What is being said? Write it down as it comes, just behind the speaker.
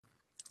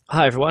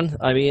Hi everyone,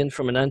 I'm Ian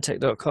from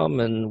AnandTech.com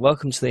and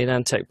welcome to the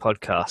AnandTech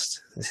Podcast.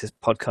 This is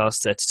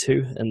podcast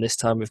 32 and this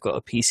time we've got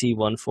a PC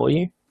one for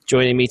you.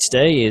 Joining me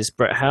today is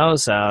Brett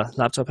Howes, our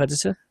laptop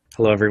editor.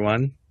 Hello,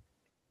 everyone.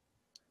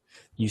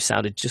 You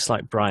sounded just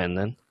like Brian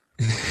then.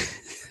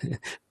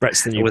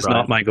 Brett's the new It was Brian.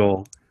 not my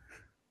goal.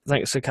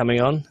 Thanks for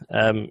coming on.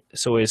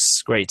 It's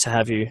always great to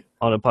have you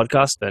on a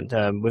podcast,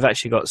 and we've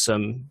actually got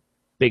some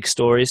big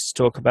stories to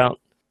talk about.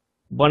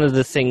 One of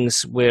the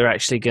things we're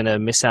actually going to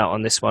miss out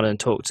on this one and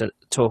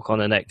talk on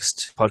the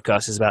next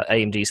podcast is about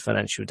AMD's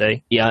financial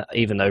day. Yeah,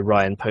 even though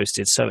Ryan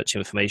posted so much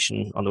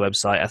information on the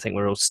website, I think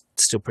we're all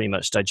still pretty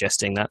much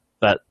digesting that.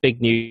 But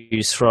big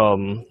news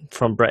from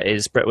Brett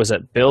is Brett was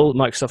at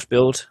Microsoft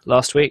Build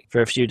last week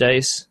for a few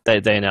days.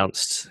 They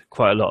announced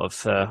quite a lot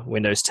of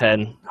Windows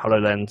 10,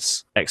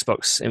 HoloLens,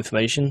 Xbox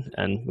information,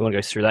 and we want to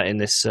go through that in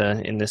this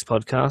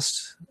podcast.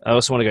 I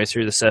also want to go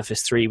through the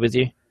Surface 3 with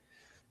you.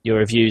 Your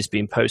review's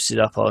been posted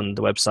up on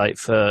the website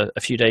for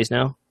a few days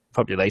now,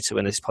 probably later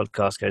when this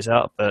podcast goes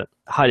out, but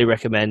I highly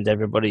recommend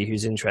everybody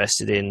who's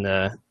interested in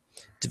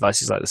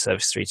devices like the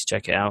Surface 3 to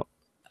check it out.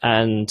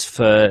 And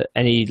for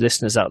any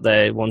listeners out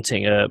there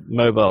wanting a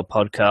mobile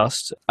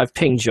podcast, I've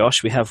pinged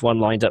Josh. We have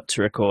one lined up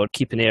to record.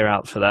 Keep an ear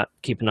out for that.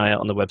 Keep an eye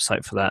out on the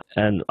website for that.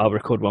 And I'll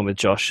record one with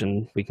Josh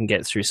and we can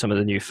get through some of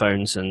the new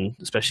phones and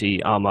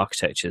especially ARM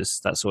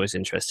architectures. That's always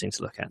interesting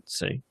to look at.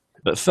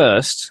 But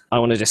first, I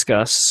want to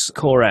discuss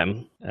Core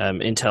M,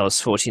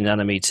 Intel's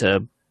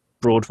 14nm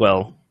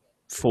Broadwell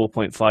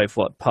 4.5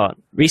 watt part.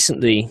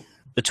 Recently,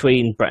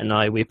 between Brett and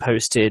I, we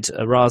posted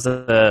a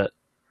rather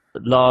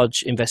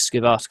large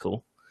investigative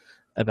article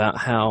about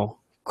how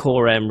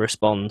Core M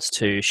responds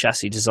to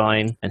chassis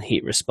design and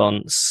heat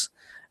response,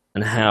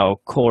 and how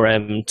Core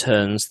M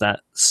turns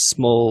that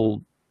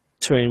small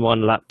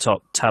 2-in-1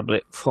 laptop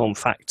tablet form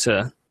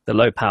factor, the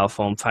low power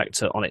form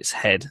factor, on its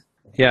head.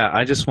 Yeah,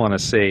 I just want to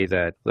say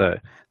that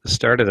the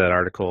start of that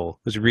article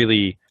was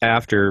really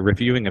after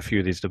reviewing a few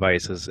of these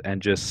devices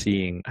and just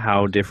seeing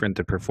how different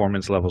the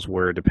performance levels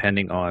were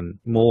depending on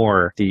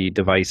more the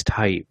device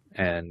type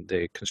and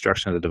the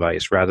construction of the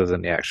device rather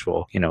than the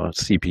actual,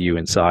 CPU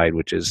inside,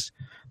 which is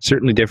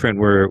certainly different.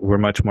 We're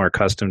much more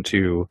accustomed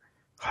to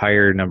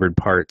higher numbered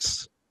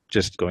parts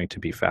just going to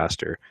be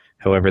faster.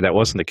 However, that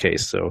wasn't the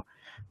case, so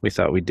we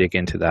thought we'd dig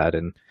into that,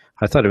 and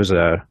I thought it was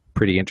a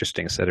pretty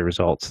interesting set of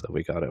results that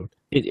we got out.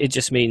 It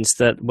just means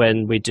that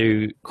when we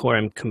do Core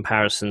M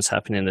comparisons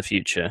happen in the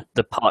future,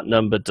 the part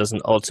number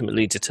doesn't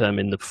ultimately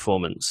determine the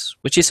performance,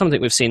 which is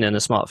something we've seen in the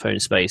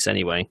smartphone space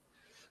anyway.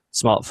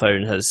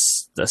 Smartphone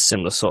has a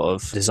similar sort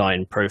of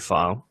design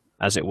profile,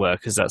 as it were,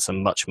 because that's a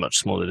much, much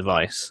smaller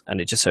device. And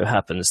it just so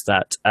happens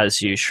that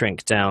as you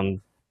shrink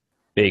down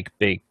big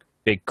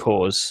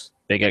cores,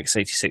 big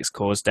x86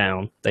 cores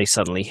down, they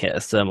suddenly hit a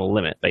thermal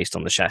limit based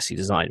on the chassis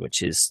design,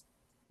 which is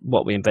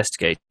what we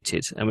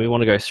investigated, and we want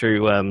to go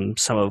through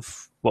some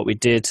of what we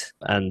did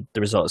and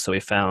the results that we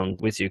found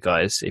with you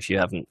guys if you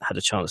haven't had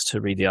a chance to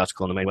read the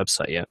article on the main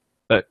website yet.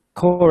 But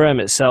Core M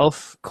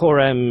itself, Core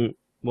M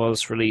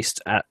was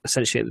released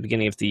essentially at the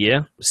beginning of the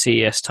year.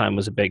 CES time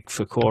was big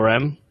for Core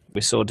M.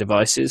 We saw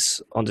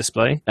devices on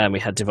display and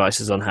we had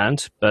devices on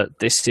hand, but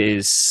this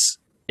is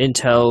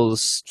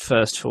Intel's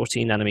first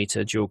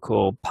 14nm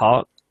dual-core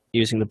part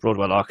using the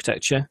Broadwell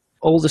architecture.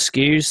 All the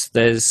SKUs,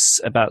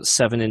 there's about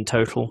 7 in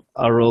total,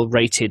 are all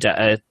rated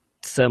at a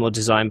thermal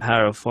design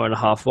power of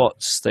 4.5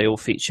 watts. They all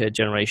feature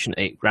Generation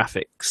 8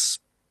 graphics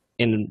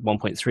in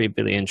 1.3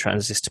 billion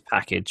transistor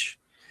package.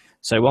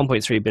 So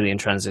 1.3 billion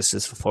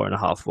transistors for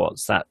 4.5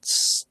 watts.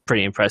 That's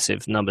pretty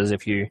impressive numbers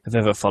if you have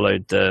ever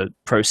followed the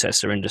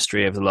processor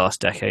industry over the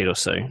last decade or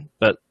so.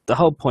 But the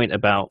whole point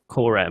about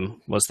Core M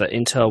was that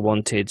Intel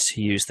wanted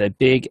to use their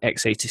big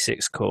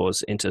x86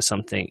 cores into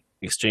something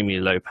extremely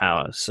low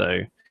power.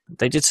 So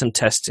they did some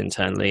tests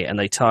internally and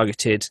they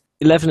targeted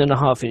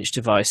 11.5-inch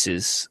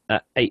devices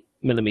at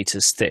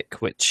 8mm thick,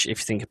 which, if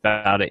you think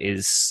about it,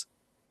 is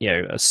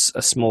a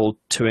small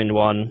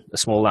 2-in-1, a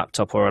small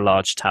laptop or a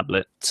large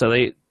tablet. So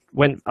they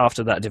went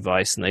after that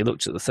device and they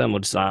looked at the thermal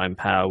design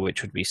power,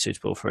 which would be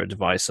suitable for a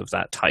device of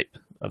that type,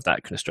 of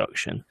that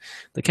construction.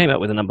 They came up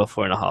with a number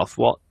 4.5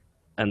 watt,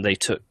 and they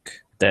took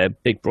their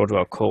big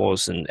Broadwell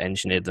cores and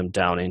engineered them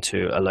down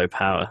into a low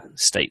power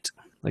state.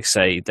 Like I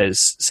say,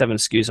 there's 7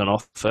 SKUs on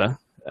offer.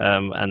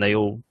 And they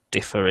all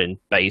differ in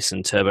base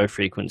and turbo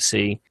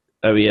frequency.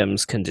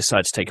 OEMs can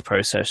decide to take a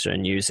processor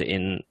and use it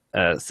in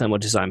thermal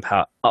design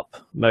power up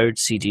mode,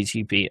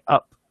 CDTP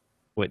up,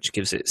 which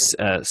gives it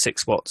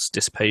 6 watts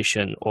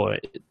dissipation, or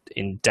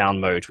in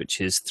down mode,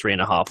 which is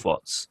 3.5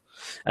 watts.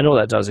 And all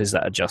that does is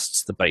that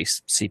adjusts the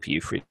base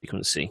CPU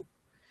frequency.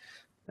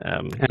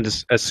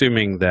 And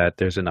assuming that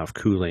there's enough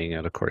cooling,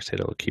 and of course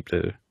it'll keep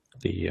the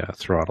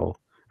throttle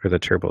or the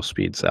turbo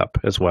speeds up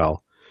as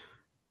well.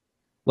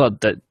 Well,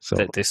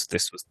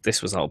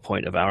 this was the whole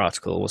point of our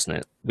article, wasn't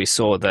it? We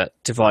saw that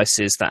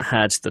devices that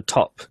had the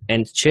top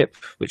end chip,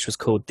 which was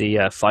called the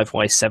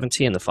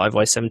 5Y70 and the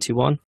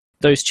 5Y71,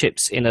 those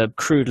chips in a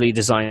crudely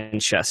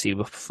designed chassis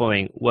were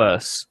performing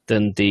worse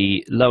than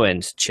the low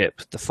end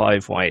chip, the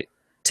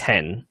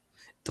 5Y10,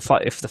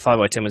 if the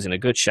 5x10 was in a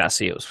good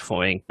chassis, it was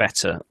performing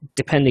better,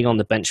 depending on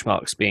the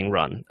benchmarks being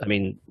run. I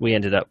mean, we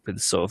ended up with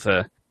sort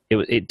of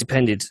it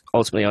depended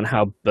ultimately on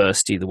how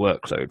bursty the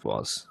workload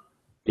was.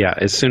 Yeah,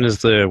 as soon as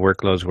the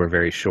workloads were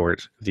very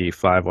short, the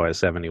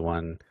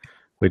 5Y71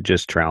 would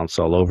just trounce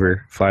all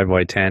over.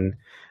 5Y10,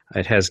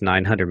 it has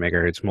 900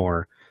 megahertz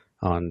more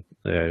on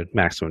the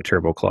maximum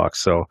turbo clock,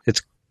 so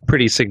it's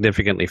pretty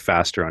significantly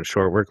faster on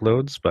short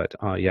workloads. But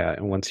yeah,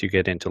 once you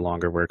get into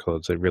longer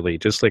workloads, it really,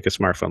 just like a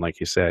smartphone, like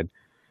you said,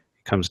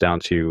 it comes down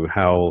to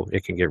how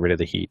it can get rid of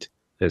the heat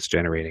that it's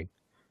generating.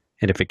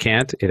 And if it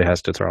can't, it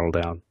has to throttle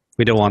down.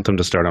 We don't want them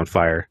to start on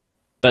fire.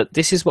 But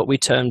this is what we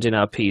termed in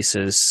our piece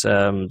as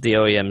the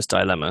OEM's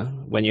dilemma.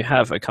 When you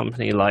have a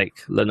company like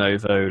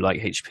Lenovo,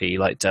 like HP,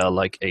 like Dell,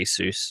 like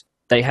Asus,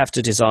 they have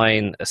to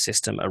design a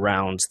system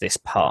around this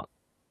part.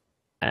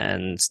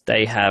 And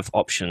they have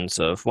options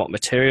of what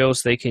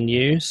materials they can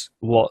use,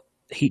 what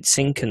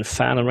heatsink and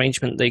fan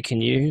arrangement they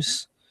can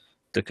use,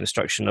 the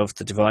construction of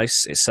the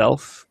device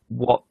itself,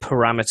 what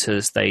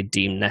parameters they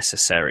deem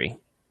necessary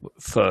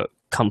for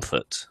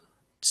comfort.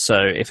 So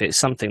if it's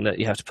something that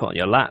you have to put on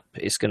your lap,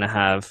 it's going to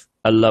have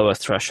a lower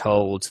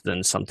threshold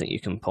than something you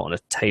can put on a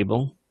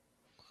table.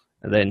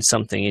 And then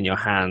something in your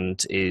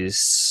hand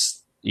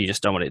is, you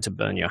just don't want it to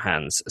burn your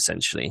hands,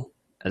 essentially,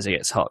 as it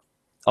gets hot.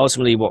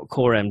 Ultimately, what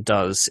Core M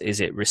does is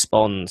it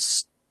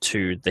responds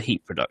to the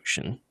heat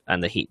production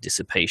and the heat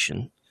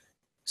dissipation.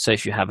 So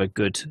if you have a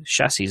good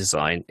chassis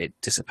design, it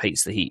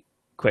dissipates the heat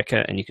quicker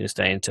and you can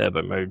stay in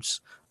turbo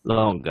modes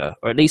longer.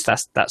 Or at least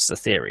that's the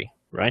theory,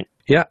 right?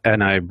 Yeah,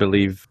 and I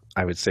believe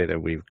I would say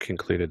that we've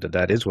concluded that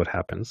that is what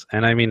happens.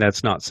 And I mean,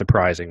 that's not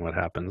surprising what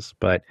happens.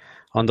 But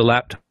on the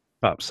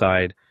laptop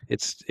side,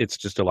 it's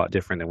just a lot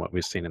different than what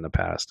we've seen in the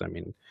past. I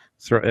mean,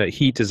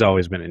 heat has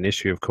always been an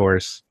issue, of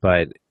course,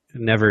 but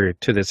never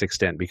to this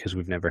extent because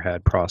we've never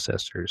had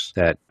processors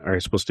that are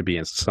supposed to be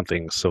in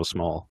something so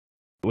small.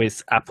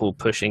 With Apple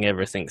pushing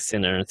everything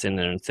thinner and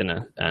thinner and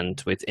thinner,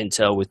 and with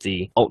Intel with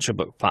the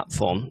Ultrabook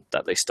platform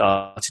that they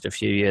started a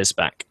few years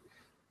back,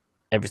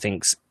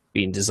 everything's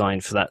been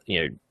designed for that,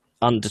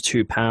 under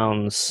 2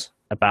 pounds,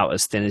 about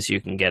as thin as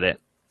you can get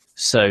it.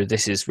 So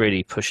this is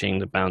really pushing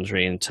the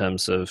boundary in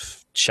terms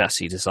of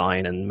chassis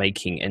design and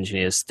making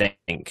engineers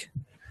think.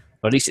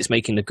 Or at least it's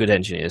making the good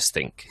engineers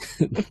think.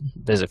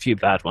 There's a few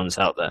bad ones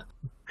out there.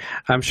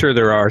 I'm sure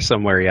there are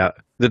somewhere, yeah.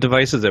 The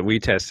devices that we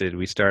tested,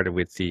 we started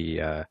with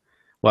the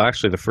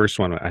the first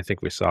one I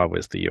think we saw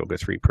was the Yoga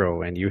 3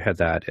 Pro, and you had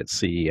that at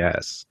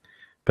CES.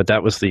 But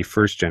that was the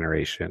first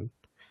generation.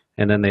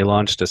 And then they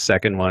launched a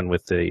second one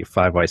with the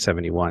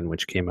 5Y71,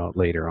 which came out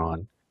later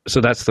on. So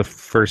that's the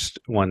first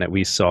one that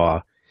we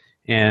saw.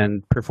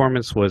 And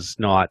performance was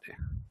not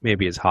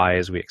maybe as high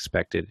as we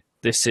expected.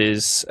 This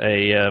is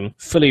a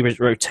fully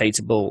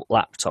rotatable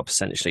laptop,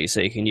 essentially.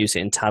 So you can use it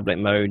in tablet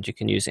mode, you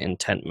can use it in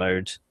tent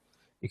mode,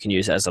 you can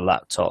use it as a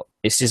laptop.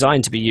 It's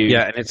designed to be used...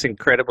 Yeah, and it's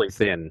incredibly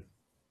thin.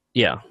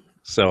 Yeah.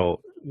 So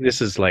this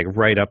is like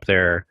right up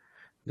there.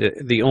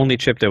 The only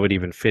chip that would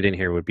even fit in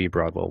here would be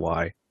Broadwell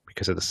Y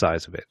because of the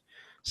size of it.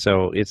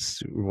 So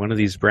it's one of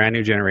these brand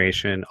new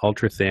generation,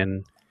 ultra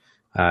thin.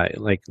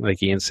 Like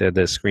Ian said,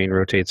 the screen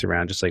rotates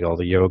around just like all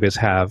the Yogas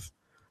have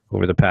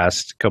over the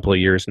past couple of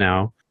years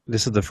now.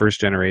 This is the first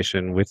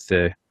generation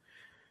it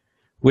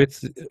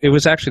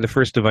was actually the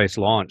first device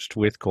launched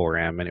with Core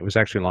M, and it was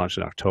actually launched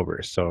in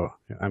October. So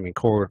I mean,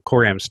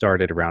 Core M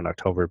started around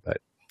October, but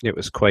it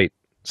was quite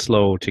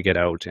slow to get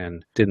out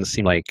and didn't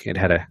seem like it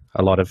had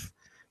a lot of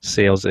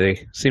sales.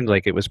 It seemed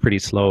like it was pretty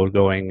slow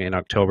going in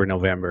October,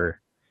 November,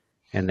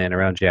 and then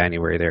around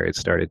January there it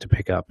started to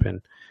pick up,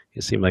 and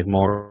it seemed like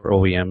more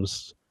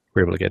OEMs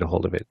were able to get a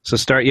hold of it. So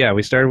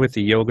we started with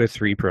the Yoga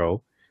 3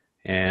 Pro,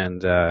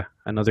 and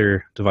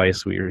another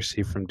device we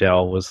received from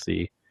Dell was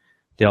the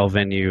Dell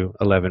Venue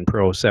 11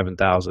 Pro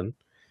 7000,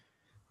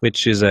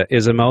 which is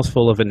a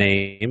mouthful of a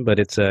name, but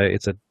it's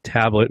a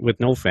tablet with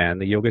no fan.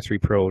 The Yoga 3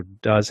 Pro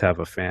does have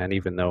a fan,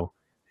 even though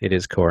it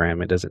is Core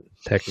M. It doesn't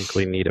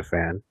technically need a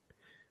fan,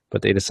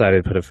 but they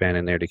decided to put a fan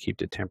in there to keep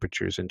the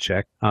temperatures in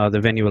check. The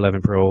Venue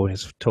 11 Pro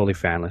is totally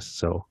fanless,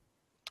 so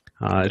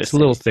it's a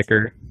little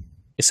thicker.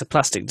 It's a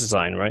plastic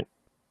design, right?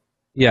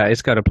 Yeah,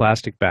 it's got a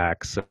plastic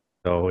back, so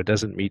it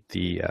doesn't meet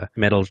the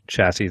metal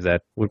chassis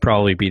that would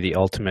probably be the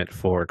ultimate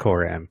for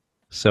Core M.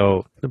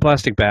 So the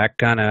plastic back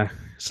kind of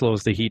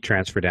slows the heat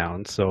transfer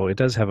down, so it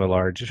does have a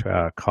large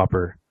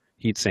copper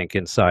heatsink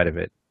inside of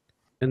it.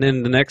 And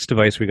then the next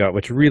device we got,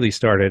 which really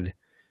started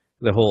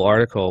the whole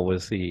article,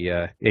 was the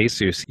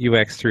Asus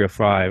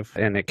UX305,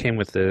 and it came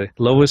with the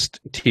lowest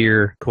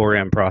tier Core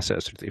M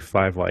processor, the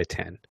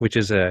 5Y10, which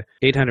is a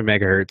 800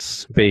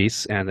 megahertz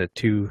base and a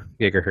 2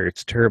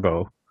 gigahertz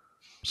turbo.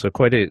 So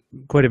quite a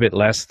bit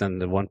less than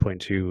the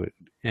 1.2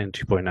 and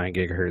 2.9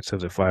 gigahertz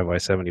of the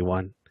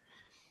 5Y71.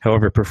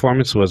 However,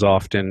 performance was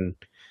often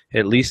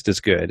at least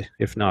as good,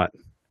 if not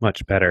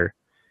much better,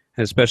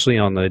 especially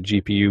on the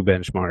GPU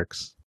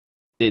benchmarks.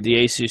 The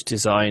Asus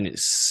design,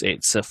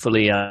 it's a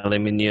fully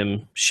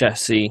aluminium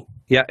chassis.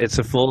 Yeah, it's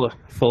a full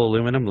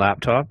aluminum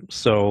laptop.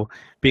 So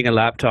being a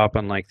laptop,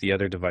 unlike the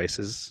other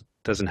devices,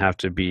 doesn't have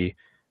to be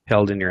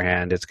held in your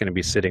hand. It's going to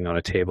be sitting on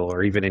a table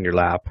or even in your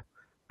lap,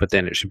 but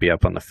then it should be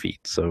up on the feet,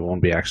 so it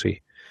won't be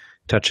actually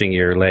touching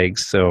your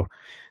legs. So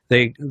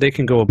they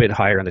can go a bit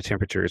higher on the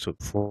temperatures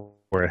before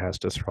it has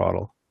to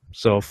throttle.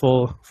 So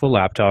full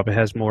laptop, it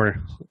has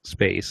more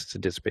space to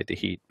dissipate the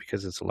heat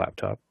because it's a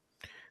laptop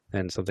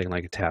than something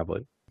like a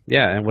tablet.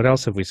 Yeah, and what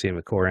else have we seen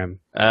with Core M?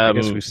 I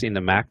guess we've seen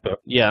the MacBook.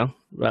 Yeah,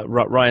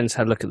 Ryan's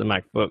had a look at the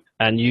MacBook,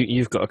 and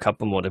you've got a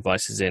couple more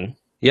devices in.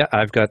 Yeah,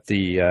 I've got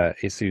the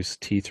Asus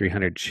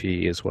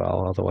T300G as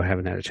well, although I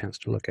haven't had a chance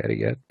to look at it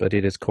yet. But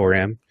it is Core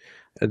M,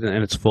 and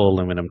it's full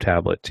aluminum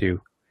tablet too.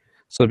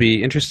 So it'll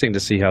be interesting to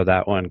see how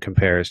that one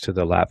compares to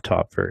the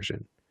laptop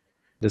version.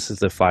 This is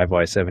the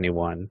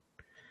 5Y71.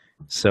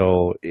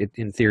 So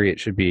in theory, it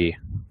should be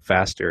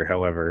faster.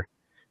 However,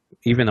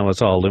 even though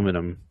it's all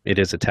aluminum, it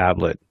is a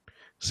tablet.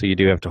 So you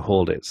do have to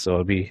hold it. So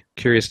I'll be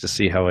curious to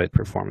see how it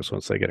performs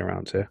once I get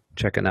around to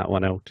checking that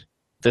one out.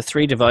 The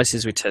three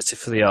devices we tested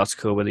for the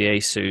article were the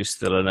Asus,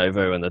 the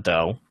Lenovo, and the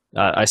Dell.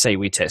 I say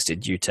we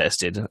tested, you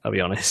tested, I'll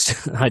be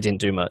honest. I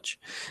didn't do much.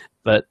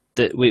 But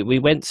we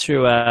went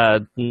through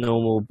our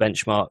normal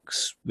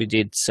benchmarks. We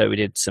did some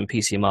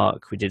PC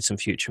Mark, we did some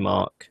Future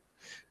Mark,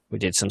 we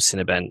did some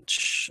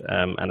Cinebench,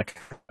 and a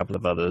couple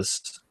of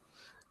others.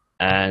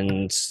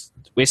 And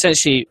we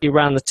essentially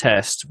ran the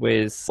test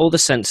with all the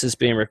sensors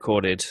being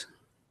recorded,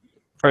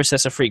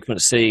 processor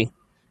frequency,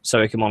 so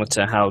we can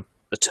monitor how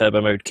the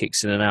turbo mode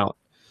kicks in and out,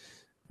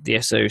 the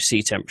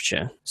SoC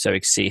temperature, so we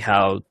can see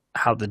how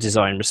the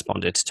design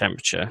responded to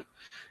temperature.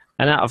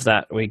 And out of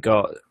that, we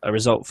got a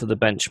result for the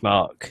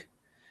benchmark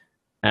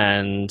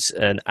and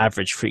an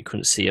average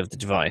frequency of the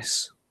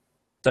device.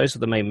 Those are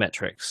the main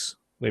metrics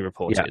we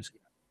reported.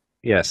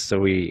 Yeah. Yes, so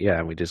we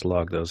just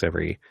log those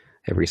every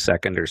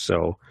second or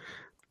so.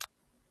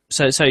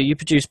 So you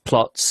produce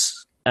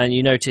plots, and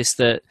you notice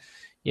that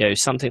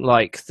something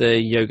like the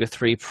Yoga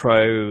 3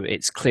 Pro,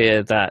 it's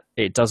clear that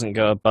it doesn't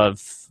go above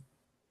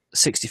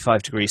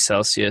 65 degrees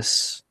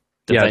Celsius.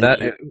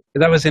 That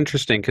was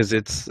interesting because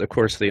it's, of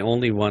course, the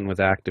only one with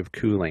active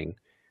cooling,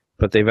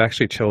 but they've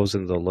actually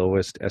chosen the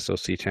lowest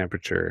SoC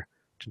temperature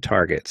to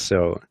target.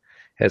 So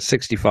at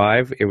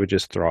 65, it would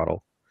just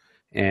throttle.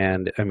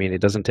 And I mean, it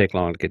doesn't take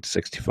long to get to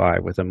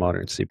 65 with a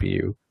modern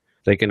CPU.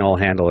 They can all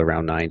handle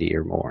around 90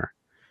 or more.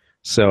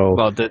 So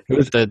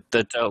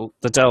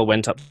the Dell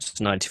went up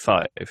to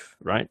 95,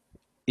 right?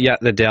 Yeah,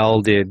 the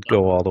Dell did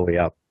go all the way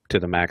up to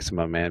the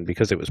maximum, and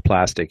because it was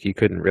plastic, you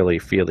couldn't really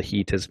feel the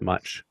heat as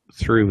much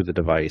through the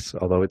device,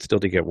 although it still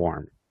did get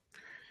warm.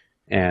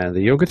 And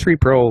the Yoga 3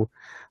 Pro,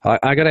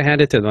 I gotta hand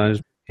it to them.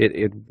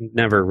 It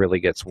never really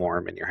gets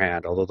warm in your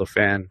hand, although the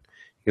fan,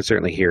 you can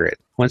certainly hear it.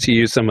 Once you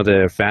use some of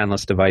the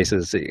fanless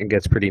devices, it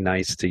gets pretty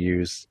nice to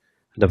use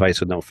a device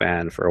with no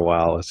fan for a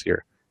while as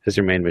your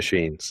main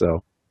machine.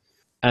 So,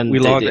 and we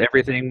logged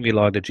everything. We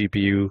logged the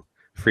GPU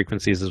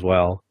frequencies as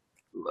well.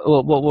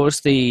 What was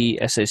the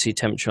SoC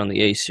temperature on the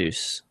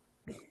Asus?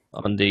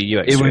 On the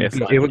UX?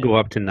 It would go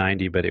up to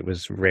 90, but it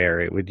was rare.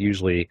 It would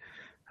usually,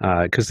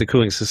 because the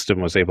cooling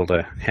system was able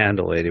to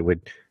handle it, it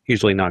would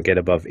usually not get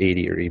above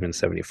 80 or even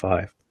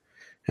 75.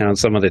 And on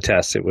some of the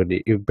tests, it would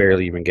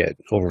barely even get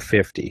over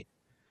 50.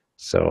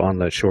 So on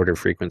the shorter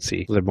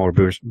frequency, the more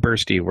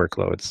bursty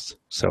workloads.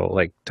 So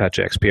like Touch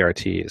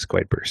XPRT is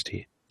quite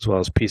bursty, as well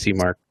as PC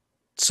Mark.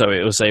 So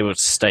it was able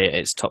to stay at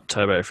its top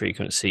turbo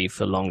frequency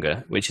for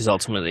longer, which is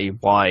ultimately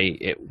why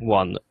it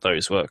won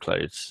those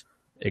workloads.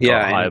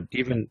 And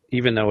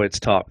even though its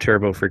top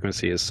turbo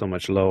frequency is so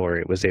much lower,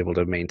 it was able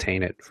to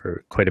maintain it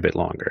for quite a bit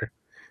longer.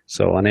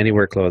 So on any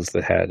workloads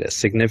that had a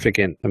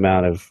significant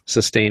amount of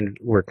sustained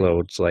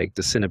workloads, like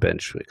the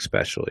Cinebench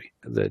especially,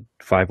 the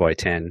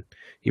 5Y10,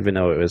 even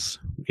though it was,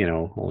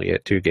 only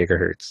at 2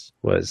 gigahertz,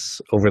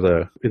 was over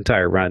the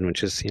entire run,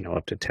 which is,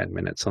 up to 10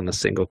 minutes on the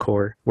single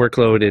core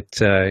workload,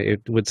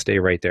 it would stay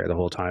right there the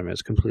whole time. It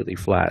was completely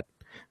flat.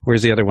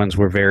 Whereas the other ones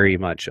were very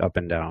much up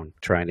and down,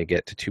 trying to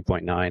get to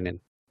 2.9. And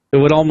it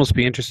would almost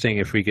be interesting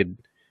if we could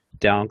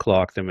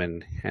downclock them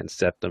and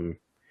set them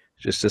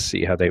just to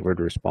see how they would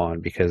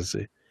respond, because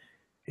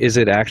is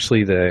it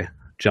actually the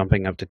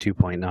jumping up to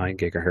 2.9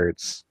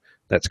 gigahertz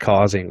that's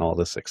causing all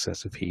this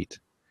excessive heat?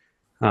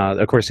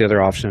 Of course, the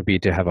other option would be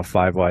to have a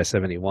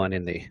 5Y71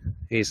 in the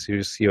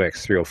Asus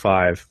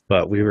UX305,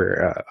 but we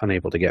were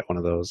unable to get one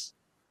of those.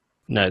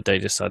 No, they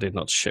decided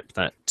not to ship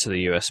that to the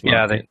US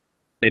market. Yeah,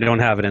 they don't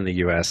have it in the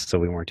US, so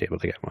we weren't able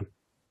to get one.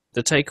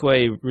 The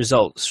takeaway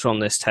results from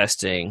this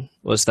testing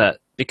was that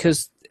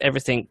because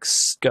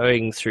everything's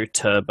going through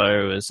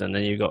turbos and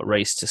then you've got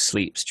race to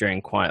sleeps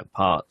during quiet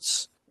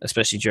parts,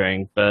 especially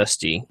during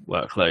bursty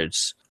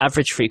workloads,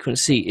 average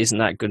frequency isn't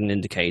that good an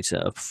indicator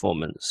of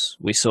performance.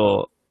 We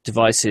saw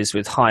devices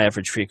with high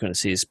average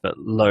frequencies but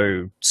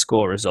low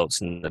score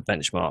results in the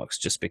benchmarks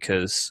just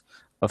because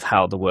of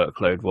how the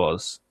workload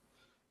was.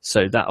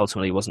 So that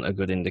ultimately wasn't a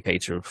good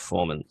indicator of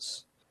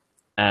performance.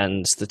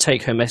 And the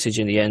take-home message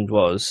in the end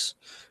was,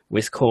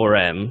 with Core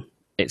M,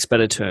 it's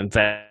better to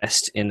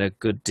invest in a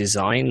good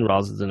design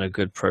rather than a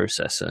good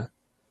processor.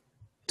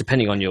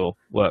 depending on your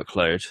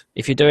workload.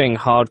 If you're doing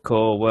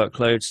hardcore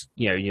workloads,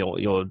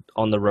 you're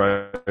on the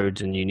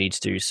road and you need to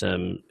do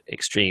some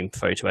extreme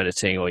photo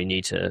editing, or you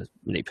need to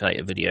manipulate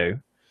a video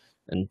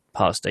and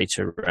pass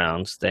data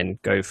around, then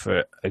go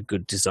for a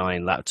good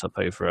design laptop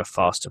over a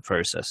faster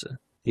processor.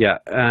 Yeah,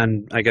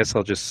 and I guess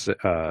I'll just,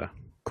 of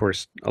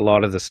course, a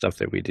lot of the stuff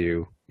that we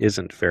do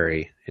isn't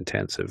very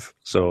intensive.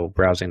 So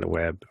browsing the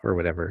web or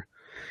whatever.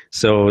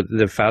 So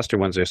the faster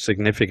ones are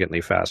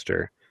significantly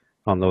faster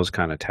on those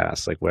kind of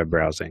tasks like web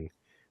browsing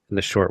and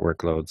the short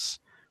workloads,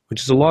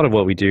 which is a lot of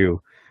what we do.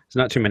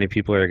 There's not too many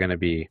people are going to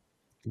be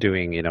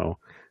doing,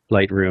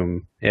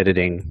 Lightroom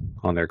editing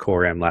on their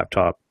Core M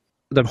laptop.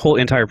 The whole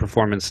entire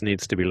performance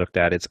needs to be looked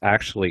at. It's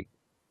actually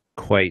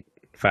quite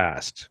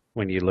fast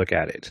when you look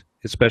at it,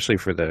 especially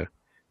for the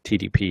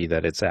TDP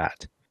that it's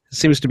at. It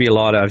seems to be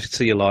I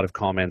see a lot of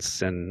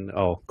comments and,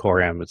 oh,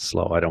 Core M, it's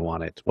slow, I don't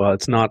want it. Well,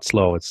 it's not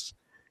slow. It's,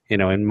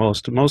 in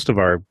most of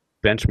our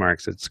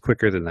benchmarks, it's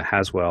quicker than the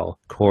Haswell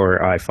Core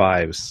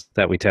i5s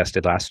that we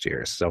tested last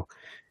year. So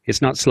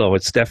it's not slow.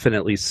 It's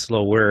definitely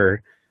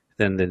slower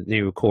than the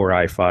new Core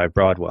i5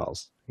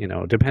 Broadwells.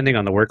 Depending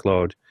on the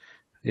workload,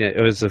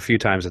 it was a few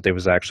times that it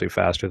was actually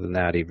faster than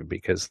that, even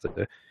because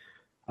the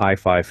i5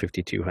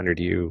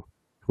 5200U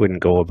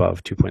wouldn't go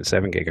above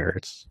 2.7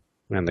 gigahertz,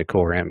 and the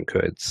Core M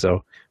could.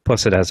 So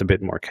plus it has a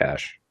bit more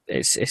cache.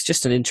 It's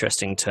just an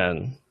interesting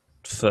turn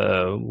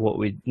for what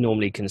we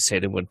normally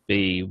consider would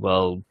be,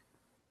 well,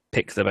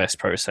 pick the best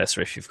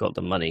processor if you've got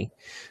the money.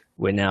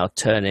 We're now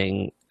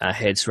turning our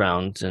heads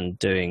around and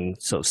doing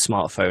sort of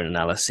smartphone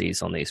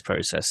analyses on these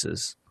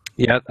processors.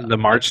 Yeah, the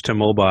march to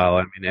mobile,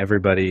 I mean,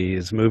 everybody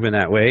is moving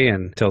that way,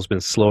 and Intel's been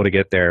slow to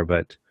get there,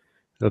 but it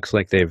looks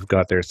like they've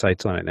got their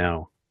sights on it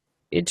now.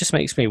 It just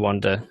makes me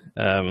wonder,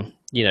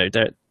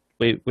 that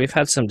we've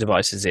had some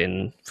devices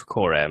in for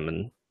Core M,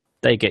 and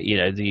they get,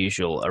 the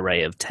usual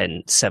array of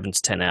 7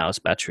 to 10 hours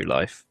battery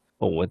life,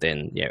 all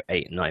within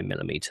 8, 9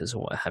 millimeters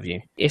or what have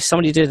you. If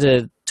somebody did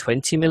a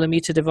 20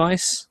 millimeter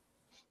device,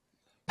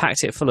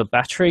 packed it full of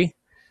battery,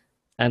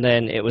 and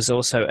then it was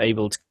also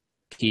able to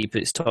keep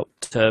its top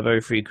turbo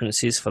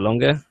frequencies for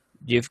longer,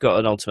 you've got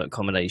an ultimate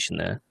combination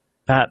there.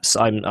 Perhaps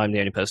I'm the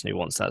only person who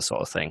wants that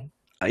sort of thing.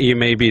 You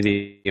may be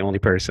the only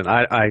person.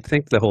 I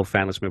think the whole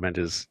fanless movement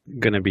is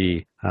going to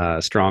be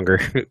stronger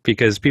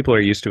because people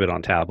are used to it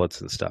on tablets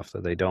and stuff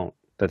that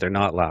they're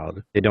not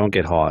loud. They don't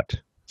get hot.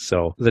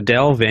 So the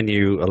Dell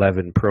Venue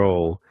 11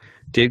 Pro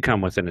did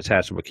come with an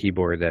attachable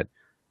keyboard that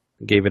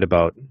gave it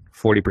about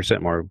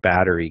 40% more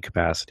battery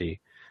capacity.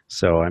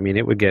 So, I mean,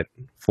 it would get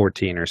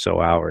 14 or so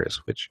hours,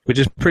 which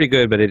is pretty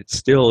good, but it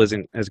still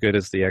isn't as good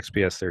as the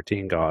XPS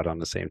 13 got on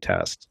the same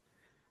test.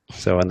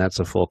 So, and that's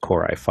a full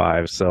Core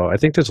i5. So I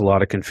think there's a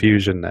lot of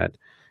confusion that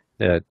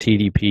the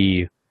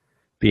TDP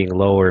being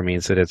lower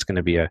means that it's going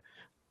to be a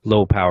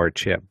low-powered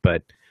chip.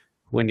 But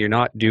when you're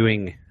not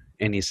doing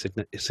any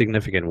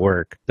significant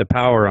work, the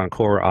power on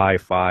Core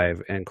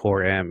i5 and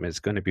Core M is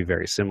going to be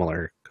very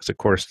similar because, of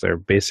course, they're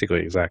basically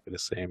exactly the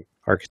same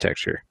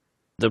architecture.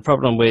 The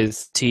problem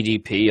with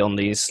TDP on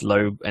these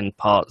low-end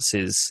parts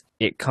is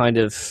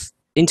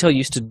Intel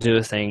used to do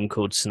a thing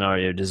called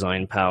scenario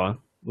design power,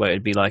 where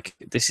it'd be like,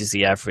 this is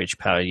the average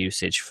power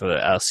usage for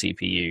our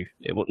CPU.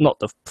 Not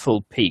the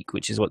full peak,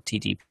 which is what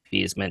TDP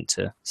is meant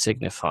to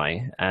signify.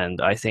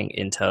 And I think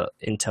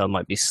Intel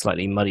might be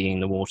slightly muddying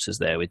the waters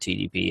there with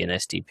TDP and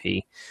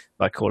SDP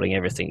by calling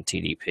everything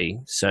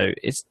TDP. So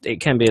it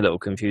can be a little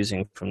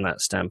confusing from that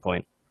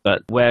standpoint.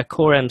 But where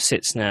Core M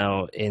sits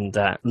now in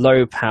that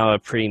low power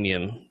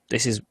premium,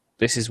 this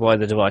is why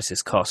the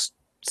devices cost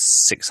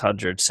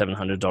 $600,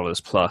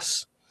 $700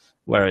 plus.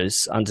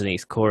 Whereas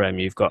underneath Core M,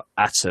 you've got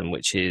Atom,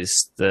 which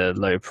is the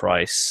low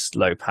price,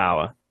 low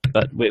power.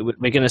 But we're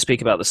going to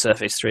speak about the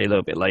Surface 3 a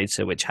little bit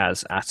later, which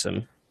has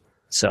Atom.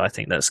 So I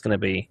think that's going to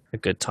be a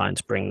good time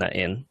to bring that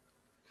in.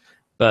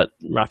 But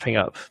wrapping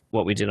up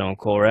what we did on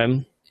Core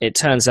M, it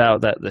turns out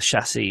that the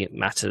chassis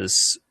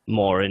matters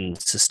more in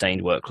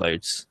sustained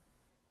workloads.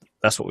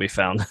 That's what we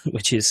found,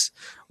 which is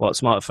what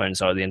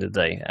smartphones are at the end of the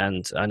day.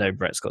 And I know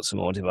Brett's got some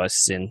more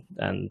devices in,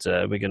 and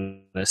we're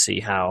going to see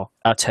how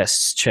our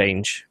tests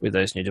change with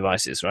those new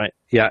devices, right?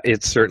 Yeah,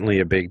 it's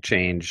certainly a big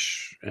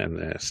change in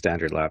the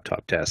standard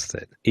laptop test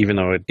that even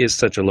though it is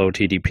such a low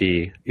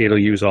TDP, it'll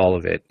use all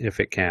of it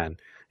if it can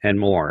and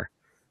more.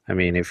 I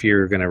mean, if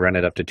you're going to run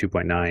it up to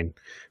 2.9,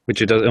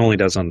 which it only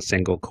does on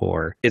single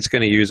core, it's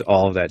going to use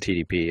all of that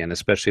TDP, and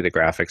especially the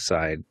graphics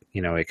side,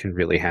 it can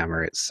really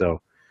hammer it.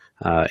 So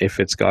if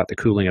it's got the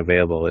cooling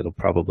available, it'll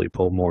probably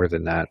pull more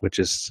than that, which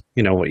is,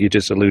 what you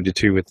just alluded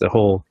to with the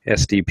whole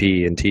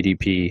SDP and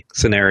TDP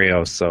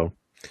scenario. So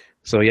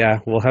yeah,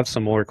 we'll have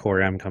some more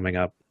Core M coming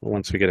up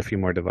once we get a few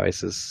more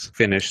devices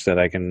finished that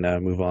I can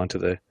move on to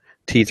the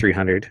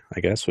T300, I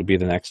guess, would be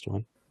the next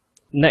one.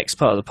 Next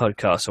part of the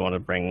podcast I want to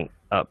bring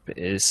up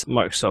is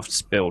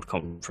Microsoft's Build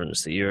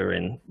conference that you're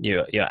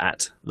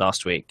at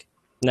last week.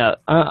 Now,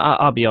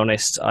 I'll be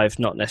honest, I've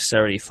not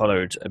necessarily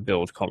followed a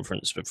Build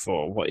conference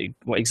before. What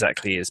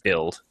exactly is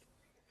Build?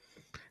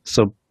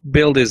 So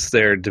Build is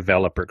their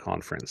developer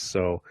conference.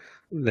 So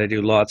They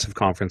do lots of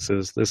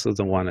conferences. This is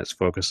the one that's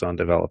focused on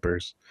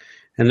developers.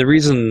 And the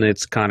reason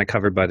it's kind of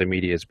covered by the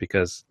media is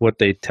because what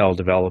they tell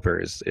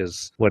developers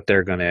is what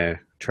they're going to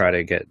try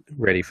to get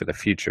ready for the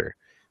future.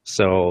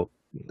 So,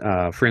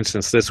 for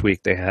instance, this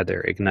week they had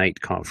their Ignite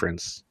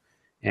conference,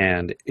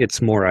 and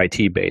it's more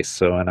IT based.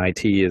 So, an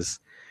IT is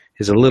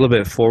a little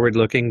bit forward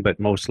looking, but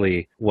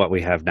mostly what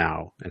we have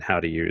now and how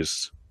to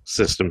use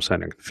System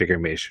Center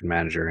Configuration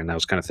Manager and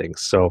those kind of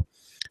things. So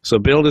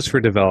build is for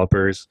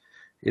developers.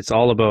 It's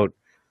all about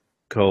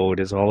code.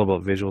 It's all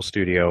about Visual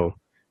Studio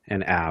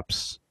and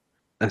apps.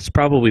 That's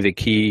probably the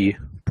key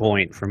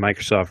point for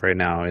Microsoft right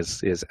now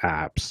is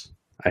apps.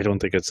 I don't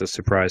think it's a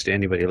surprise to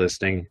anybody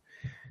listening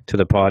to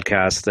the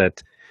podcast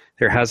that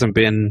there hasn't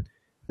been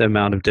the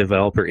amount of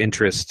developer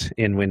interest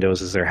in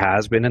Windows as there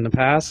has been in the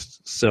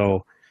past.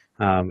 So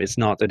it's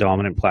not the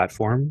dominant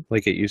platform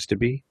like it used to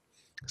be.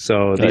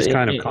 So these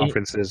kind of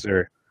conferences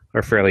are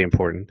fairly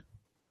important.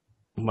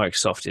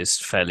 Microsoft is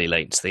fairly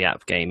late to the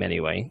app game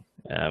anyway.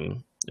 I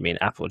mean,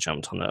 Apple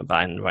jumped on that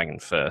bandwagon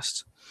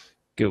first.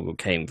 Google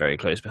came very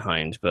close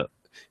behind, but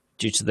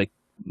due to the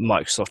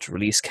Microsoft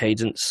release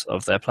cadence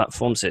of their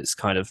platforms, it's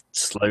kind of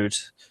slowed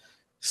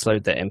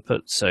their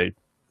input. So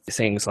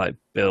things like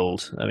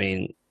Build, I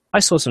mean, I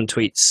saw some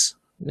tweets,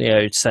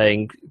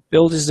 saying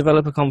Build is a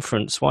developer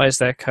conference. Why is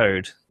there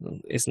code?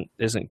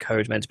 Isn't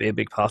code meant to be a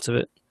big part of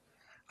it?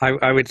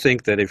 I would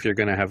think that if you're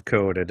going to have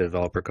code, a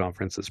developer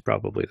conference is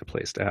probably the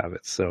place to have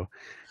it. So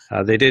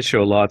they did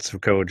show lots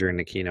of code during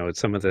the keynote.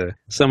 Some of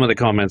the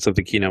comments of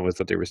the keynote was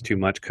that there was too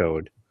much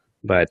code,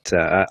 but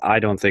I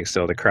don't think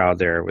so. The crowd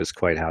there was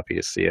quite happy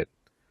to see it.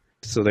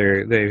 So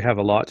they have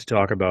a lot to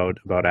talk about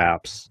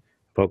apps,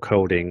 about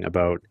coding,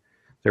 about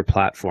their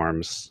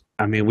platforms.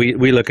 I mean,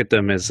 we look at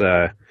them as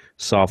a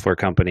software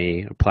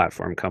company, a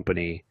platform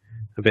company,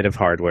 a bit of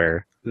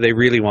hardware. They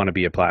really want to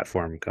be a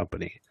platform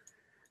company.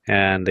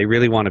 And they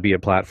really want to be a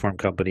platform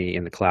company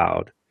in the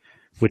cloud,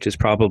 which is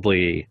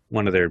probably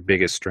one of their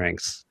biggest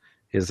strengths,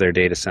 is their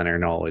data center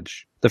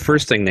knowledge. The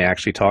first thing they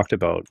actually talked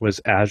about was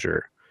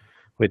Azure,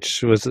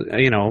 which was,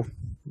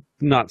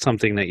 not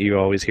something that you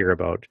always hear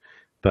about.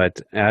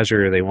 But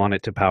Azure, they want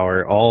it to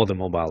power all the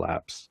mobile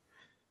apps.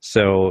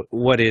 So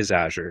what is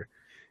Azure?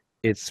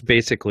 It's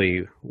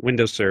basically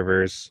Windows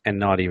servers, and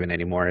not even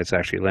anymore. It's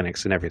actually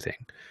Linux and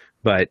everything.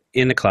 But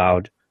in the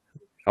cloud,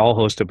 all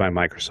hosted by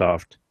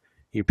Microsoft.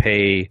 You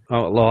pay a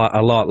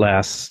lot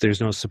less.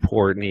 There's no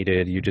support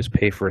needed. You just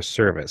pay for a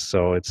service.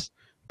 So it's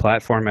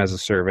platform as a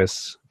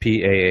service,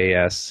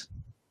 PaaS,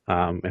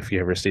 if you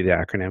ever see the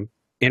acronym.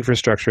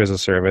 Infrastructure as a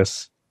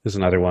service is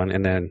another one,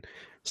 and then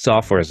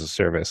software as a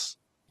service.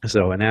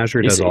 So, and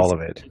Azure does all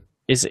of it.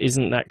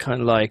 Isn't that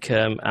kind of like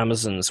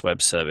Amazon's web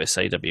service,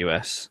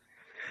 AWS?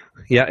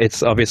 Yeah,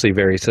 it's obviously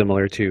very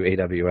similar to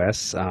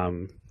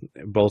AWS.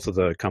 Both of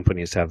the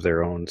companies have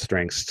their own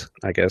strengths,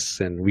 I guess,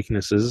 and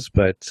weaknesses,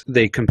 but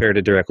they compared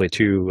it directly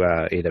to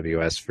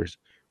AWS for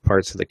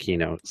parts of the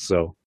keynote.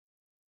 So,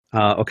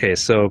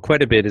 so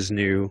quite a bit is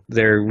new.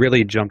 They're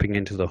really jumping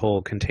into the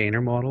whole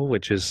container model,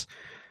 which is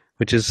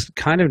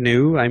kind of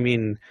new. I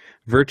mean,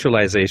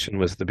 virtualization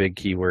was the big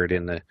keyword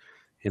in the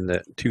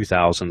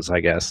 2000s, I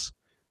guess.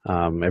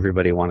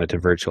 Everybody wanted to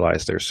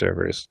virtualize their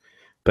servers.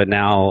 But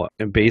now,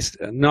 based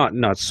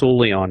not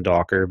solely on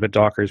Docker, but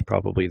Docker is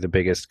probably the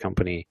biggest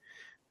company,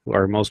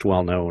 or most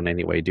well-known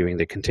anyway, doing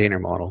the container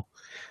model.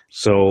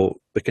 So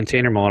the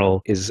container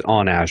model is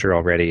on Azure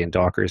already, and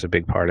Docker is a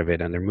big part of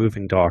it, and they're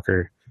moving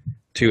Docker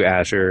to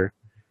Azure.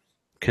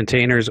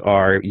 Containers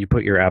are, you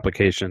put your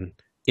application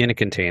in a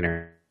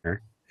container, and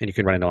you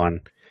can run it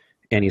on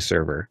any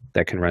server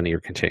that can run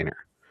your container.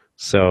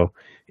 So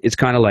it's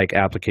kind of like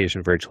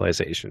application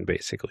virtualization,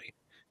 basically.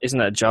 Isn't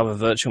that a Java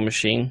virtual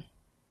machine?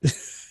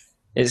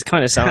 It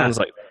kind of sounds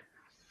like that.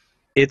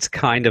 It's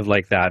kind of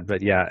like that,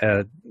 but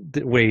yeah,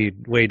 way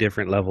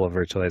different level of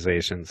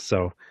virtualization.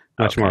 So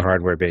much more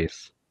hardware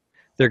based.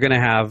 They're going to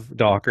have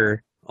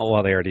Docker,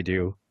 well, they already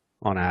do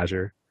on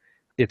Azure.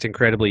 It's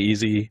incredibly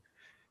easy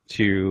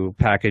to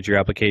package your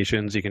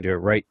applications. You can do it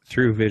right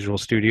through Visual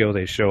Studio.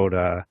 They showed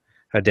a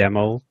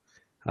demo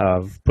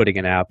of putting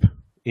an app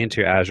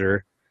into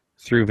Azure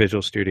through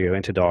Visual Studio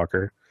into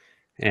Docker,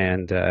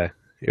 and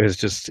it was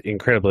just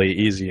incredibly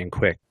easy and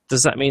quick.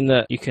 Does that mean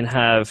that you can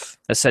have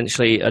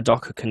essentially a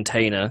Docker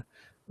container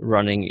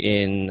running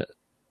in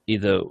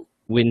either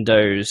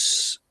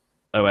Windows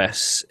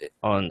OS,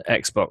 on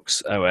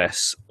Xbox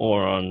OS,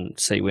 or on,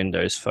 say,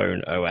 Windows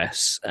Phone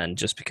OS, and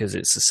just because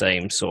it's the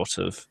same sort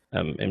of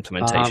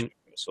implementation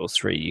across all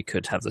three, you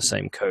could have the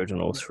same code on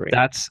all three?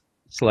 That's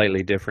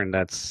slightly different.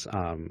 That's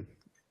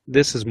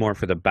this is more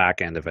for the back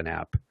end of an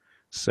app.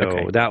 So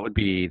that would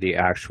be the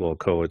actual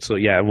code. So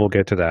yeah, we'll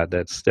get to that.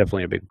 That's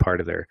definitely a big part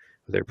of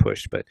their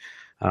push. But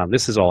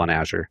this is all on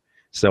Azure.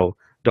 So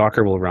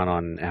Docker will run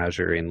on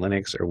Azure in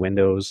Linux or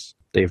Windows.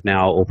 They've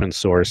now open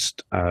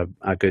sourced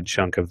a good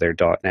chunk of their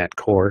 .NET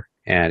Core,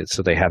 and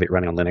so they have it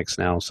running on Linux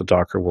now. So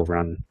Docker will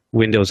run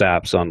Windows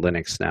apps on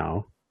Linux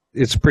now.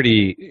 It's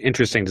pretty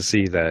interesting to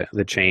see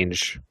the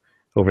change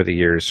over the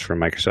years from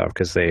Microsoft,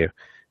 because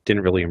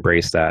didn't really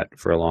embrace that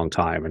for a long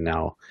time, and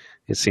now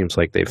it seems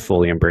like they've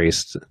fully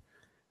embraced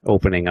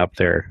opening up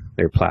their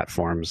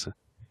platforms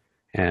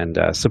and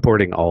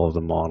supporting all of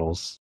the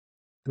models.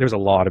 There's a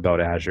lot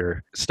about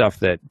Azure stuff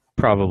that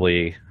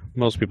probably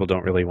most people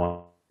don't really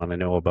want to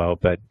know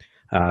about, but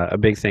a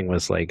big thing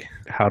was like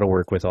how to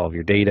work with all of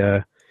your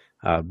data.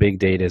 Big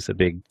data is a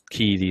big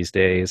key these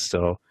days,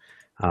 so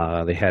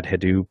they had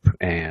Hadoop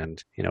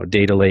and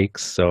data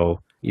lakes, so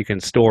you can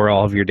store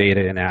all of your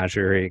data in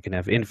Azure. You can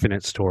have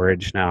infinite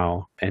storage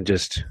now and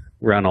just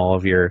run all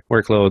of your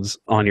workloads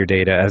on your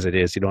data as it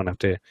is. You don't have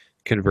to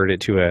convert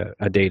it to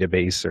a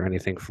database or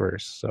anything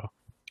first. So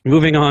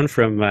moving on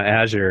from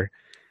Azure,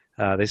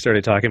 they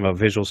started talking about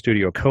Visual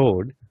Studio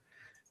Code,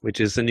 which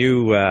is the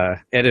new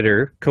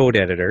code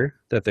editor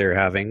that they're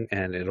having,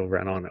 and it'll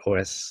run on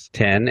OS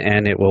 10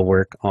 and it will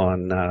work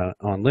on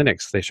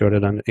Linux. They showed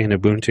it in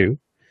Ubuntu.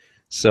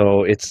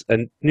 So it's a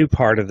new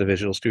part of the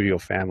Visual Studio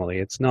family.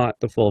 It's not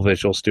the full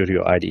Visual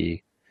Studio IDE,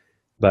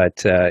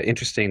 but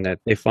interesting that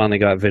they finally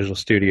got Visual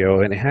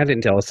Studio, and it had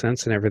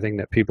IntelliSense and everything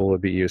that people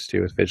would be used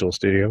to with Visual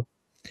Studio.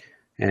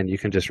 And you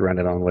can just run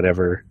it on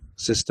whatever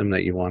system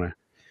that you want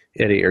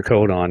to edit your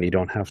code on. You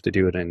don't have to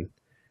do it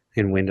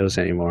in Windows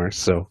anymore.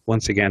 So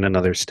once again,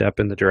 another step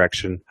in the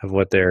direction of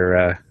what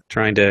they're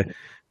trying to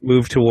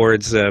move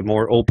towards,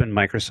 more open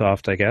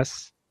Microsoft, I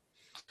guess.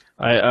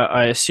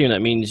 I assume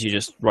that means you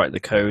just write the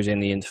code in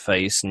the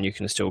interface and you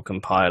can still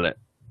compile it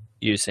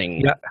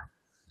using... Yeah,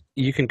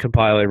 you can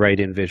compile it right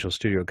in Visual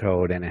Studio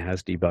Code, and it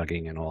has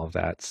debugging and all of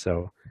that.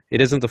 So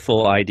it isn't the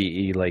full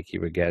IDE like you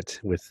would get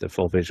with the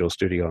full Visual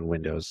Studio on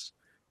Windows,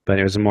 but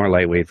it was a more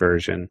lightweight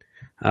version.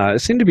 There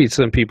seemed to be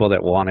some people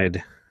that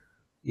wanted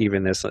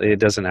even this. It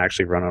doesn't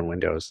actually run on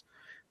Windows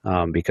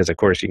because, of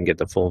course, you can get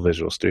the full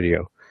Visual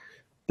Studio.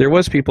 There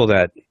was people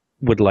that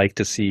would like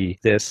to see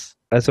this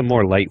as a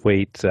more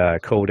lightweight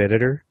code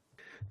editor,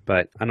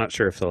 but I'm not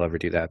sure if they'll ever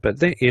do that.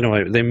 But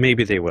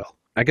maybe they will.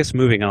 I guess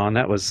moving on,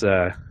 that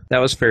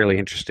was fairly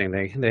interesting.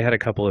 They had a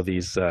couple of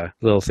these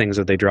little things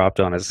that they dropped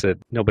on us that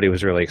nobody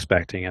was really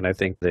expecting, and I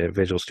think the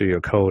Visual Studio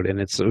Code, and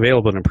it's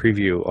available in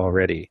preview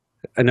already.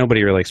 And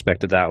nobody really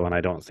expected that one,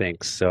 I don't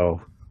think. So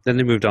then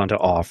they moved on to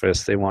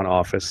Office. They want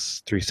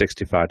Office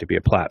 365 to be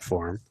a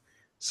platform,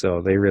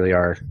 so they really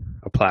are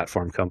a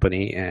platform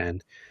company,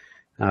 and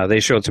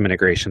they showed some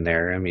integration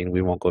there. I mean,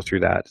 we won't go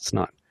through that. It's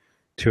not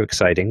too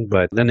exciting.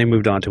 But then they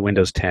moved on to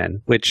Windows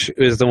 10, which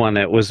is the one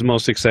that was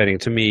most exciting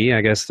to me,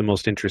 I guess the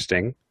most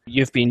interesting.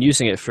 You've been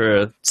using it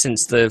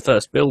since the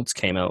first builds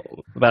came out,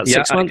 about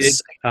 6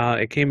 months?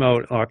 It came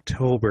out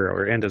October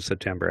or end of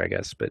September, I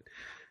guess, but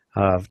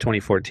of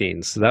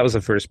 2014. So that was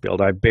the first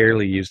build. I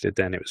barely used it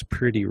then. It was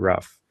pretty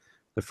rough,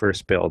 the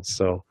first build.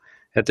 So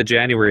at the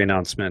January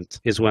announcement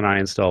is when I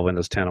installed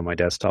Windows 10 on my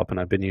desktop, and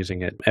I've been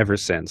using it ever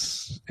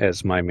since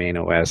as my main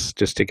OS,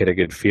 just to get a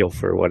good feel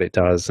for what it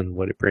does and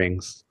what it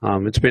brings.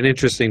 It's been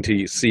interesting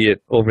to see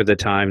it over the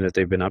time that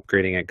they've been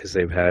upgrading it, because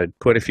they've had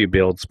quite a few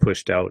builds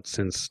pushed out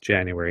since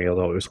January,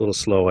 although it was a little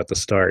slow at the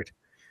start.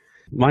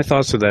 My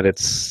thoughts are that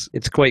it's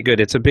quite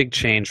good. It's a big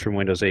change from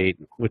Windows 8,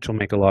 which will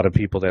make a lot of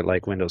people that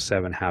like Windows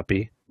 7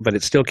 happy, but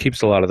it still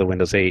keeps a lot of the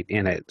Windows 8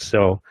 in it.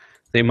 So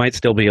they might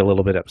still be a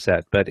little bit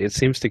upset, but it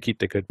seems to keep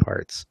the good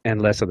parts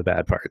and less of the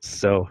bad parts.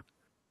 So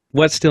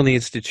what still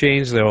needs to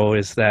change, though,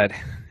 is that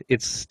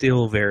it's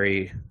still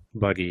very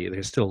buggy.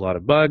 There's still a lot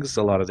of bugs.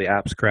 A lot of the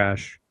apps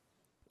crash.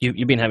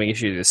 You've been having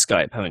issues with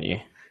Skype, haven't you?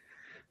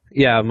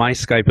 Yeah, my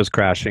Skype was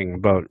crashing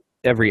about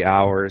every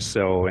hour or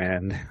so,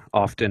 and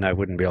often I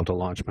wouldn't be able to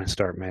launch my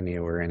start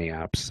menu or any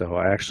apps. So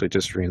I actually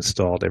just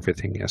reinstalled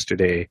everything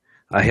yesterday.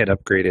 I had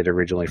upgraded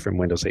originally from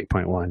Windows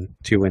 8.1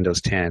 to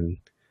Windows 10.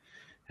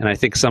 And I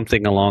think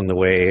something along the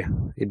way,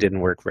 it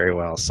didn't work very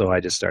well. So I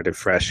just started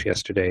fresh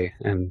yesterday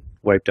and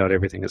wiped out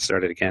everything and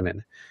started again. And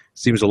it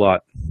seems a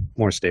lot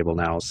more stable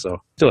now. So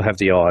still have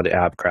the odd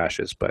app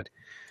crashes, but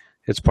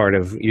it's part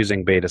of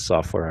using beta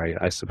software,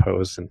 I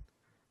suppose. And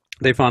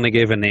they finally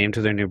gave a name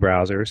to their new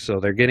browser. So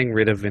they're getting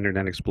rid of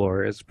Internet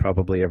Explorer, as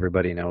probably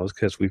everybody knows,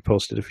 because we've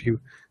posted a few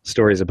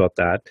stories about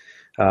that.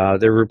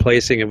 They're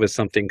replacing it with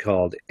something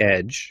called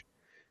Edge.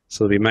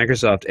 So it'll be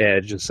Microsoft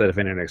Edge instead of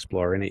Internet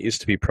Explorer, and it used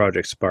to be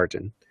Project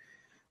Spartan.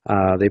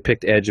 They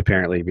picked Edge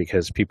apparently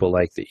because people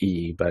like the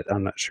E, but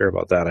I'm not sure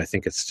about that. I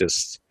think it's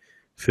just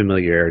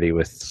familiarity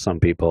with some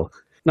people.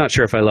 Not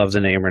sure if I love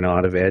the name or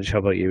not of Edge. How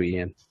about you,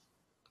 Ian?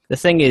 The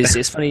thing is,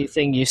 it's funny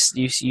thing you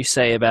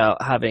say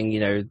about having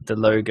the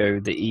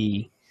logo, the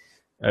E,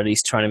 or at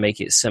least trying to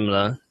make it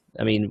similar.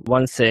 I mean,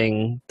 one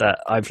thing that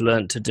I've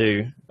learned to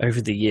do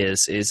over the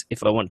years is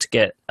if I want to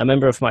get a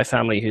member of my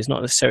family who's not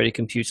necessarily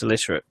computer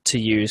literate to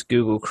use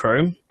Google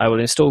Chrome, I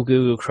will install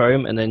Google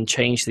Chrome and then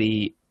change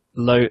the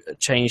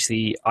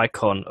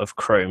icon of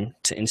Chrome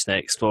to Internet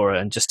Explorer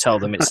and just tell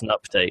them it's an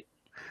update.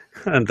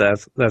 And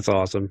that's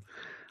awesome.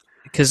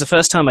 Because the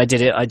first time I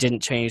did it, I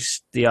didn't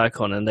change the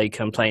icon, and they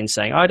complained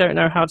saying, I don't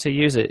know how to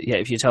use it. Yeah,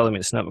 if you tell them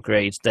it's an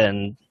upgrade,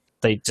 then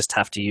they just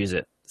have to use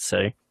it.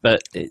 So,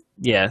 but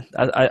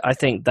I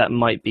think that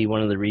might be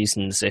one of the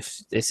reasons. If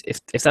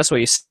that's what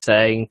you're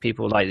saying,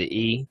 people like the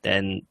E,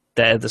 then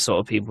they're the sort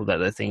of people that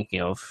they're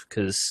thinking of.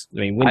 Because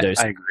I mean, Windows.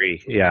 I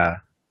agree. Yeah.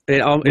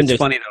 It's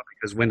funny though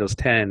because Windows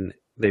 10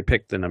 they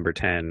picked the number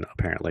 10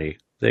 apparently.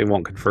 They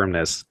won't confirm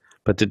this,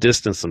 but to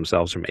distance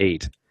themselves from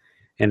 8.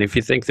 And if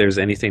you think there's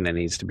anything that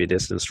needs to be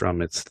distanced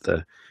from, it's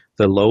the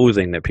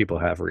loathing that people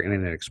have for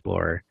Internet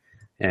Explorer.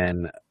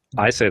 And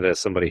I say that as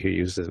somebody who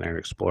uses Internet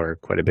Explorer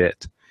quite a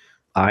bit.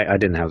 I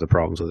didn't have the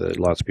problems with it.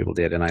 Lots of people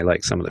did, and I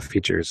like some of the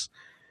features.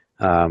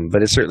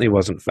 But it certainly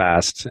wasn't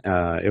fast.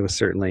 It was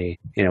certainly,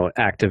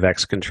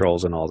 ActiveX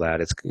controls and all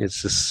that.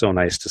 It's just so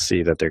nice to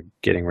see that they're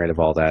getting rid of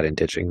all that and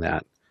ditching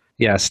that.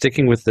 Yeah,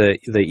 sticking with the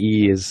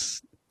E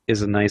is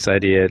a nice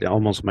idea. It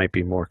almost might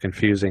be more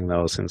confusing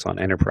though, since on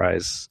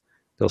Enterprise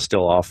they'll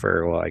still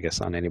offer, well, I guess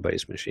on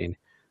anybody's machine,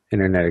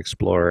 Internet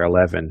Explorer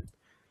 11,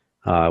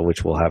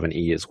 which will have an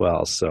E as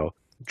well. So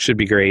it should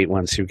be great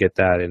once you get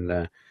that in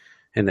the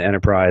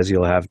Enterprise.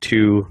 You'll have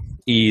 2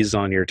 E's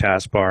on your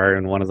taskbar,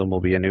 and one of them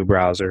will be a new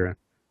browser,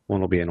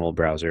 one will be an old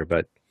browser.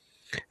 But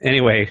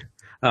anyway,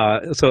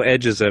 so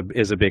Edge is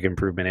a big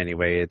improvement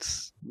anyway.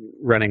 It's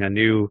running a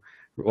new,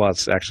 well,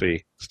 it's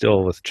actually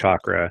still with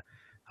Chakra,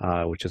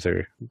 which is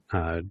their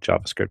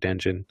JavaScript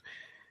engine,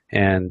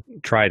 and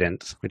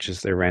Trident, which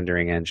is their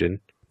rendering engine.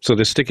 So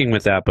they're sticking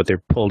with that, but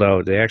they're pulled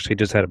out. They actually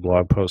just had a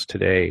blog post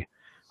today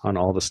on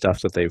all the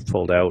stuff that they've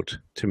pulled out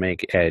to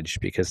make Edge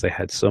because they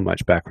had so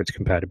much backwards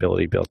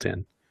compatibility built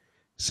in.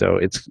 So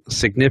it's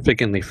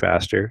significantly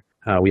faster.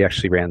 We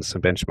actually ran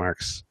some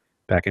benchmarks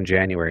back in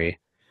January,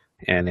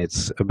 and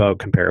it's about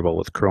comparable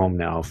with Chrome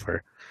now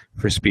for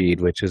speed,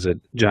 which is a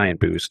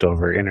giant boost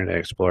over Internet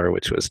Explorer,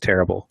 which was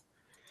terrible.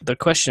 The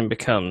question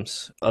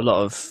becomes, a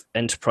lot of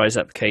enterprise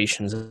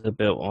applications are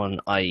built on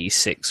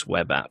IE6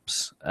 web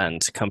apps,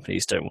 and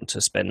companies don't want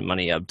to spend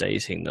money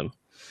updating them.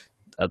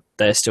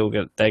 They're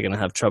going to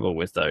have trouble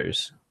with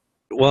those.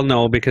 Well,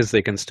 no, because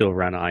they can still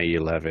run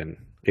IE11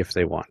 if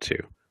they want to.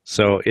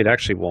 So it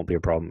actually won't be a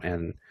problem.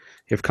 And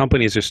if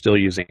companies are still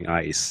using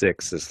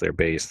IE6 as their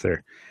base,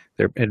 they're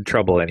in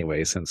trouble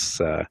anyway, since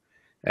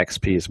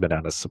XP has been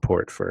out of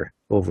support for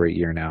over a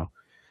year now.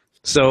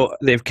 So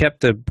they've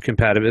kept the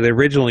compatibility.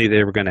 Originally,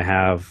 they were going to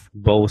have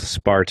both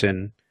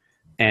Spartan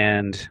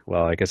and,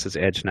 well, I guess it's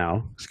Edge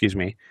now,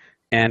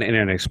 and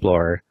Internet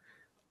Explorer.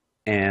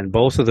 And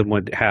both of them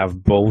would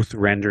have both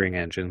rendering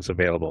engines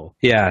available.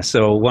 Yeah,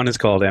 so one is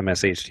called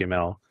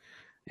MS-HTML,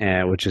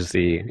 which is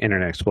the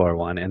Internet Explorer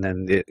one, and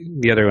then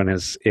the other one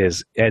is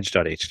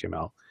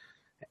Edge.html,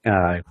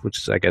 which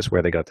is, I guess,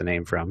 where they got the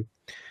name from.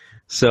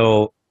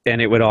 So,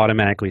 and it would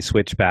automatically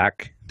switch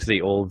back to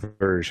the old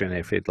version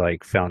if it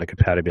found a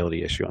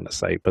compatibility issue on the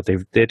site. But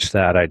they've ditched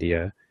that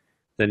idea.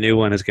 The new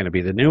one is going to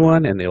be the new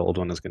one, and the old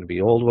one is going to be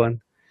the old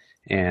one.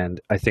 And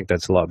I think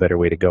that's a lot better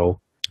way to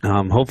go.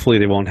 Hopefully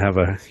they won't have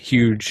a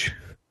huge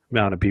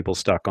amount of people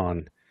stuck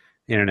on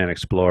Internet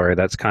Explorer.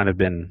 That's kind of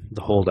been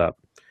the holdup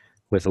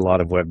with a lot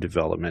of web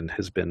development,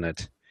 has been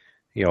that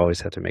you always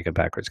have to make it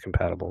backwards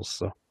compatible.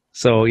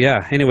 So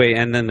yeah, anyway,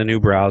 and then the new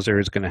browser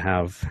is going to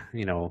have,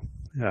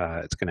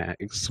 it's going to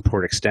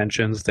support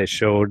extensions. They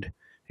showed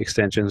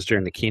extensions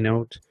during the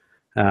keynote,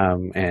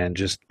 and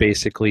just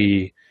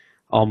basically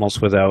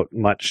almost without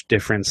much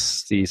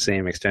difference, the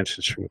same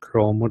extensions from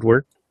Chrome would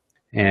work.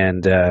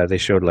 And they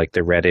showed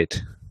the Reddit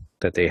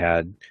that they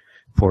had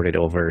ported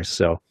over.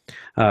 So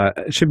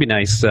it should be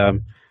nice.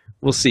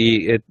 We'll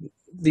see.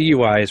 The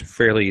UI is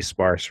fairly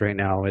sparse right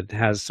now. It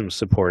has some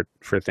support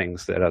for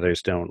things that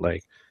others don't,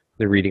 like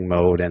the reading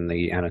mode and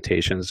the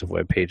annotations of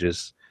web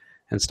pages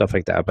and stuff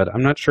like that. But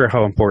I'm not sure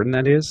how important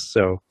that is.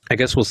 So I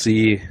guess we'll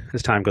see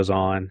as time goes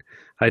on.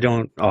 I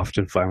don't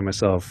often find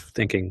myself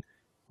thinking,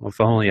 well,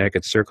 if only I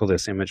could circle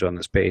this image on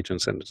this page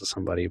and send it to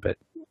somebody. But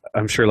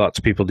I'm sure lots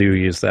of people do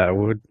use that,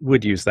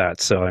 would use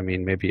that. So, I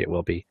mean, maybe it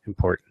will be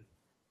important.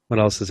 What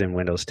else is in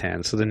Windows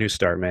 10? So the new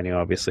start menu,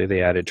 obviously,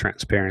 they added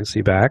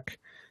transparency back.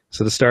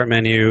 So the start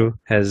menu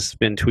has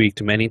been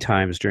tweaked many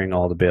times during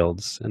all the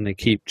builds, and they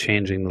keep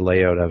changing the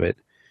layout of it.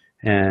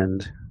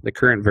 And the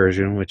current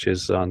version, which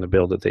is on the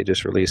build that they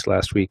just released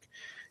last week,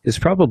 is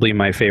probably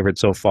my favorite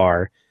so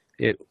far.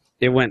 It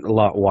went a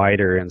lot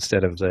wider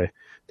instead of the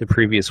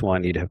previous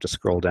one. You'd have to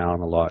scroll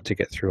down a lot to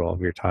get through all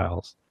of your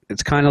tiles.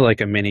 It's kind of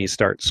like a mini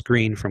start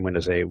screen from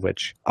Windows 8,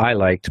 which I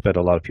liked, but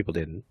a lot of people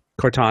didn't.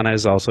 Cortana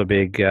is also a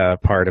big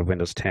part of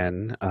Windows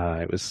 10.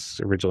 It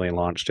was originally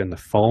launched in the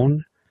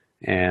phone,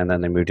 and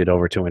then they moved it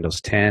over to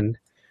Windows 10.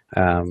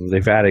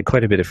 They've added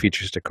quite a bit of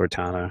features to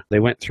Cortana. They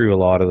went through a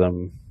lot of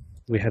them.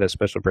 We had a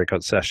special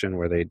breakout session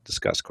where they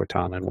discussed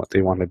Cortana and what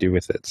they want to do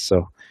with it.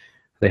 So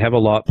they have a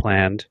lot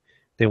planned.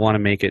 They want to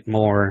make it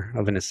more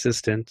of an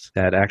assistant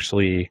that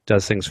actually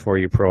does things for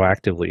you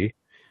proactively,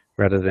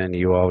 rather than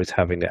you always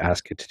having to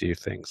ask it to do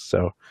things.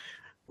 So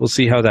we'll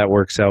see how that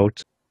works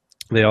out.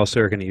 They also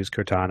are going to use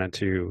Cortana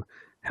to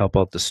help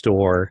out the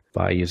store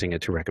by using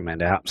it to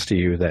recommend apps to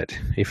you, that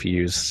if you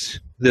use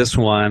this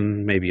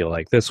one, maybe you'll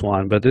like this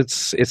one, but it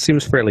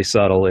seems fairly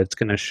subtle. It's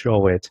going to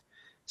show it.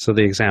 So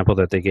the example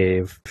that they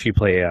gave, if you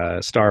play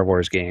a Star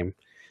Wars game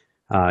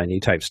and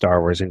you type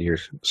Star Wars into your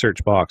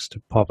search box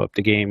to pop up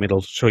the game,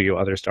 it'll show you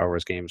other Star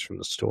Wars games from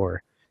the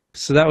store.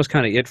 So that was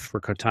kind of it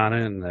for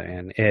Cortana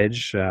and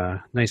Edge.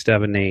 Nice to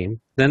have a name.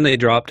 Then they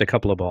dropped a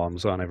couple of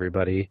bombs on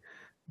everybody.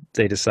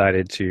 They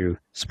decided to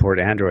support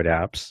Android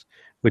apps,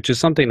 which is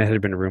something that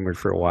had been rumored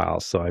for a while.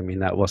 So, I mean,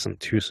 that wasn't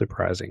too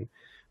surprising.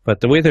 But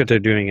the way that they're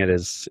doing it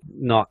is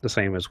not the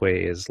same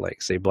way as,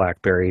 like, say,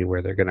 BlackBerry,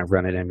 where they're going to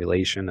run an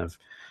emulation of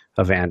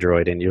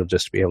Android and you'll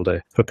just be able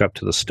to hook up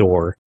to the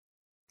store.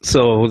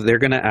 So they're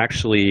going to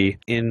actually,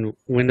 in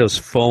Windows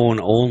Phone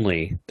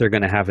only, they're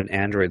going to have an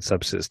Android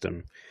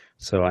subsystem.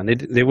 So, and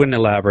they wouldn't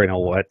elaborate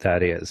on what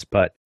that is,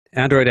 but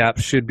Android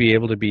apps should be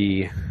able to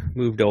be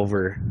moved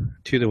over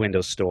to the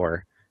Windows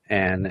Store.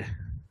 And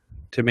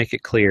to make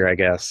it clear, I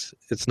guess,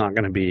 it's not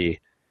going to be,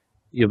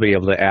 you'll be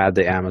able to add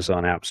the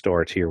Amazon App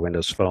Store to your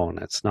Windows Phone.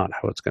 That's not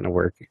how it's going to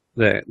work.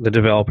 The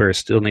developer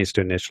still needs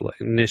to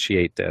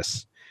initiate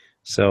this.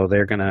 So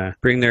they're going to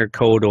bring their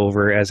code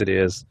over as it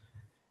is.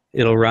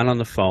 It'll run on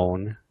the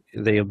phone.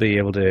 They'll be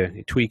able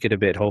to tweak it a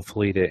bit,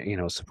 hopefully,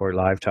 to support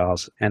live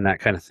tiles and that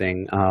kind of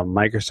thing.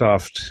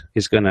 Microsoft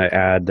is going to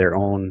add their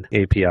own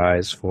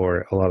APIs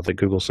for a lot of the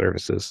Google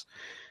services.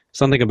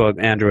 Something about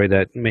Android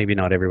that maybe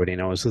not everybody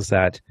knows is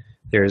that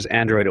there's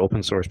Android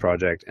open source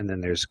project, and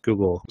then there's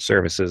Google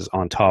services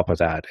on top of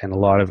that. And a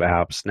lot of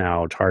apps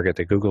now target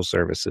the Google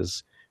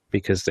services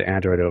because the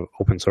Android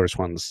open source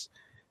ones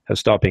have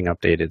stopped being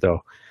updated,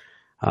 though.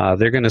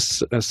 They're going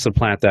to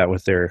supplant that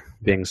with their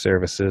Bing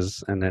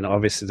services, and then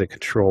obviously the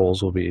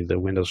controls will be the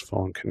Windows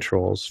Phone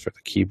controls for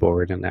the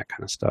keyboard and that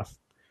kind of stuff.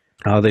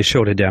 They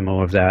showed a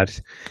demo of that.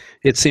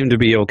 It seemed to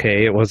be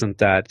okay. It wasn't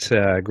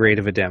that great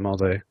of a demo.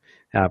 The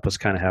app was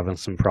kind of having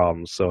some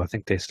problems, so I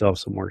think they still have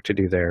some work to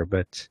do there.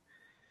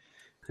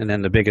 And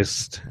then the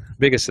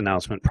biggest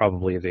announcement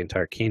probably of the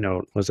entire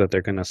keynote was that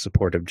they're going to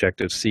support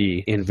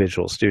Objective-C in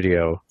Visual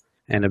Studio.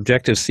 And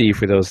Objective-C,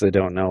 for those that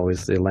don't know,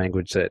 is the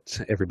language that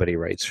everybody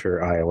writes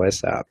for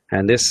iOS app.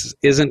 And this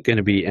isn't going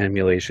to be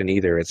emulation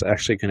either. It's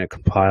actually going to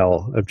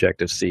compile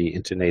Objective-C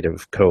into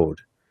native code.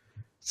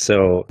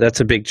 So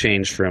that's a big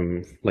change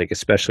from, like,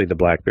 especially the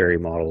BlackBerry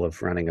model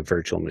of running a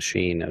virtual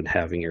machine and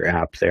having your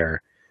app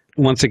there.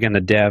 Once again,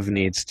 the dev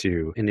needs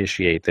to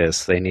initiate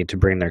this. They need to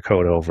bring their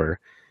code over.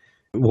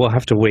 We'll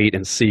have to wait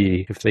and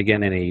see if they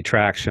get any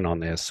traction on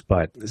this.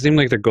 But it seemed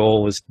like their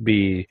goal was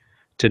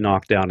to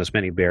knock down as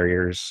many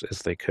barriers as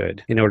they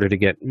could in order to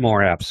get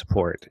more app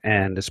support,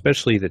 and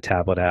especially the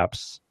tablet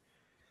apps.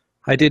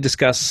 I did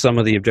discuss some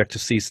of the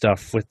Objective-C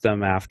stuff with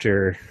them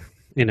after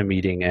in a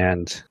meeting,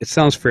 and it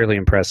sounds fairly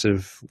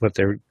impressive what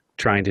they're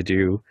trying to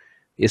do.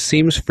 It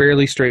seems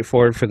fairly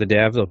straightforward for the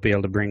dev. They'll be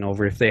able to bring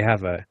over, if they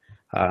have an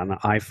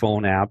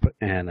iPhone app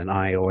and an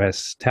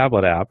iOS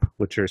tablet app,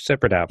 which are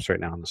separate apps right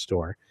now in the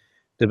store,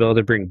 they'll be able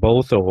to bring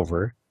both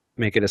over,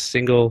 make it a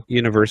single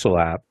universal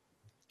app.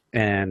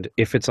 And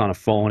if it's on a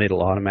phone,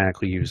 it'll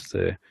automatically use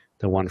the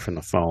one from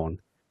the phone.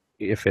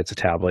 If it's a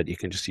tablet, you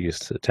can just use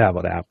the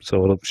tablet app.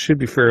 So it should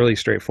be fairly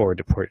straightforward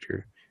to port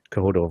your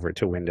code over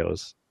to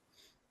Windows.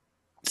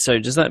 So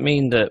does that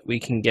mean that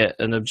we can get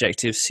an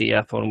Objective-C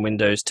app on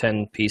Windows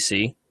 10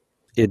 PC?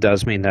 It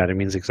does mean that. It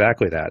means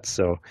exactly that.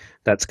 So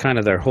that's kind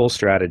of their whole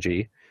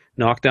strategy.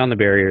 Knock down the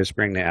barriers,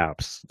 bring the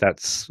apps.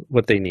 That's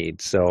what they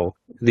need. So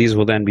these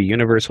will then be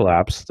universal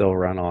apps. They'll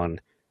run on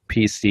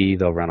PC,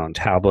 they'll run on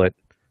tablet,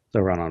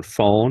 they'll run on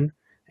phone,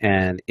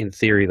 and in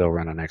theory, they'll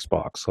run on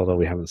Xbox, although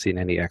we haven't seen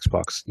any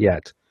Xbox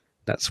yet.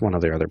 That's one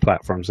of their other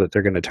platforms that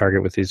they're going to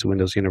target with these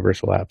Windows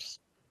Universal apps.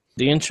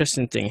 The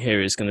interesting thing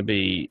here is going to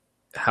be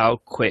how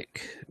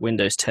quick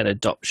Windows 10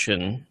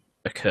 adoption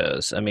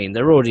occurs. I mean,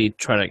 they're already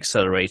trying to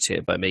accelerate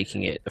it by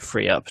making it a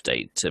free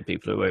update to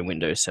people who own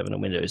Windows 7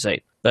 and Windows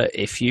 8. But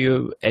if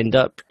you end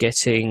up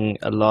getting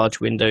a large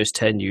Windows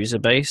 10 user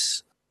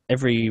base,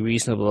 every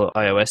reasonable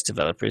iOS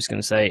developer is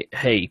going to say,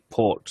 hey,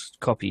 port,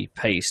 copy,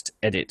 paste,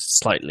 edit,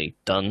 slightly,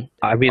 done.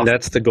 I mean,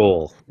 that's the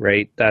goal,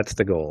 right? That's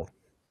the goal.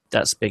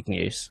 That's big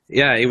news.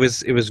 Yeah, it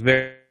was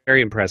very,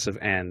 very impressive.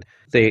 And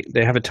they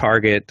have a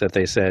target that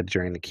they said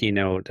during the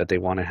keynote that they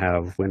want to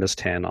have Windows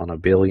 10 on 1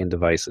 billion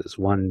devices,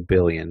 1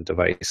 billion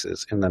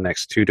devices in the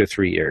next 2 to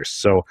 3 years.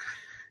 So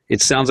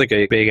it sounds like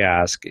a big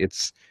ask.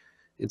 It's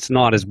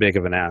not as big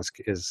of an ask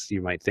as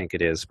you might think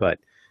it is, but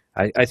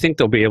I think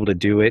they'll be able to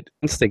do it.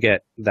 Once they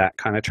get that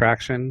kind of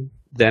traction,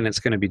 then it's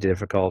going to be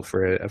difficult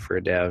for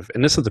a dev.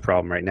 And this is the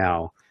problem right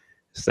now,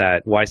 is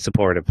that why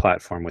support a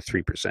platform with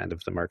 3%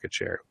 of the market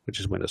share,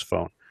 which is Windows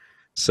Phone?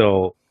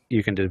 So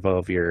you can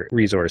devolve your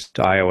resource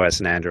to iOS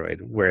and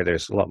Android, where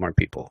there's a lot more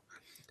people.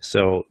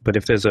 So, but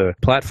if there's a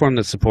platform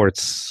that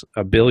supports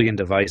 1 billion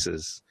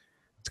devices,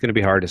 it's going to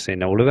be hard to say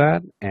no to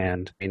that.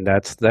 And I mean,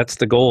 that's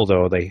the goal,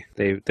 though.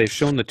 They've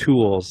shown the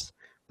tools,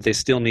 but they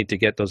still need to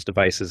get those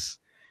devices,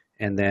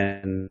 and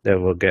then they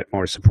will get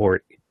more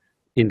support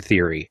in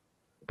theory.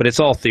 But it's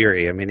all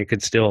theory. I mean, it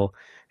could still,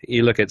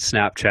 you look at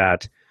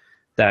Snapchat,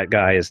 that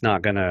guy is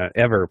not going to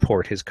ever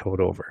port his code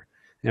over.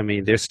 I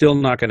mean, they're still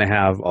not going to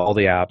have all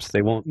the apps.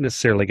 They won't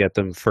necessarily get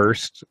them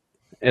first.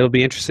 It'll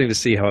be interesting to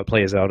see how it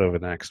plays out over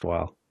the next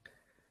while.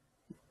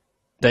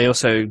 They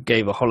also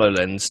gave a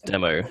HoloLens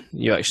demo.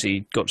 You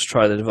actually got to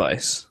try the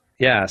device.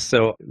 Yeah,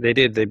 so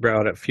they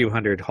brought a few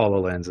hundred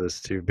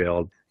HoloLenses to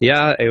build.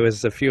 Yeah, it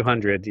was a few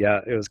hundred.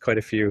 Yeah, it was quite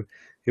a few.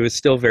 It was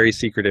still very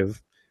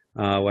secretive.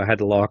 I had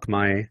to lock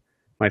my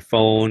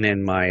phone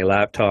and my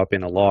laptop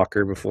in a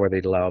locker before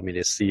they'd allow me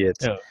to see it,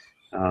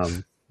 Oh,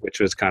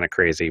 which was kind of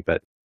crazy,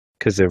 but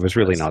because there was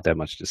really that's, not that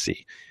much to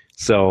see.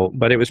 So,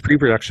 but it was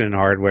pre-production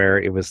hardware.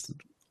 It was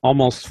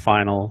almost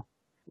final.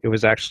 It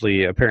was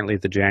actually apparently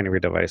the January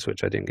device,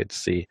 which I didn't get to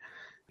see.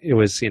 It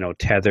was,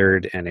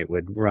 tethered and it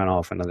would run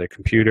off another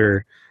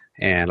computer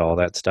and all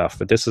that stuff.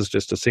 But this is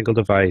just a single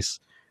device,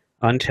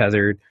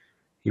 untethered.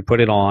 You put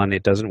it on,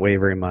 it doesn't weigh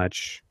very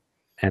much,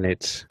 and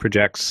it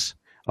projects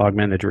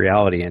augmented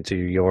reality into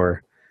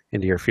your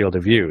field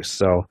of view.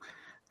 So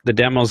the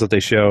demos that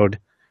they showed,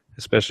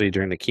 especially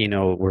during the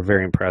keynote, were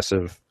very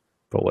impressive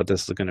about what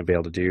this is going to be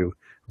able to do.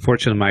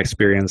 Fortunately, my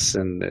experience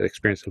and the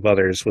experience of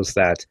others was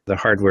that the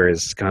hardware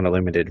is kind of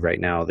limited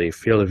right now. The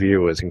field of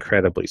view is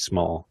incredibly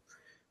small.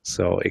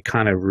 So it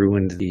kind of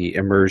ruined the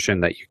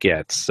immersion that you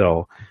get.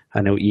 So I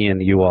know, Ian,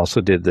 you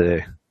also did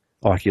the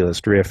Oculus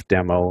Rift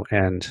demo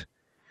and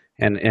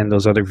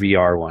those other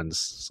VR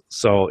ones.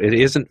 So it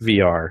isn't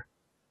VR.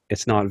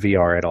 It's not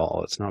VR at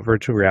all. It's not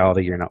virtual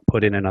reality. You're not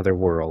put in another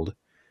world.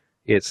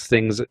 It's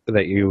things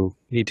that you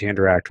need to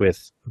interact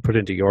with, put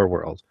into your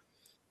world.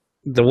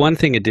 The one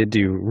thing it did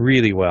do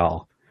really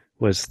well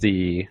was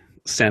the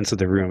sense of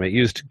the room. It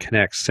used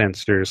Kinect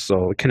sensors,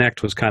 so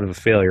Kinect was kind of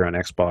a failure on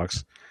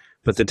Xbox.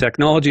 But the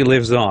technology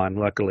lives on,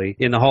 luckily,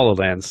 in the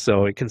HoloLens.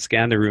 So it can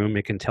scan the room,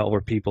 it can tell where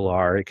people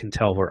are, it can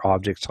tell where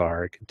objects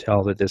are, it can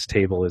tell that this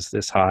table is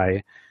this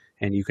high,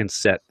 and you can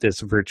set this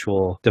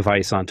virtual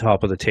device on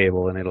top of the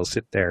table and it'll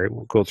sit there. It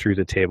won't go through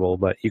the table,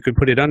 but you can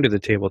put it under the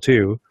table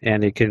too.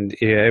 And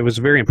it was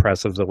very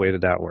impressive the way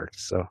that worked.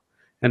 So,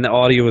 and the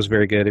audio was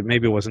very good. It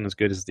maybe wasn't as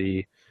good as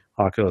the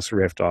Oculus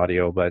Rift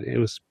audio, but it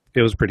was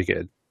pretty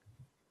good.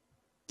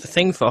 the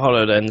thing for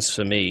HoloLens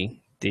for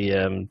me,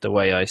 the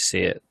way I see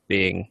it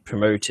being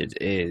promoted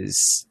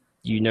is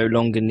you no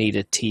longer need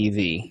a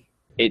TV.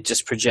 It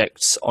just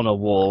projects on a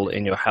wall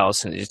in your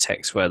house and it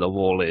detects where the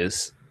wall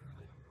is.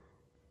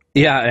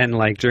 Yeah, and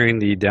like during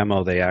the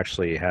demo, they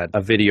actually had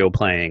a video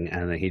playing,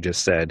 and he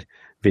just said,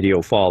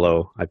 "Video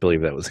follow." I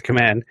believe that was a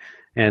command,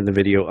 and the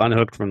video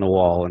unhooked from the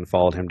wall and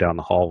followed him down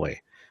the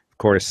hallway. Of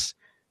course,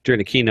 during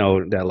the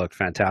keynote, that looked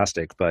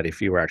fantastic, but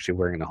if you were actually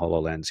wearing the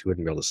HoloLens, you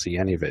wouldn't be able to see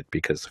any of it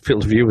because the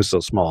field of view was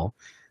so small.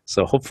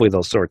 So hopefully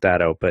they'll sort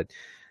that out. But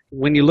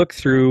when you look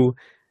through,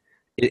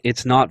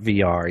 it's not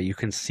VR. You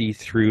can see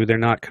through. They're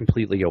not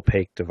completely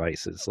opaque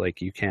devices.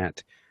 Like you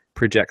can't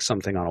project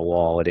something on a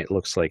wall and it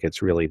looks like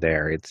it's really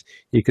there.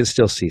 You can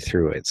still see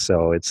through it.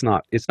 So it's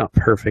not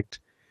perfect,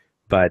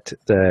 but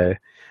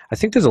I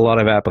think there's a lot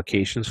of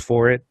applications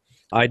for it.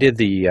 I did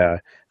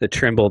the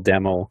Trimble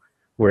demo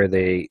where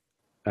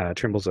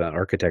Trimble's an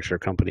architecture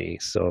company,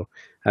 so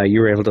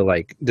you were able to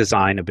like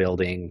design a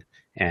building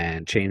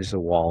and change the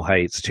wall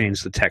heights,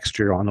 change the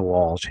texture on the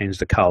wall, change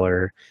the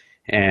color,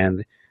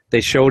 and they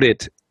showed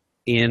it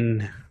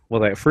in. Well,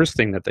 the first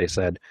thing that they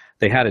said,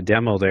 they had a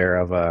demo there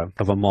of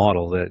a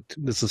model that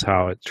this is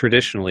how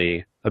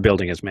traditionally a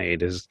building is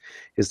made, is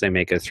they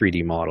make a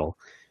 3D model.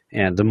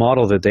 And the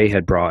model that they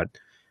had brought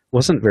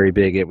wasn't very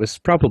big. It was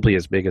probably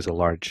as big as a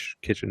large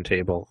kitchen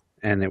table,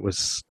 and it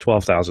was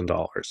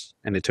 $12,000,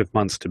 and it took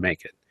months to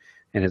make it.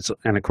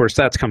 And of course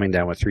that's coming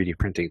down with 3D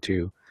printing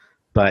too.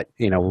 But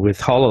with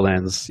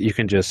HoloLens, you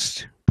can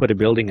just put a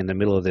building in the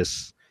middle of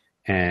this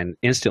and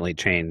instantly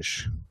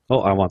change. Oh,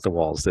 I want the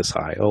walls this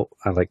high. Oh,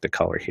 I like the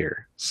color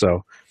here.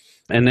 So,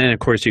 and then of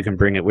course you can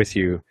bring it with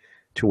you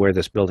to where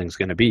this building's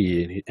going to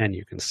be, and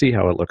you can see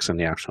how it looks in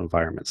the actual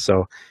environment.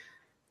 So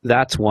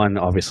that's one,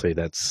 obviously,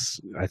 that's,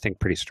 I think,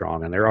 pretty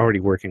strong, and they're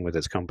already working with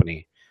this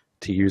company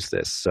to use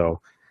this.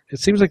 So it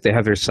seems like they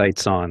have their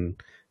sights on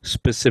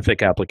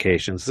specific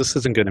applications. This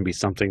isn't going to be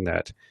something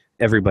that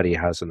everybody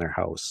has in their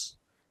house.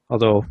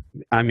 Although,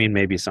 I mean,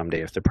 maybe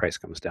someday if the price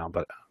comes down,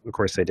 but of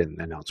course they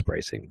didn't announce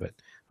pricing, but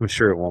I'm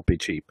sure it won't be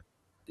cheap.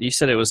 You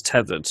said it was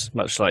tethered,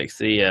 much like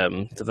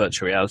the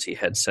virtual reality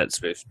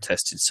headsets we've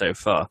tested so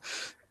far.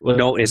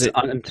 No, it's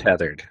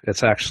untethered.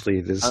 It's actually,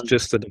 there's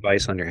just a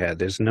device on your head.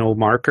 There's no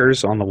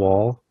markers on the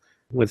wall.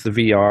 With the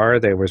VR,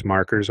 there was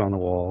markers on the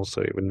wall,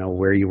 so it would know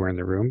where you were in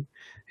the room.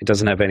 It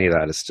doesn't have any of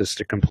that. It's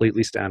just a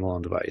completely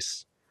standalone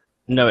device.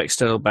 No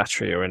external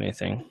battery or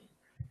anything?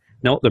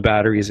 No, the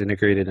battery is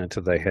integrated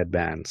into the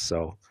headband,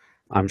 so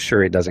I'm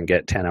sure it doesn't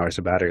get 10 hours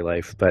of battery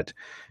life. But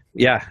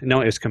yeah, no,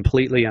 it's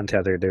completely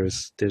untethered.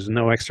 There's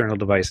no external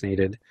device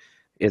needed.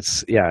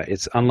 It's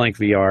unlike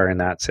VR in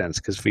that sense,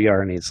 because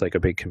VR needs like a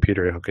big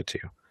computer to hook it to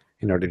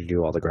in order to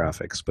do all the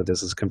graphics. But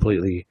this is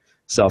completely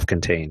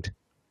self-contained.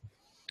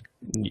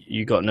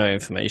 You got no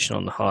information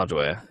on the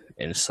hardware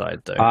inside,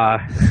 though.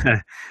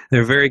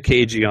 They're very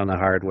cagey on the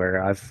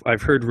hardware.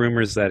 I've heard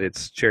rumors that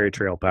it's Cherry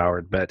Trail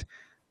powered, but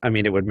I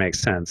mean, it would make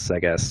sense, I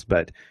guess.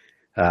 But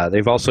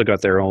they've also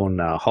got their own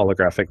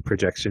holographic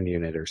projection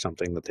unit or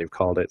something that they've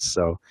called it.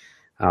 So,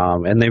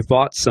 and they've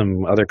bought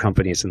some other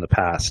companies in the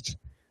past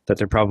that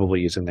they're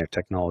probably using their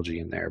technology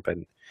in there.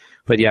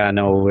 But yeah,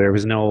 no, there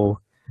was no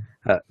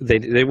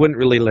they wouldn't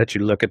really let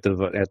you look at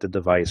the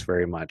device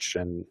very much,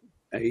 and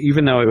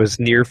even though it was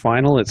near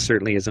final, it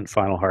certainly isn't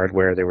final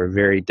hardware. They were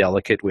very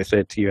delicate with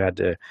it. You had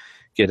to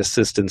get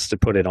assistants to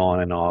put it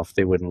on and off.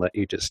 They wouldn't let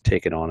you just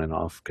take it on and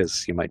off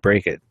because you might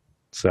break it.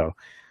 So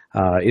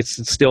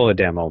it's still a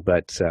demo,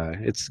 but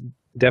it's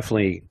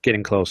definitely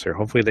getting closer.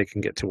 Hopefully they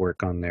can get to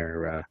work on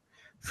their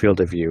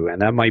field of view,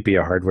 and that might be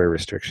a hardware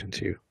restriction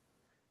too.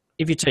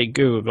 If you take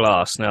Google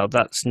Glass, now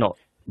that's not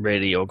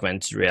really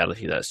augmented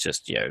reality. That's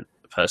just, a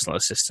personal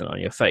assistant on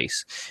your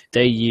face.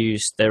 They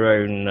use their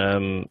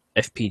own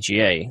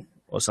FPGA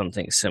or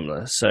something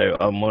similar. So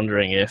I'm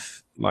wondering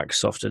if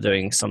Microsoft are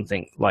doing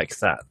something like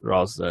that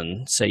rather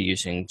than, say,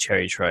 using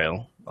Cherry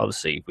Trail.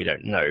 Obviously, we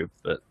don't know,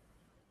 but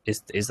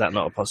is that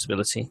not a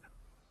possibility?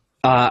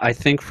 I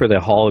think for the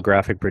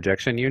holographic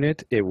projection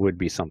unit, it would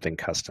be something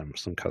custom,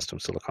 some custom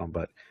silicon.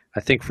 But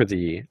I think for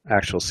the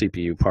actual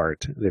CPU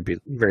part, there'd be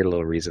very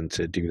little reason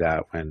to do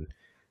that when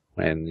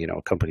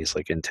companies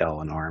like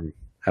Intel and ARM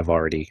have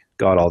already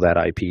got all that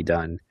IP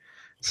done.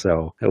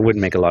 So it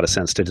wouldn't make a lot of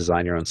sense to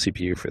design your own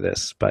CPU for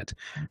this. But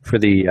for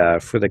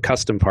the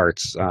custom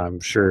parts, I'm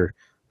sure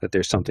that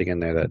there's something in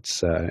there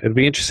that's it'd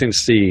be interesting to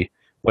see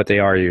what they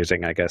are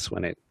using, I guess,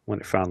 when it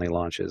finally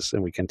launches,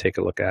 and we can take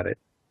a look at it.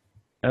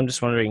 I'm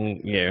just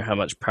wondering, how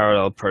much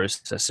parallel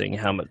processing,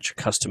 how much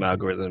custom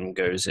algorithm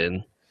goes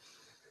in.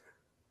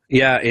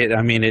 Yeah,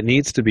 it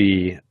needs to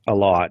be a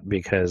lot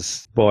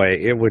because, boy,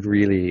 it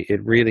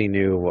really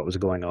knew what was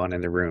going on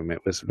in the room. It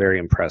was very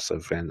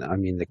impressive. And I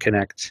mean, the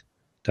Kinect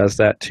does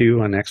that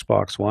too on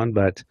Xbox One,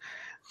 but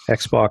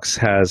Xbox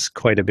has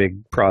quite a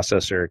big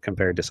processor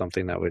compared to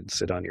something that would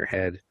sit on your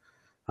head,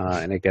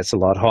 and it gets a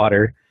lot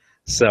hotter.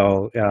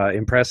 So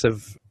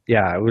impressive.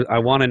 Yeah, I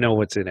want to know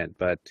what's in it,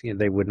 but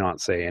they would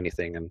not say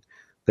anything. And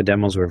the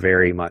demos were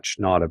very much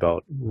not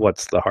about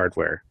what's the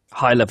hardware.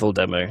 High level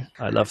demo.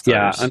 I love those.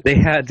 Yeah, and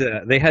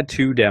they had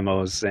two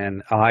demos,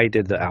 and I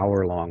did the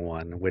hour-long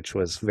one, which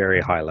was very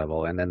high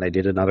level, and then they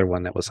did another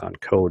one that was on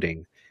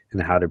coding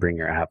and how to bring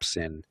your apps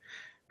in,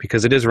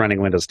 because it is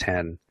running Windows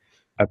 10.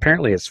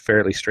 Apparently, it's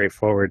fairly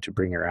straightforward to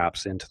bring your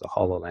apps into the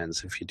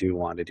HoloLens if you do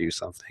want to do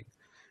something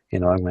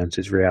in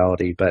augmented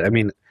reality. But I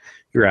mean,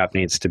 your app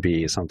needs to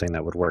be something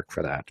that would work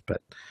for that.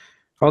 But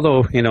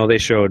although they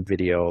showed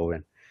video,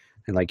 and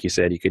like you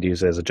said, you could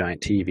use it as a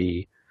giant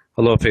TV.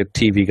 Although if a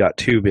TV got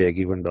too big,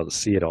 you wouldn't be able to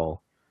see it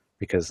all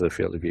because the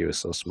field of view is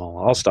so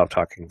small. I'll stop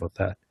talking about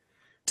that.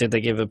 Did they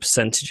give a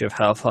percentage of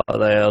how far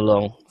they are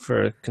along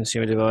for a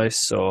consumer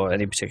device, or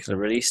any particular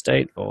release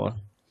date? Or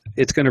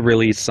it's going to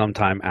release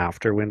sometime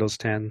after Windows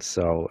 10,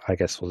 so I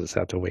guess we'll just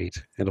have to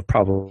wait. It'll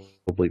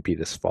probably be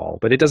this fall,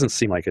 but it doesn't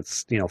seem like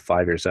it's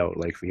 5 years out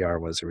like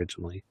VR was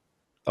originally.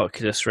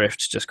 Oculus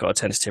Rift just got a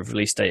tentative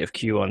release date of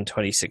Q1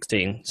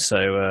 2016.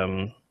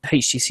 So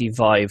HTC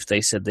Vive, they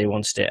said they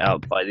wanted it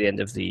out by the end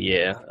of the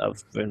year.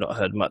 We've not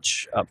heard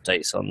much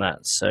updates on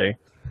that. So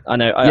I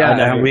know.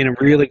 I mean, I'm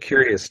really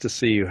curious to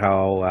see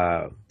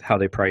how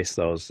they price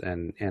those,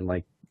 and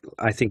like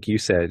I think you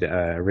said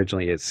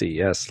originally at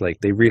CES, like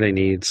they really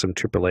need some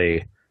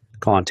AAA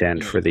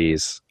content for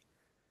these.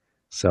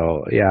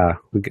 So yeah,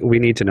 we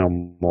need to know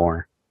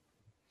more.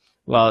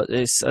 Well,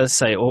 it's, as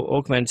I say,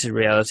 augmented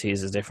reality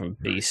is a different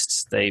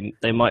beast. They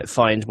might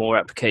find more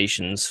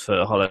applications for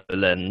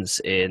HoloLens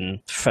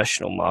in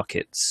professional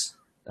markets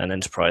and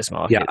enterprise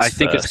markets. Yeah, I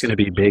think it's going to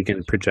be big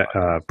in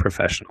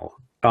professional.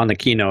 On the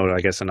keynote,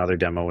 I guess another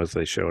demo was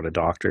they showed a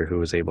doctor who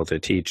was able to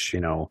teach,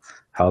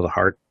 how the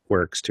heart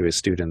works to his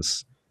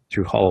students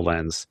through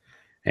HoloLens,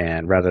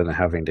 and rather than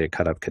having to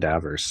cut up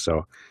cadavers.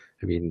 So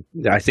I mean,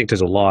 I think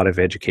there's a lot of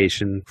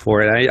education for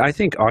it. I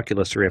think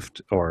Oculus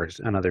Rift or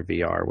another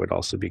VR would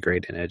also be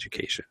great in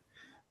education.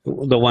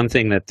 The one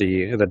thing that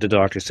the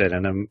doctor said,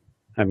 and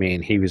I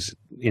mean, he was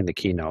in the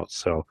keynote,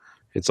 so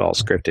it's all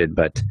scripted,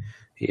 but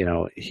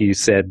he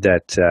said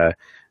that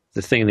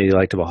the thing that he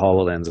liked about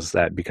HoloLens is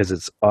that because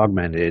it's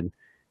augmented,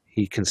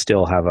 he can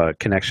still have a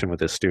connection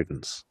with his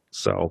students.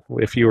 So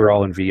if you were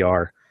all in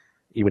VR,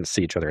 you wouldn't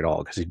see each other at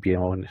all because you'd be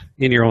in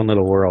your own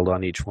little world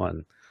on each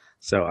one.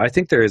 So I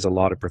think there is a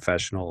lot of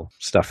professional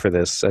stuff for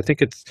this. I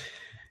think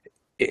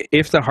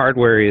if the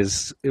hardware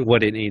is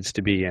what it needs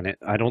to be, and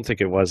I don't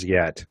think it was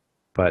yet,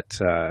 but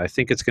I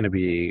think it's going to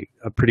be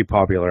a pretty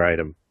popular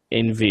item.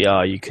 In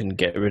VR, you can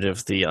get rid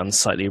of the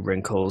unsightly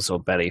wrinkles or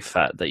belly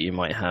fat that you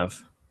might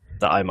have,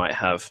 that I might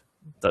have,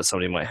 that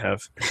somebody might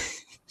have.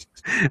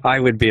 I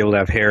would be able to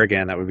have hair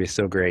again. That would be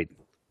so great.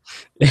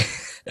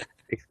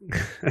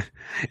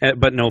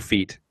 But no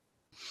feet.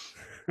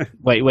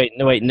 Wait,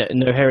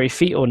 no hairy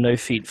feet or no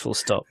feet full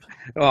stop?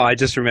 Oh, I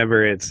just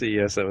remember at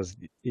CES that was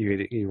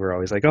you were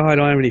always like, oh, I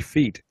don't have any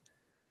feet.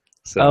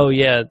 So. Oh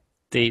yeah,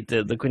 the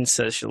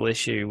quintessential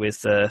issue with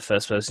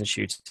first person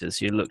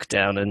shooters, you look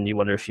down and you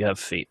wonder if you have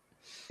feet.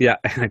 Yeah,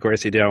 and of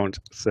course you don't.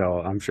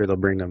 So I'm sure they'll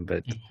bring them,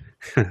 but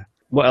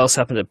what else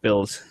happened at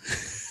Build?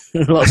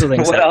 Lots of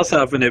things. What else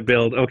happened at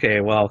Build?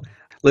 Okay, well,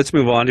 let's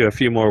move on to a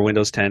few more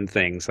Windows 10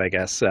 things, I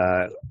guess.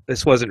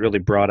 This wasn't really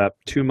brought up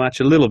too much,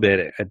 a little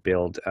bit at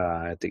Build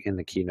in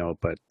the keynote,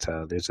 but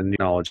there's a new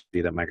technology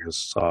that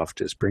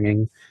Microsoft is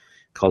bringing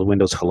called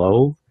Windows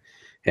Hello,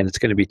 and it's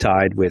going to be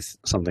tied with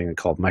something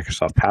called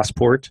Microsoft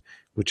Passport,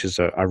 which is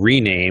a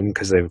rename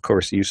because they, of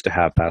course, used to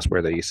have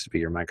Passport. That used to be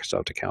your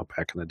Microsoft account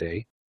back in the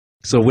day.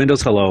 So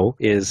Windows Hello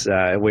is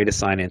a way to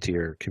sign into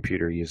your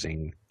computer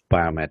using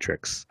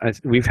biometrics.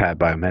 We've had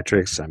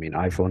biometrics. I mean,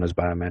 iPhone has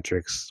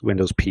biometrics.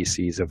 Windows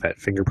PCs have had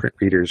fingerprint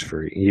readers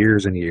for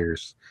years and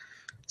years.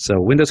 So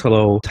Windows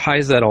Hello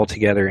ties that all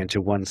together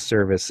into one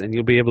service, and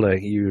you'll be able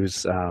to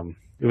use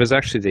it was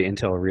actually the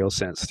Intel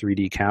RealSense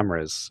 3D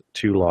cameras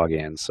to log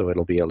in, so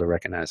it'll be able to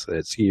recognize that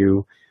it's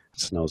you,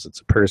 it knows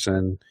it's a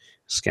person,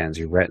 scans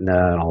your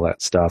retina and all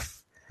that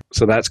stuff.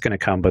 So that's going to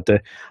come. But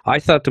I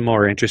thought the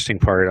more interesting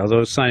part,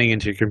 although signing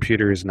into your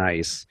computer is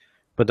nice,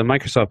 but the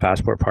Microsoft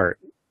Passport part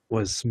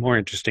was more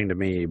interesting to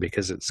me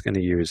because it's going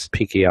to use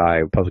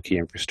PKI, public key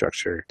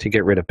infrastructure, to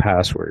get rid of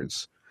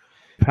passwords.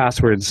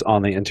 Passwords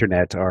on the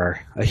internet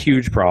are a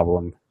huge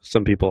problem.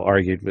 Some people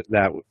argued with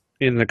that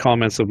in the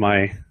comments of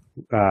my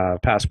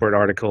Passport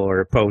article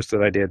or post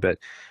that I did, but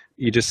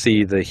you just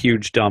see the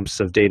huge dumps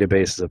of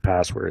databases of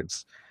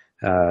passwords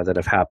that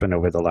have happened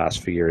over the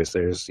last few years.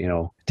 There's,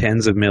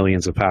 tens of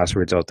millions of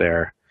passwords out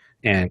there,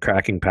 and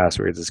cracking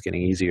passwords is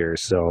getting easier.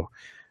 So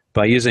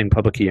by using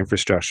public key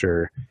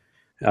infrastructure,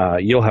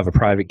 you'll have a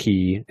private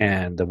key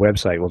and the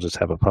website will just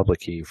have a public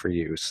key for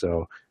you.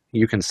 So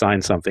you can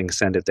sign something,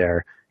 send it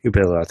there, you'll be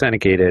able to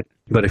authenticate it.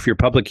 But if your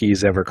public key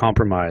is ever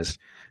compromised,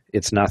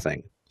 it's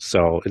nothing.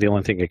 So the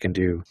only thing it can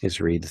do is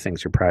read the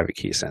things your private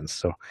key sends.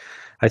 So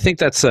I think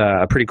that's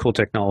a pretty cool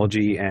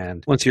technology.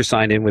 And once you're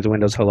signed in with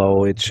Windows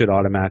Hello, it should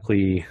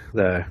automatically,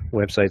 the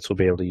websites will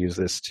be able to use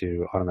this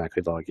to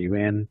automatically log you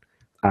in.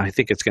 I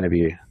think it's going to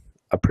be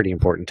a pretty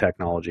important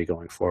technology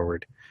going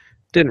forward.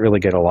 Didn't really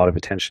get a lot of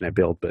attention at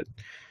Build, but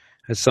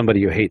as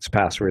somebody who hates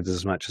passwords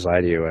as much as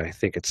I do, I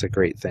think it's a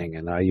great thing.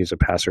 And I use a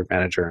password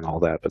manager and all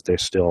that, but they're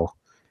still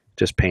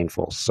just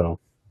painful.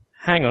 So.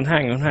 Hang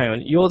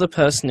on. You're the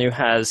person who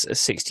has a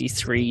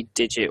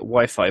 63-digit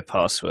Wi-Fi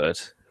password,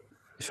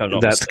 if I'm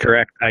not That's mistaken.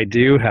 correct. I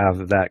do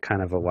have that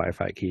kind of a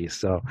Wi-Fi key.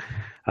 So,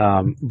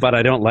 but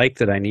I don't like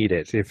that I need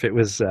it. If it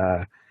was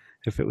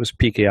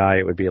PKI,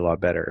 it would be a lot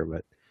better.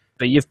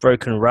 But you've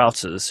broken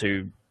routers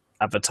who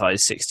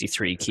advertise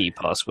 63 key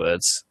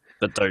passwords,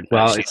 but don't.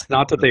 Well, it's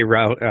not that they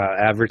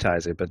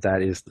advertise it, but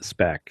that is the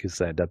spec, is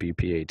that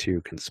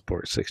WPA2 can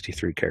support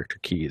 63 character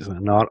keys.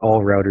 And not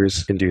all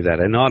routers can do that.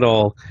 And not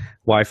all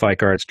Wi-Fi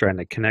cards trying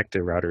to connect to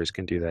routers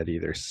can do that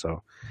either.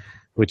 So,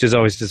 which is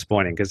always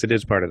disappointing because it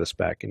is part of the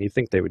spec. And you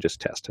think they would just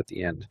test at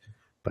the end,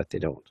 but they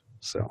don't.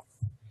 So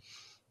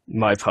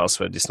my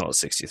password is not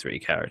 63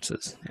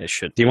 characters. It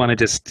should. Do you want to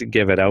just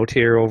give it out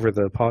here over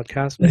the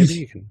podcast? Maybe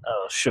you can.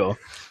 Oh, sure.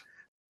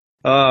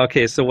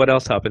 Okay, so what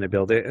else happened to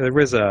Build? There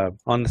was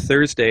on the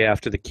Thursday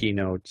after the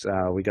keynote,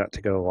 we got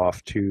to go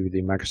off to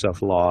the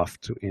Microsoft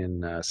Loft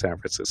in San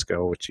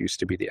Francisco, which used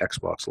to be the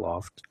Xbox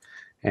Loft.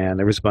 And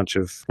there was a bunch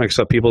of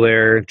Microsoft people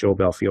there, Joe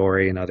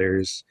Belfiore and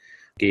others,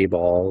 Gabe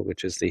All,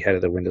 which is the head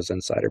of the Windows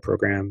Insider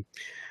program.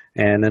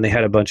 And then they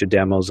had a bunch of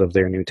demos of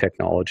their new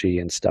technology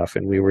and stuff,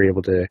 and we were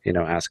able to,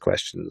 ask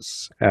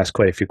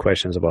quite a few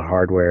questions about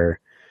hardware.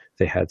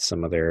 They had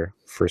some of their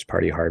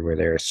first-party hardware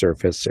there,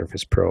 Surface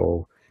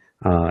Pro,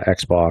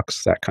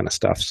 Xbox, that kind of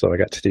stuff. So I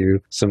got to do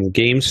some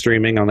game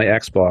streaming on the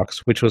Xbox,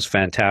 which was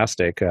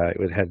fantastic.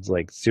 It had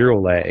like zero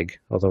lag,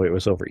 although it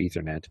was over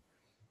Ethernet.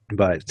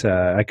 But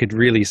I could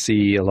really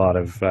see a lot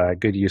of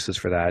good uses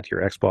for that.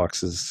 Your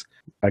Xbox is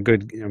a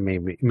good,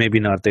 maybe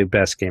not the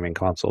best gaming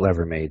console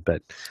ever made,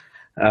 but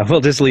we'll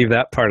just leave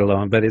that part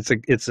alone. But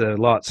it's a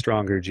lot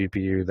stronger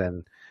GPU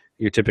than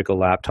your typical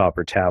laptop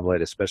or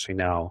tablet, especially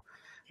now.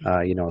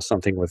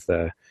 Something with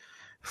a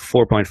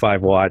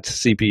 4.5 watt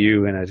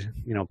CPU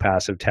and a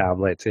passive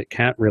tablet, it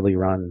can't really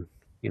run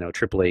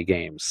AAA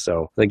games.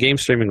 So the game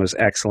streaming was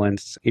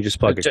excellent. You just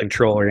plug a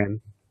controller in.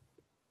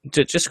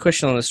 Just a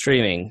question on the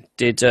streaming.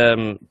 Did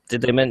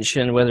they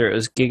mention whether it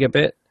was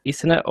gigabit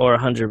Ethernet or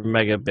 100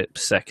 megabit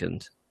per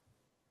second?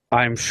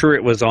 I'm sure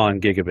it was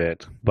on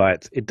gigabit,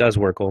 but it does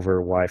work over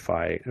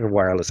Wi-Fi or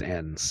wireless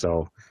N.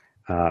 So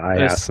I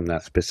asked them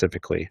that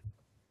specifically.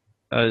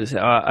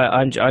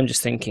 I'm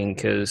just thinking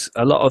because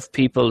a lot of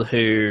people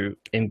who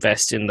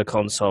invest in the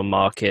console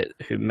market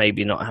who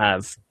maybe not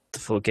have the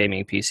full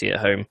gaming PC at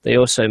home, they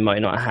also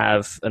might not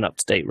have an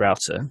up-to-date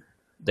router.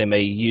 They may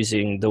be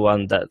using the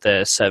one that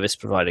their service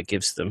provider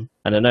gives them.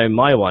 And I know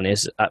my one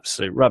is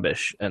absolute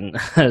rubbish and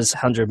has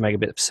 100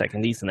 megabit per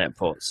second Ethernet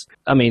ports.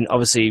 I mean,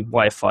 obviously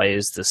Wi-Fi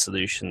is the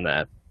solution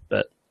there,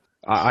 but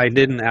I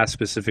didn't ask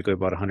specifically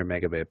about 100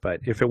 megabit,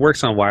 but if it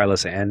works on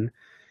wireless N,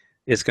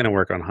 it's going to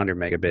work on 100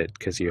 megabit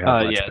because you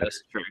have much better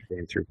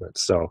game throughput.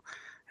 So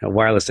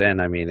wireless N,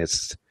 I mean,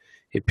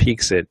 it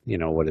peaks at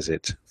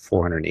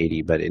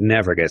 480, but it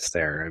never gets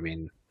there. I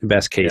mean, the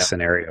best case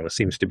scenario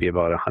seems to be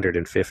about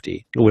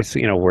 150 with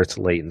worth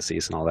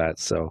latencies and all that.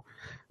 So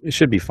it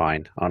should be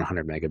fine on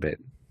 100 megabit.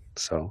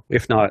 So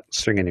if not,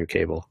 string a new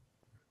cable.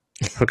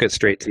 hook it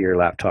straight to your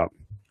laptop.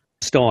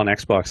 Still on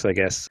Xbox, I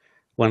guess.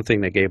 One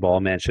thing that Gabe All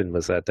mentioned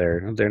was that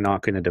they're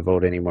not going to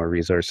devote any more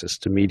resources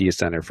to Media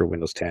Center for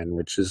Windows 10,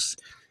 which is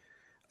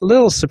a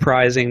little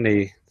surprising.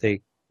 They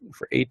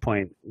for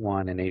 8.1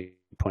 and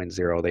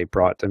 8.0, they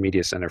brought the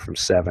Media Center from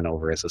 7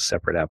 over as a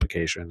separate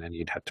application, and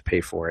you'd have to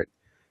pay for it.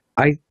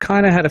 I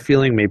kind of had a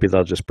feeling maybe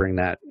they'll just bring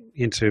that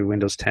into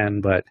Windows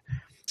 10, but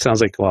it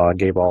sounds like, well,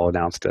 Gabe All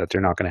announced that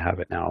they're not going to have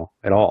it now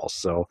at all.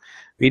 So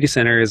Media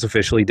Center is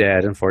officially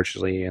dead,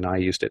 unfortunately, and I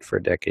used it for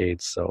a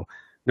decade, so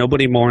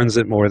nobody mourns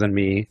it more than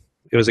me.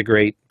 It was a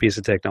great piece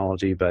of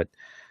technology, but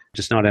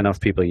just not enough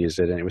people used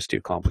it, and it was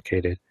too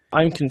complicated.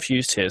 I'm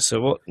confused here.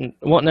 So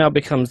what now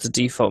becomes the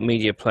default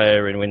media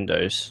player in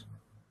Windows?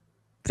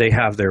 They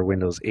have their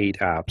Windows 8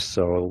 apps,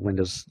 so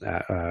Windows,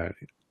 I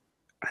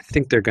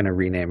think they're going to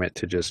rename it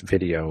to just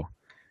video.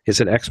 Is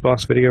it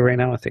Xbox Video right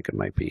now? I think it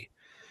might be.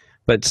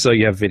 But so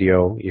you have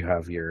video, you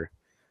have your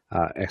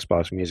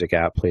Xbox Music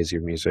app, plays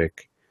your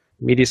music.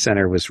 Media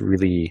Center was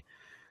really,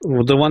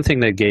 well, the one thing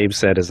that Gabe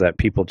said is that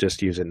people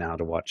just use it now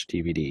to watch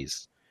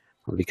DVDs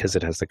because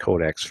it has the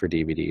codecs for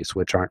DVDs,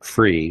 which aren't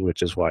free,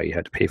 which is why you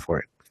had to pay for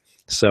it.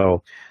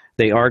 So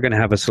they are going to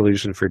have a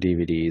solution for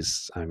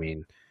DVDs. I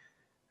mean,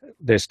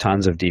 there's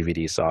tons of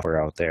DVD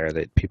software out there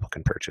that people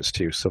can purchase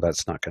too, so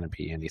that's not going to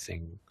be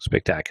anything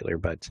spectacular.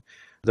 But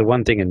the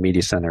one thing in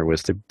Media Center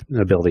was the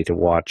ability to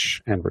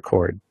watch and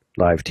record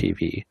live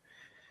TV.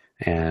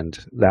 And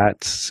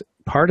that's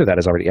part of that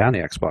is already on the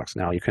Xbox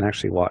now. You can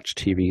actually watch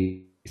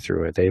TV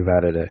through it. They've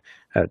added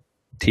a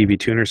TV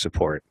tuner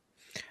support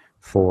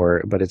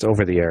but it's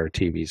over-the-air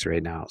TVs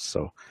right now.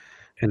 So,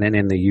 and then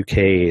in the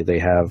UK they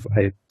have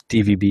a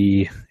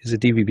DVB. Is it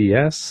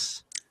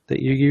DVB-S that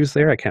you use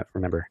there? I can't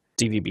remember.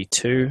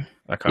 DVB2.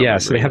 I can't remember.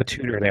 So they have a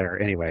tuner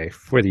there anyway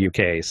for the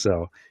UK.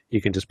 So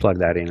you can just plug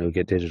that in. You'll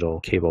get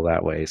digital cable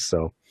that way.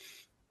 So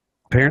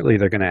apparently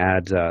they're going to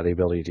add the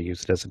ability to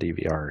use it as a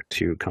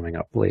DVR2 coming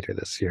up later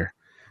this year.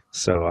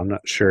 So I'm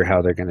not sure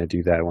how they're going to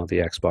do that with the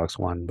Xbox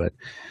One, but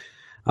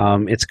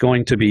it's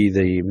going to be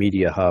the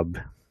media hub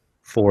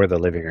for the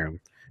living room,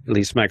 at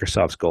least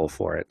Microsoft's goal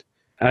for it.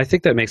 I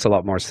think that makes a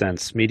lot more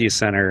sense. Media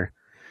Center,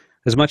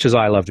 as much as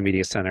I loved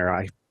Media Center,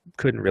 I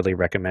couldn't really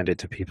recommend it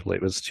to people.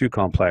 It was too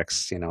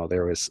complex.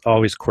 There was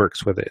always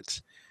quirks with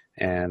it.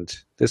 And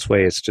this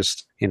way it's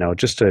just,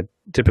 just a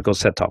typical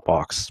set-top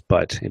box,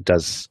 but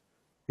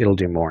it'll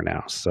do more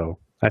now. So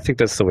I think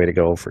that's the way to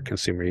go for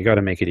consumer. You got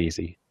to make it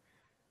easy.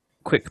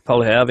 Quick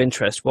poll here, out of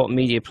interest, what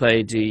media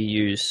player do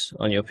you use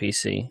on your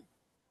PC?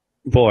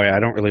 Boy, I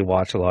don't really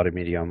watch a lot of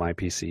media on my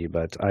PC,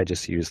 but I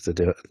just use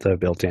the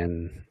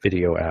built-in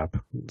video app.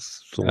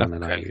 It's the one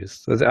that I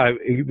use. I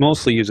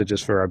mostly use it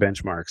just for our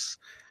benchmarks,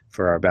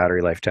 for our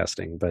battery life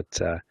testing.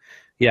 But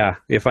yeah,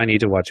 if I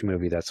need to watch a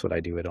movie, that's what I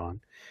do it on.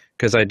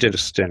 Because I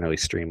just generally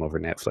stream over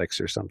Netflix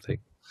or something.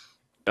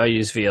 I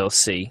use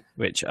VLC,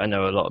 which I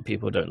know a lot of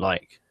people don't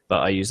like, but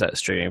I use that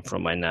streaming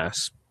from my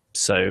NAS.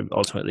 So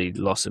ultimately,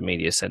 loss of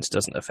media sense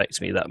doesn't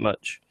affect me that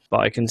much. But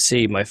I can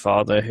see my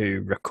father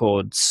who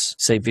records,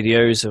 say,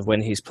 videos of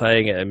when he's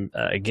playing at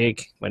a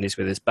gig, when he's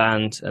with his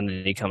band, and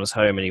then he comes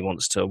home and he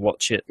wants to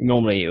watch it.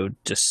 Normally, it would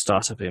just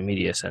start up in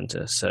Media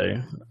Center. So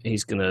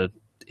he's gonna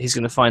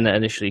find that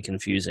initially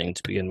confusing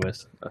to begin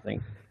with, I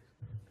think.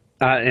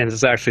 And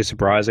it's actually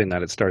surprising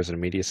that it starts in a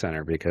Media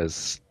Center,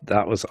 because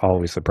that was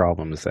always the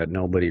problem, is that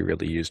nobody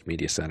really used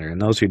Media Center. And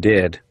those who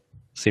did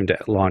seemed to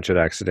launch it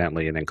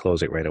accidentally and then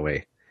close it right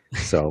away.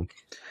 So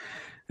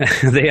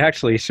they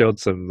actually showed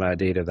some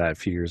data that a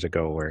few years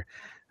ago where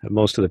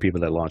most of the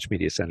people that launched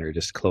Media Center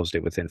just closed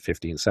it within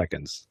 15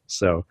 seconds.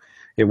 So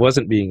it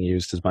wasn't being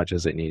used as much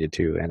as it needed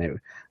to, and it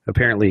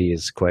apparently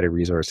is quite a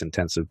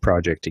resource-intensive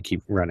project to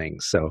keep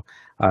running. So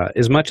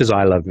as much as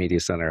I love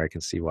Media Center, I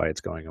can see why it's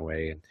going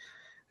away. And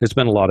there's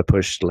been a lot of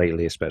push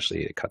lately,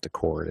 especially to cut the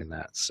cord and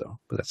that. So,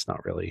 but that's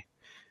not really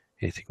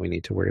anything we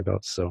need to worry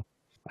about. So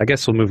I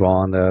guess we'll move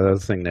on. The other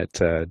thing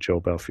that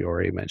Joe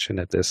Belfiore mentioned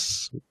at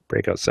this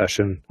breakout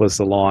session was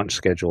the launch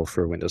schedule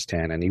for Windows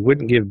 10, and he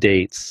wouldn't give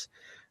dates.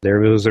 There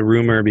was a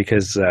rumor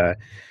because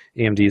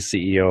AMD's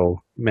CEO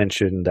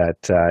mentioned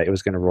that it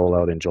was going to roll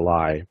out in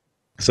July.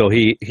 So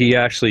he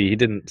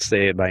didn't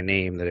say it by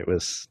name that it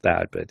was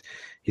that, but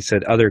he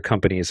said other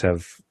companies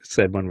have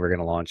said when we're going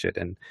to launch it,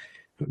 and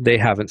they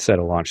haven't set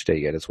a launch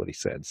date yet, is what he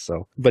said.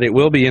 So, but it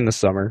will be in the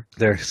summer.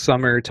 Their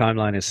summer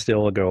timeline is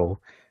still a go.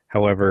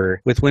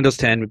 However, with Windows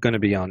 10, we're going to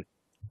be on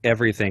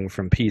everything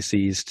from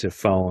PCs to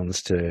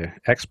phones to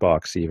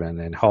Xbox even,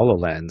 and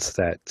HoloLens,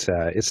 that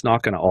it's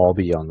not going to all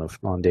be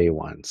on day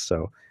one.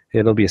 So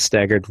it'll be a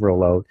staggered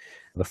rollout.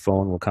 The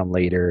phone will come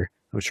later.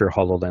 I'm sure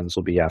HoloLens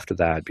will be after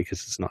that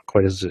because it's not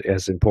quite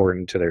as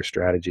important to their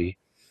strategy.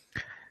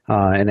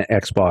 And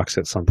Xbox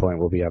at some point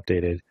will be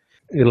updated.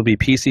 It'll be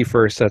PC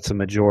first. That's the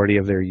majority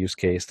of their use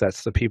case.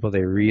 That's the people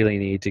they really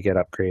need to get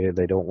upgraded.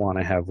 They don't want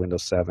to have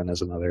Windows 7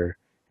 as another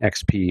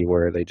XP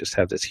where they just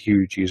have this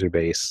huge user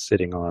base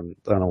sitting on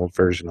an old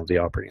version of the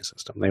operating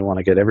system. They want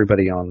to get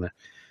everybody on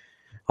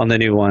the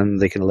new one.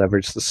 They can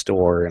leverage the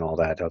store and all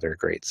that other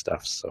great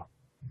stuff. So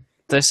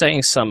they're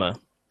saying summer.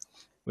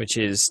 which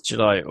is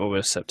July,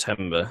 August,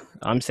 September.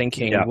 I'm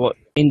thinking, Yeah, what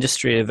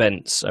industry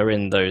events are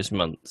in those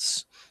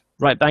months?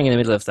 Right bang in the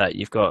middle of that,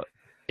 you've got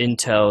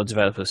Intel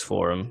Developers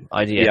Forum,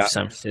 IDF yeah,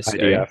 San Francisco.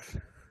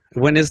 IDF.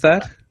 When is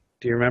that?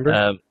 Do you remember?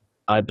 Um,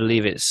 I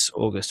believe it's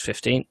August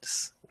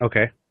 15th.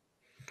 Okay.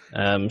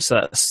 So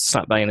that's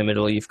slap bang in the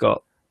middle. You've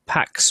got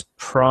PAX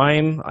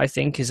Prime, I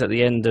think, is at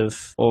the end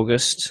of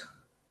August.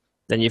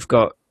 Then you've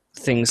got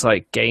things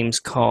like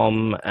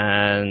Gamescom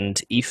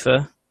and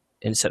IFA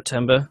in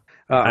September.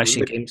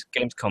 Actually,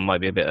 Gamescom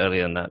might be a bit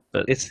earlier than that,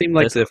 but It seemed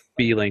like the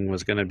feeling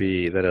was going to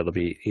be that it'll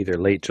be either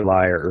late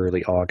July or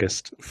early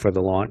August for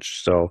the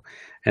launch. So,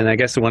 and I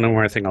guess the one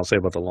more thing I'll say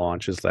about the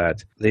launch is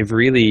that they've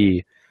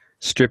really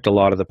stripped a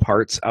lot of the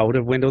parts out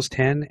of Windows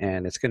 10,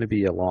 and it's going to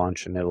be a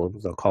launch, and they'll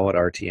call it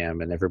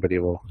RTM, and everybody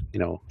will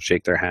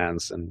shake their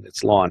hands, and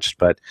it's launched.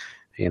 But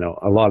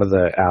a lot of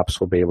the apps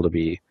will be able to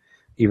be,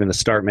 even the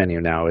start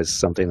menu now is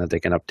something that they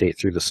can update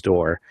through the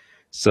store.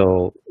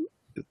 So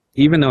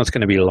even though it's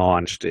going to be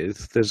launched,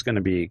 there's going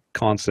to be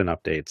constant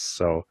updates.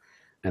 So,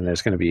 and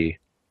there's going to be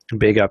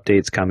big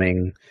updates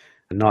coming.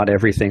 Not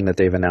everything that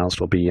they've announced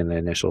will be in the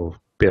initial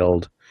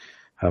build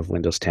of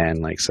Windows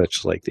 10, like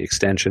the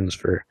extensions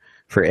for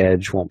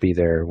Edge won't be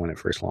there when it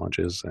first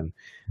launches. And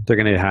they're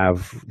going to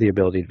have the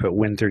ability to put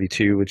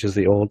Win32, which is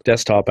the old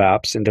desktop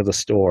apps, into the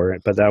store,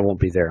 but that won't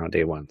be there on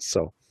day one.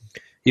 So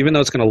even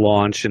though it's going to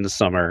launch in the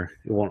summer,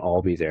 it won't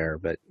all be there,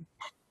 but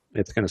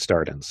it's going to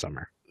start in the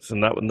summer. So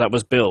that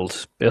was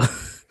build. That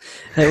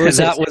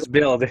was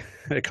build.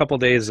 A couple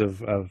days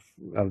of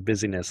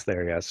busyness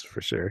there, yes,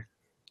 for sure.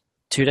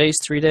 2 days,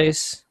 3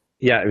 days?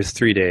 Yeah, it was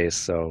 3 days.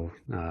 So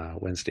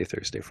Wednesday,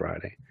 Thursday,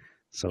 Friday.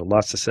 So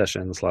lots of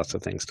sessions, lots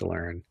of things to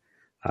learn.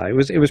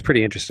 It was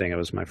pretty interesting. It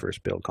was my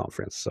first build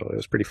conference, so it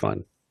was pretty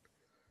fun.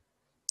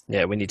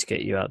 Yeah, we need to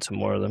get you out to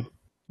more of them.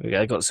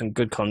 I got some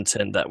good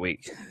content that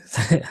week.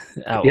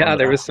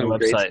 There was some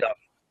great stuff.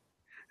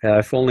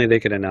 If only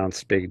they could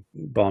announce big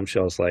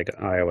bombshells like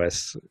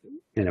iOS,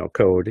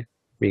 code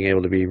being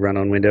able to be run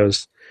on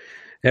Windows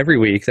every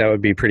week, that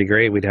would be pretty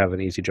great. We'd have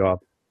an easy job.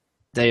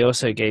 They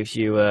also gave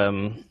you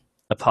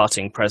a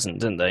parting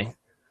present, didn't they?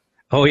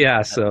 Oh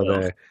yeah,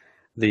 so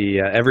the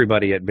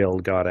everybody at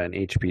Build got an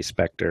HP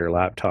Spectre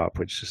laptop,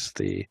 which is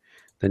the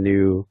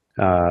new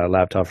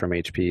laptop from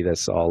HP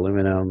that's all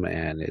aluminum,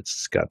 and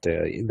it's got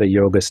the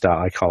yoga style.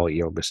 I call it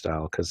yoga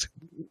style because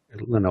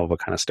Lenovo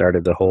kind of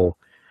started the whole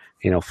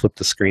flip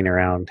the screen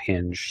around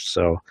hinge.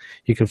 So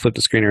you can flip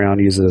the screen around,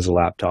 use it as a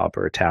laptop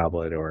or a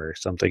tablet or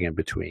something in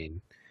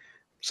between.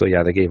 So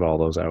yeah, they gave all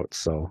those out.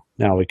 So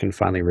now we can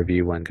finally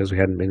review one because we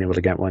hadn't been able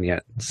to get one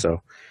yet.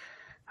 So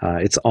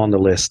it's on the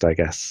list, I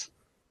guess.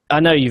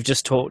 I know you've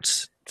just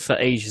talked for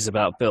ages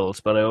about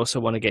Build, but I also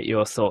want to get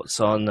your thoughts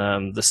on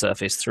the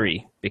Surface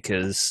 3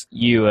 because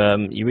you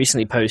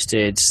recently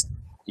posted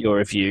your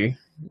review.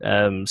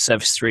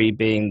 Surface 3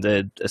 being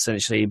the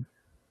essentially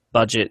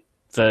budget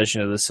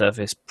version of the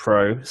Surface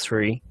Pro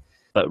 3,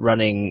 but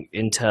running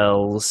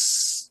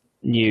Intel's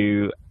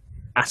new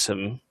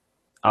Atom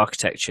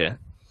architecture.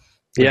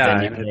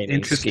 Yeah,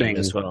 interesting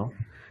as well.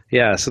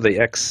 Yeah, so the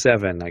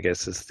X7, I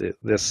guess, is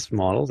this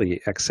model,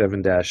 the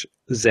X7-Z8.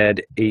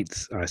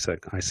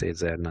 I say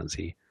Z, not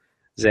Z.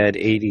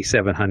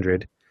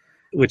 Z8700,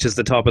 which is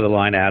the top of the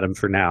line Atom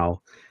for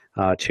now.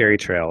 Cherry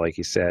Trail, like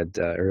you said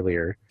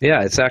earlier.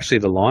 Yeah, it's actually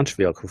the launch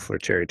vehicle for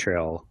Cherry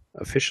Trail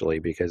officially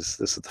because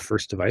this is the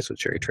first device with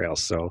Cherry Trail.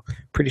 So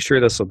pretty sure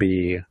this will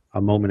be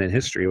a moment in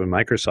history when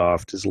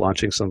Microsoft is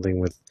launching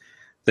something with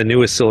the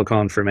newest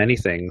silicon from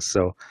anything.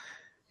 So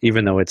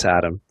even though it's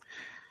Atom.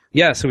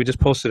 Yeah, so we just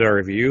posted our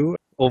review.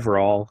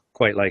 Overall,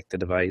 quite like the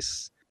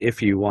device.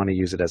 If you want to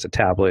use it as a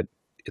tablet,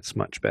 it's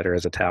much better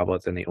as a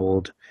tablet than the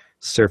old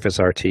Surface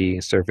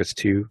RT, Surface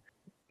 2.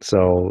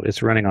 So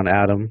it's running on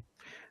Atom.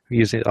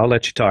 I'll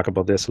let you talk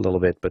about this a little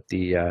bit, but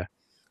the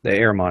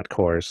Airmont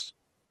cores.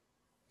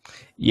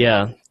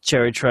 Yeah,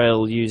 Cherry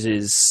Trail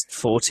uses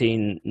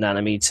 14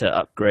 nanometer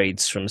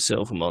upgrades from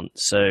Silvermont.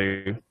 So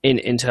in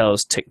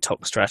Intel's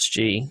TikTok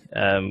strategy,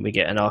 we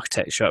get an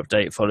architecture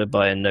update followed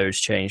by a node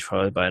change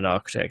followed by an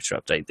architecture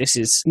update. This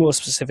is more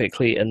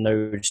specifically a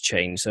node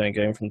change. So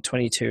going from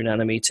 22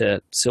 nanometer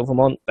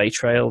Silvermont Bay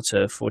Trail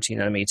to 14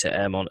 nanometer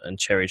Airmont and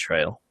Cherry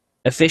Trail.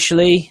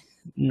 Officially,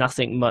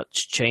 nothing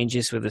much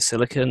changes with the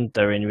silicon,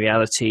 though in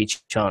reality,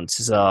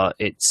 chances are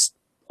it's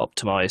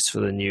optimized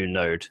for the new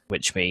node,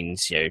 which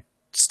means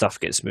stuff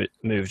gets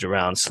moved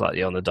around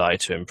slightly on the die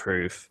to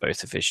improve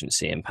both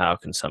efficiency and power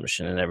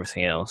consumption and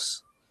everything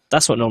else.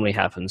 That's what normally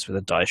happens with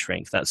a die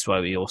shrink. That's why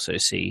we also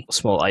see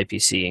small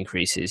IPC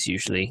increases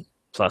usually.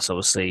 Plus,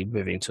 obviously,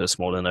 moving to a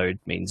smaller node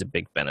means a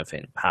big benefit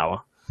in power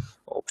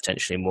or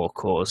potentially more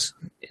cores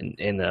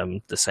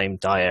in the same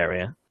die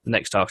area. The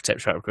next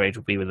architecture upgrade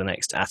will be with the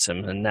next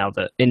Atom, and now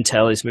that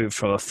Intel has moved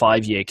from a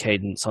 5-year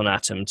cadence on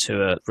Atom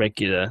to a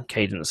regular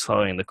cadence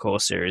following the Core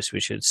series, we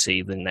should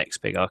see the next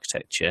big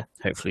architecture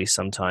hopefully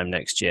sometime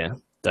next year.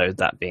 Though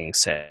that being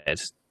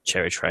said,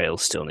 Cherry Trail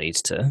still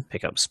needs to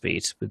pick up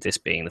speed with this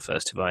being the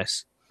first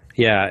device.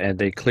 Yeah, and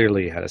they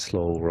clearly had a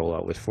slow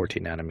rollout with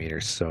 14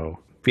 nanometers, so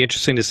Be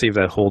interesting to see if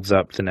that holds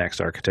up the next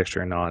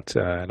architecture or not.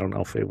 I don't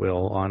know if it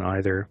will on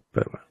either,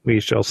 but we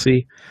shall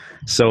see.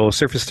 So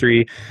Surface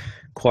 3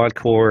 quad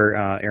core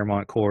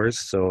Airmont cores.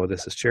 So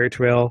this is Cherry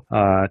Trail,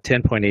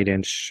 10.8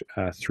 inch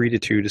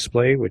 3:2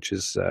 display, which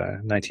is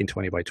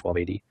 1920 by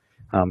 1280.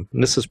 And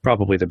this is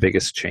probably the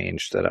biggest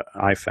change that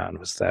I found,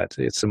 was that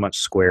it's a much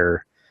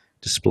squarer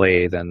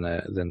display than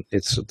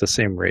it's the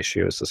same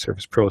ratio as the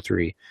Surface Pro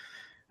 3,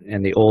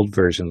 and the old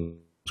versions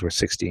were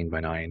 16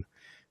 by 9,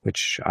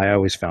 which I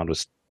always found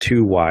was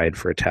too wide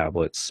for a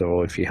tablet.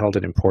 So if you held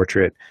it in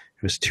portrait,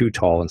 it was too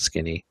tall and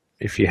skinny.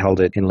 If you held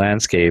it in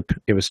landscape,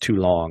 it was too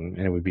long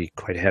and it would be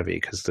quite heavy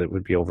because it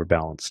would be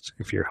overbalanced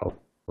if you're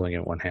holding it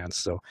in one hand.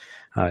 So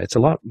it's a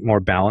lot more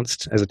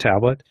balanced as a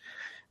tablet.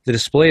 The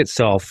display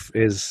itself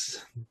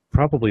is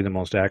probably the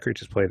most accurate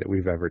display that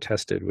we've ever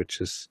tested,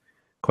 which is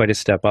quite a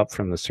step up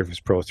from the Surface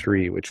Pro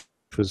 3, which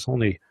was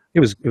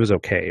it was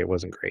okay. It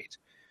wasn't great.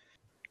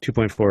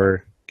 2.4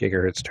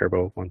 gigahertz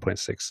turbo,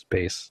 1.6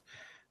 base.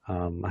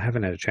 I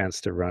haven't had a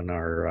chance to run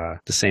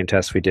the same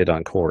test we did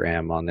on Core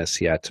M on this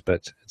yet,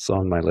 but it's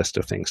on my list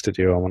of things to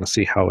do. I want to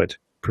see how it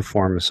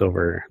performs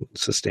over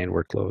sustained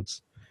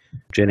workloads.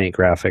 Gen 8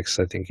 graphics,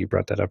 I think you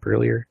brought that up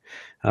earlier.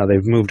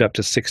 They've moved up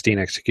to 16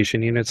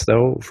 execution units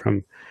though,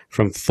 from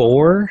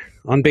 4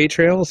 on Bay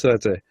Trail, so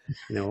that's a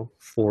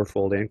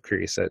fourfold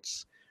increase.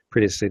 That's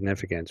pretty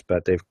significant,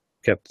 but they've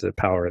kept the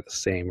power the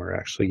same, or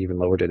actually even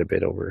lowered it a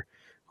bit over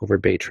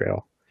Bay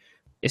Trail.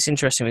 It's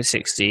interesting with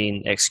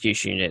 16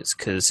 execution units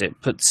because it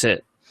puts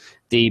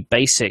the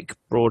basic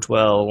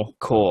Broadwell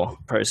core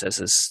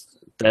processors,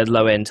 their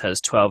low end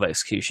has 12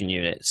 execution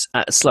units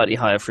at a slightly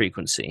higher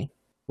frequency,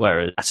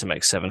 whereas Atom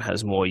X7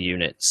 has more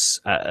units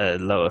at a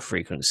lower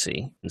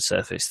frequency, and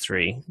Surface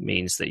 3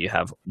 means that you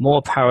have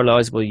more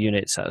parallelizable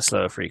units at a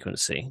slower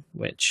frequency,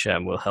 which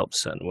will help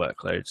certain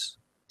workloads.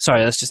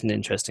 Sorry, that's just an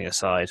interesting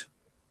aside.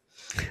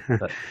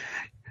 But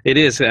it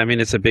is. I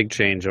mean, it's a big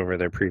change over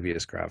their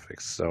previous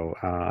graphics. So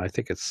I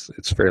think it's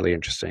fairly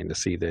interesting to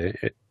see the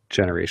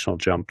generational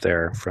jump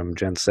there from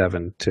Gen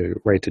 7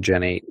 right to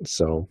Gen 8.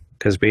 So,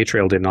 because Bay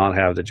Trail did not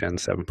have the Gen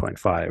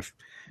 7.5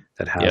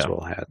 that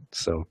Haswell had.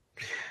 So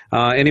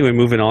anyway,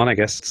 moving on, I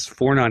guess it's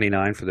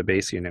 $499 for the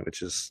base unit,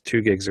 which is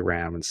 2 gigs of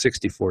RAM and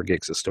 64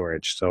 gigs of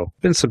storage. So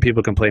been some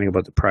people complaining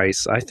about the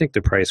price. I think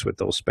the price with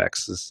those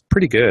specs is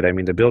pretty good. I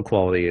mean, the build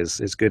quality is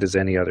as good as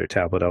any other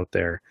tablet out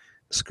there.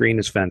 The screen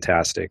is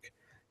fantastic.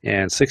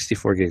 And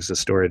 64 gigs of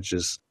storage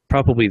is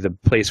probably the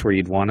place where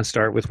you'd want to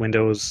start with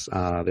Windows.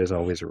 There's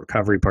always a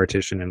recovery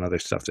partition and other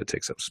stuff that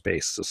takes up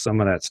space. So some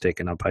of that's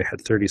taken up. I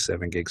had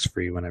 37 gigs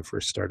free when I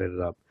first started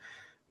it up.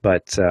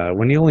 But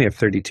when you only have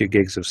 32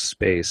 gigs of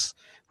space,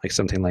 like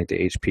something like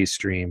the HP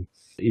Stream,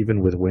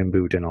 even with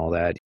WinBoot and all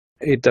that,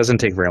 it doesn't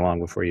take very long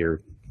before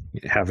you're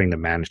having to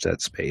manage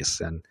that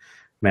space. And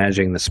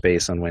managing the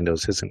space on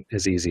Windows isn't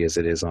as easy as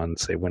it is on,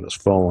 say, Windows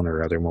Phone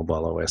or other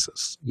mobile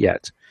OSs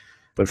yet.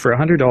 But for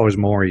 $100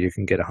 more, you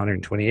can get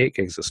 128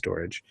 gigs of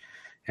storage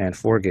and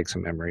 4 gigs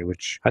of memory,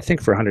 which I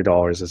think for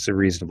 $100 is a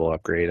reasonable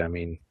upgrade. I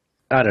mean,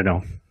 I don't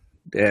know.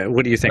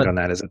 What do you think on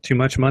that? Is it too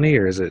much money,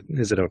 or is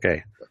it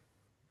okay?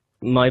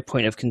 My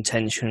point of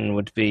contention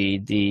would be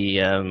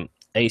the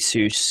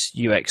Asus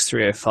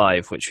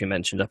UX305, which we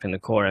mentioned up in the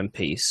Core M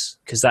piece,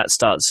 because that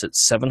starts at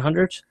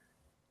 700.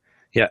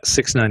 Yeah,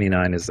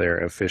 $699 is their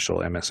official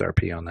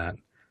MSRP on that.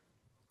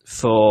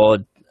 For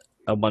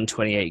a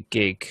 128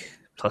 gig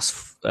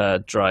plus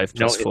drive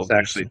plus 4 gigs. It's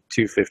actually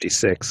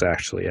 256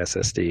 actually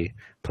SSD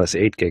plus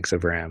 8 gigs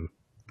of RAM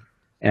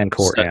and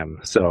Core M.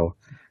 So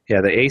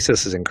yeah, the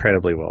Asus is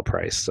incredibly well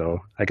priced. So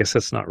I guess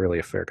that's not really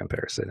a fair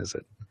comparison, is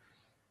it?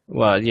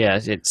 Well, yeah,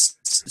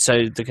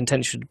 so the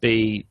contention would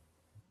be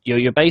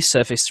your base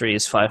Surface 3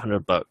 is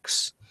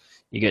 $500.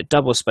 You get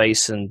double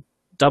space and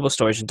double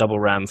storage and double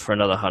RAM for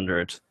another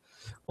 100,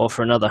 or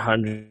for another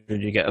 100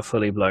 you get a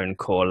fully blown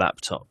Core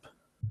laptop.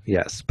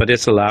 Yes, but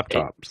it's a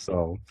laptop.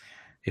 So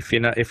if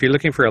you're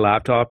looking for a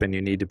laptop and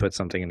you need to put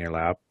something in your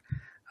lap,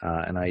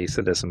 and I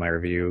said this in my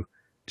review,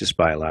 just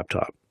buy a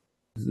laptop.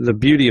 The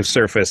beauty of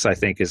Surface, I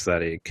think, is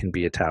that it can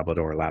be a tablet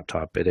or a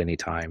laptop at any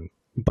time,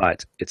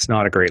 but it's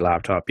not a great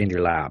laptop in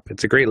your lap.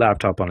 It's a great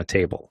laptop on a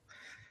table.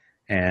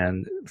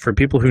 And for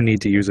people who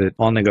need to use it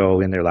on the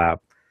go in their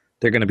lap,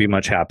 they're going to be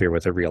much happier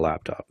with a real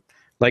laptop,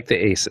 like the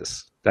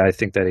Asus. I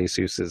think that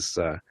Asus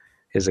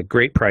is a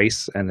great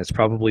price, and it's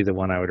probably the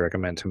one I would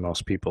recommend to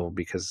most people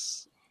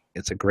because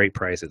it's a great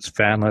price. It's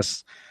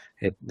fanless.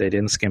 They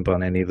didn't skimp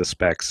on any of the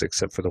specs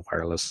except for the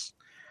wireless.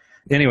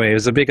 Anyway, it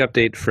was a big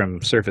update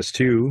from Surface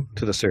 2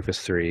 to the Surface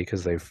 3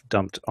 because they've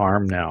dumped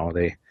ARM now.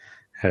 They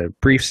had a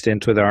brief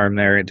stint with ARM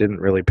there. It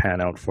didn't really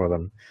pan out for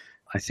them.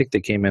 I think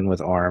they came in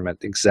with ARM at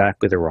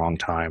exactly the wrong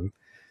time.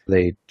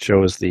 They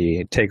chose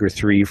the Tegra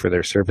 3 for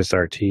their Surface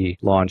RT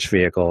launch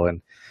vehicle,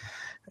 and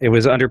it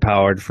was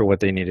underpowered for what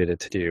they needed it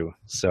to do.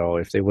 So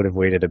if they would have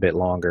waited a bit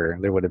longer,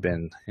 there would have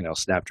been,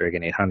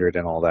 Snapdragon 800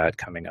 and all that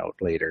coming out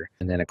later.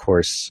 And then, of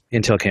course,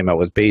 Intel came out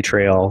with Bay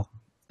Trail,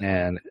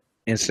 and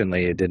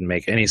instantly it didn't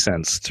make any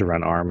sense to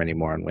run ARM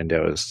anymore on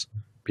Windows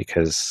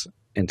because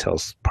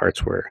Intel's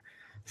parts were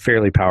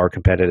fairly power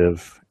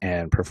competitive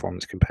and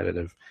performance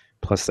competitive.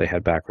 Plus, they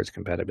had backwards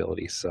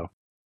compatibility. So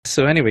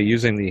anyway,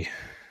 using the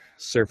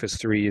Surface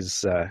 3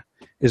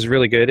 is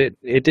really good.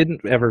 It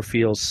didn't ever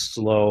feel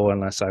slow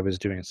unless I was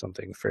doing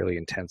something fairly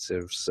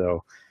intensive.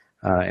 So,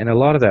 and a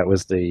lot of that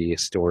was the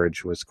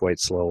storage was quite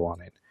slow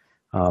on it.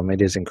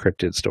 It is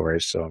encrypted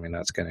storage, so I mean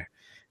that's going to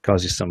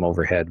cause you some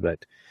overhead,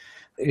 but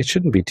it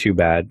shouldn't be too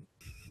bad.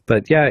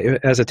 But yeah,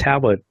 as a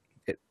tablet,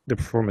 the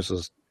performance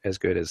was as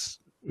good as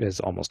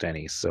almost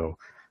any. So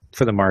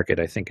for the market,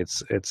 I think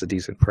it's a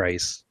decent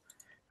price.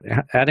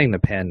 Adding the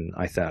pen,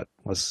 I thought,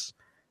 was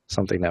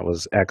something that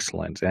was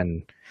excellent.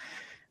 And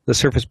the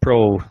Surface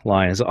Pro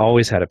line has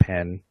always had a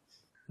pen.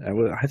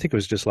 I think it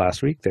was just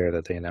last week there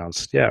that they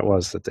announced. Yeah, it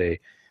was that they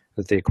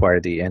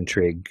acquired the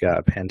N-Trig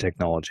pen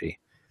technology.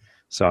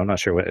 So I'm not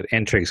sure what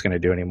N-Trig's going to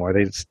do anymore.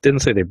 They didn't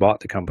say they bought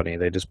the company;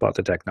 they just bought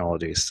the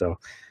technology. So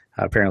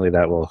apparently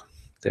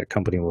that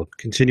company will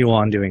continue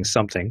on doing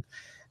something.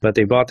 But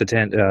they bought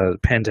the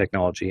pen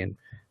technology, and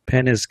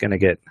pen is going to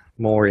get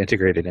more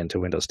integrated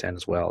into Windows 10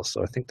 as well.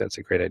 So I think that's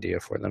a great idea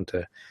for them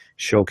to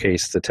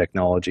showcase the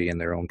technology in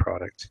their own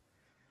product.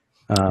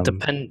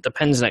 The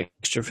pen's an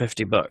extra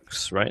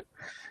 $50, right?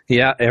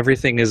 Yeah,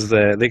 everything is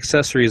the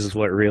accessories is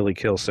what really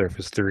kills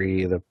Surface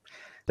 3.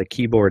 The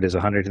keyboard is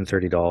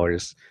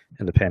 $130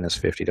 and the pen is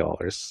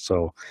 $50.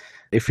 So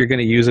if you're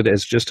going to use it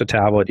as just a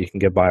tablet, you can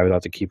get by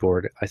without the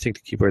keyboard. I think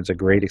the keyboard's a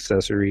great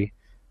accessory.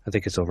 I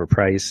think it's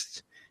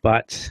overpriced,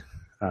 but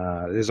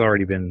there's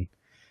already been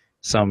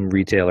some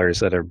retailers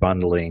that are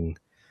bundling.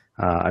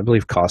 I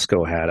believe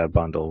Costco had a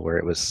bundle where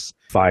it was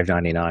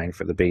 $5.99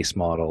 for the base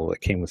model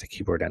that came with the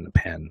keyboard and the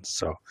pen.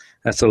 So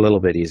that's a little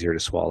bit easier to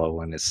swallow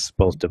when it's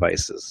both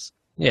devices.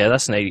 Yeah,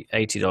 that's an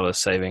 $80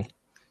 saving.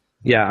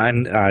 Yeah,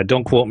 and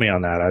don't quote me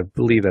on that. I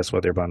believe that's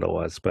what their bundle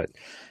was,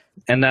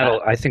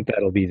 I think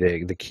that'll be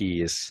the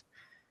key is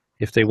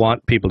if they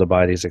want people to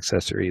buy these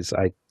accessories.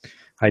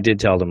 I did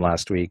tell them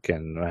last week,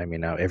 and I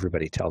mean now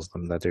everybody tells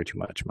them that they're too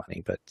much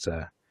money, but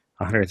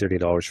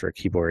 $130 for a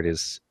keyboard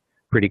is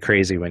pretty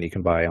crazy when you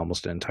can buy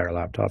almost an entire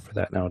laptop for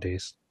that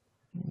nowadays.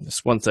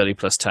 It's $130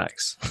 plus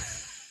tax.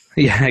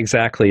 Yeah,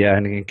 exactly. Yeah,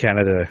 and in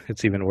Canada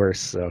it's even worse.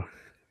 So.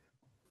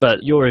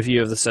 But your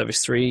review of the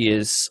Surface 3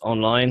 is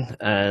online,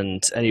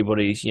 and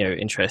anybody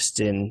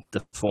interested in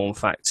the form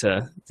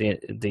factor, the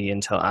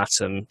Intel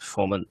Atom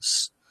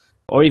performance,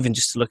 or even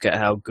just to look at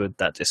how good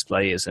that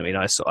display is. I mean,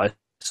 I saw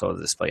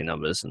the display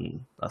numbers,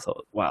 and I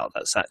thought, wow,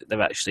 they've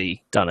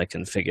actually done a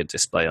configured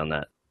display on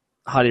that.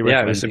 Highly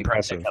recommend. Yeah, it was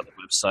impressive. Check out the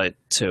website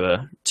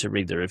to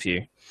read the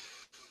review.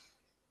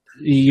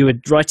 You were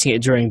writing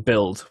it during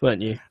build,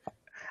 weren't you?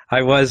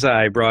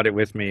 I brought it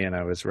with me and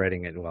I was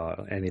writing it.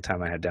 Well,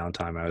 anytime I had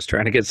downtime, I was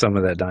trying to get some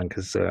of that done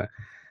because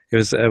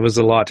it was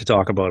a lot to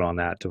talk about on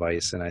that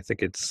device. And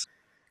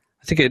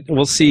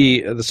we'll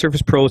see. The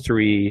Surface Pro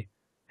 3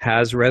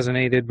 has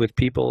resonated with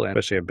people, and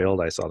especially at build,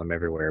 I saw them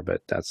everywhere,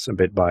 but that's a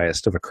bit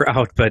biased of a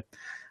crowd. But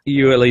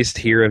you at least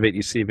hear of it,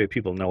 you see of it,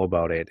 people know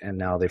about it. And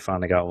now they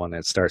finally got one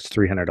that starts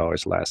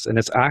 $300 less. And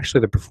it's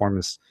actually the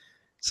performance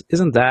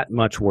isn't that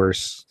much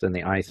worse than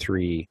the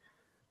i3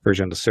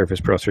 version of the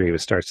Surface Pro 3,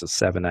 which starts at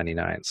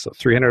 $799. So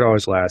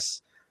 $300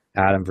 less,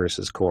 Atom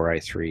versus Core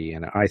i3.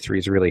 And i3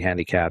 is really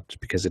handicapped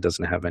because it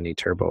doesn't have any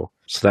turbo.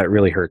 So that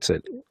really hurts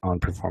it on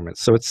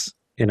performance. So it's,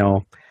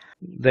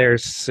 they're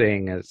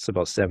saying it's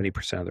about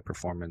 70% of the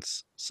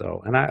performance.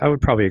 So, and I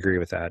would probably agree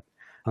with that.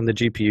 On the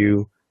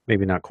GPU,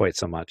 maybe not quite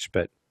so much,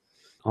 but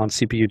on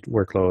CPU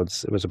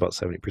workloads, it was about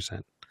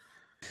 70%.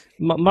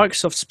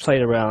 Microsoft's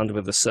played around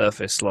with the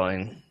Surface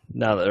line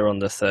now that they're on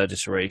the third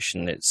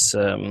iteration. It's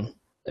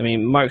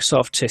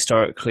Microsoft,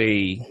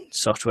 historically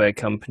software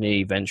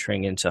company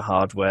venturing into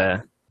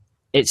hardware.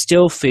 It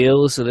still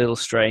feels a little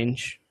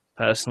strange,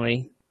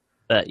 personally,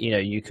 that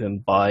you can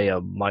buy a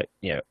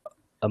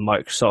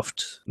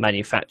Microsoft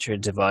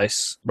manufactured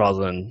device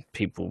rather than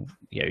people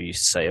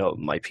used to say, "Oh,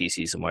 my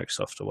PC's a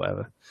Microsoft" or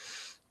whatever.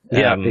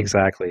 Yeah,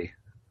 exactly.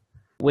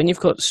 When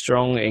you've got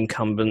strong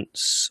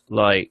incumbents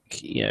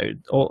like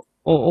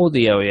all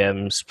the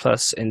OEMs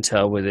plus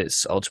Intel with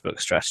its Ultrabook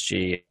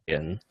strategy,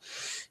 and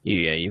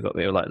you've got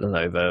people like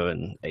Lenovo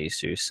and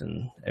Asus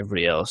and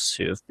everybody else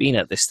who have been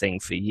at this thing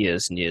for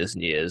years and years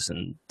and years.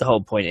 And the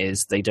whole point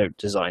is they don't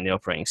design the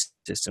operating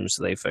system,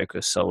 so they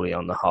focus solely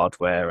on the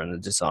hardware and the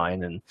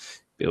design and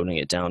building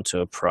it down to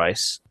a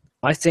price.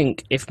 I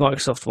think if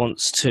Microsoft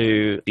wants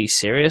to be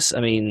serious,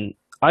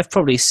 I've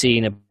probably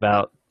seen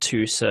about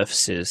 2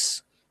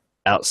 Surfaces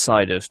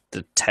outside of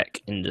the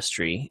tech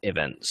industry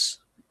events,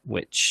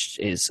 which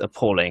is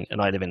appalling, and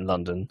I live in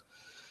London.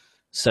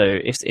 So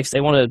if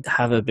they want to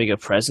have a bigger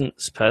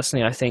presence,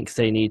 personally, I think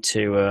they need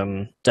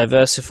to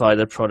diversify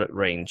the product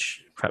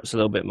range, perhaps a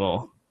little bit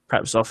more,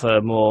 perhaps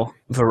offer more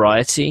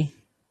variety.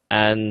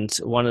 And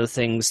one of the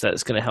things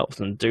that's going to help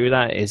them do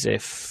that is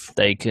if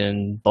they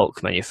can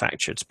bulk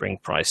manufacture to bring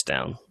price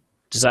down.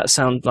 Does that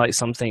sound like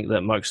something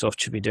that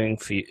Microsoft should be doing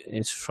for you,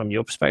 from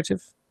your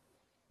perspective?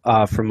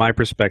 From my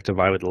perspective,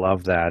 I would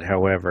love that.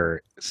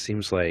 However, it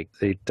seems like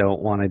they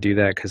don't want to do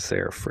that because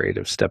they're afraid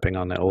of stepping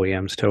on the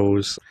OEM's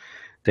toes.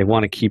 they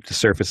want to keep the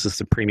Surface as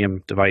the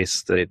premium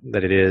device that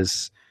it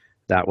is.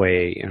 That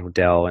way,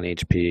 Dell and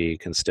HP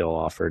can still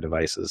offer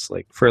devices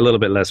like for a little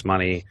bit less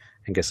money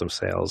and get some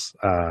sales.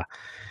 A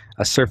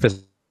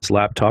Surface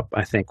laptop,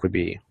 I think, would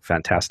be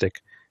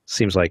fantastic.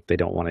 Seems like they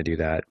don't want to do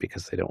that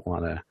because they don't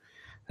want to.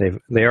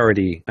 They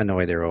already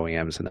annoy their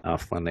OEMs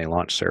enough when they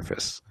launch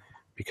Surface,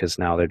 because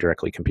now they're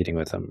directly competing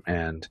with them,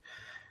 and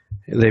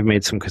they've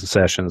made some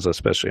concessions,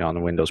 especially on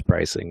the Windows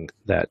pricing,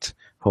 that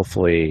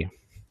hopefully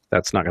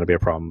that's not going to be a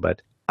problem.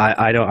 But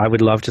I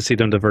would love to see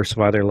them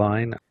diversify their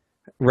line.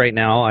 Right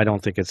now, I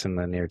don't think it's in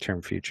the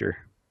near-term future.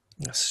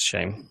 That's a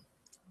shame.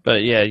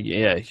 But yeah,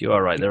 you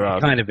are right. There are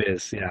It kind of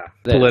is, yeah.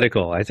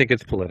 Political. I think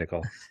it's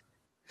political.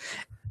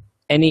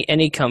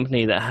 Any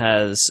company that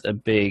has a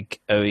big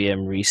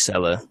OEM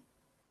reseller,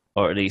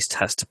 or at least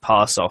has to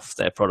pass off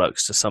their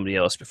products to somebody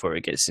else before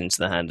it gets into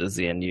the hand of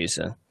the end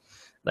user,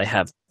 they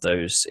have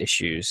those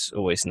issues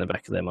always in the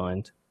back of their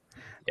mind.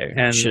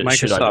 And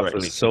Microsoft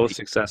was so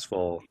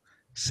successful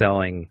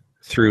selling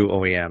through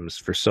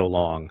OEMs for so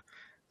long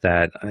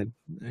that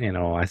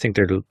I think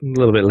they're a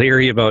little bit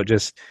leery about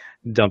just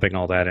dumping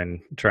all that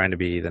and trying to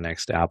be the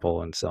next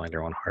Apple and selling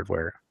their own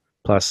hardware.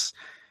 Plus,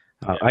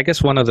 I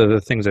guess one of the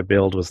things at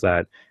Build was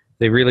that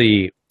they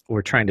really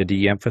were trying to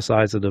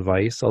de-emphasize the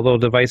device. Although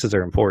devices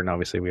are important,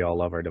 obviously we all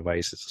love our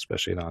devices,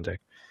 especially at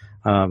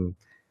AnandTech.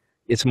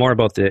 It's more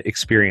about the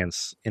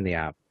experience in the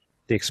app.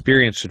 The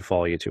experience should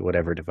follow you to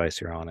whatever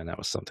device you're on, and that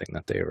was something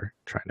that they were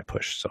trying to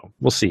push. So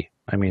we'll see.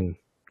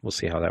 We'll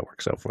see how that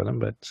works out for them.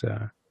 But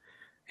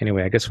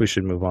anyway, I guess we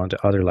should move on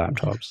to other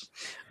laptops.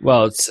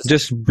 Well,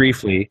 just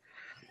briefly,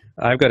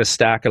 I've got a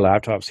stack of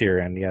laptops here,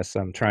 and yes,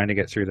 I'm trying to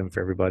get through them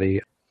for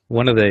everybody.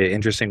 One of the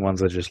interesting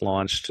ones that just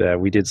launched,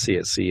 we did see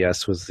at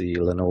CES, was the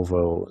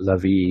Lenovo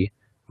Lavi,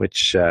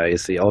 which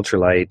is the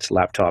ultralight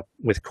laptop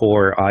with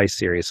Core i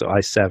series, so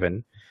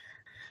i7.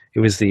 It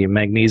was the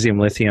magnesium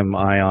lithium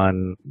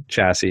ion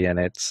chassis in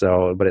it,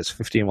 but it's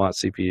 15-watt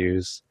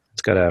CPUs.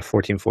 It's got a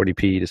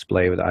 1440p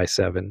display with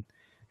i7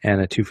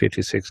 and a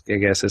 256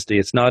 gig SSD.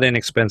 It's not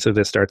inexpensive.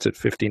 It starts at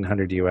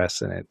 $1,500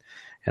 US in it,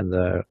 and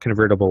the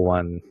convertible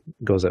one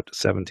goes up to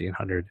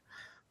 $1,700.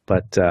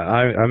 But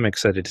I'm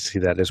excited to see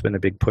that. There's been a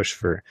big push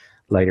for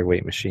lighter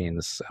weight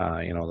machines,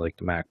 like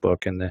the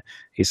MacBook and the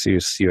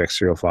Asus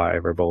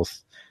UX305 are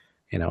both,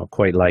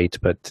 quite light,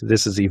 but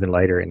this is even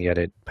lighter, and yet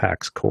it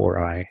packs Core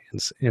i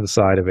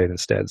inside of it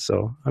instead.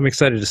 So I'm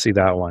excited to see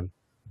that one.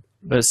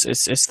 But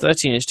it's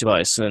 13-inch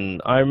device,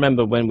 and I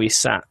remember when we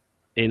sat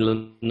in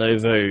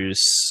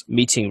Lenovo's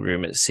meeting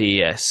room at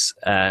CES,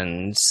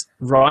 and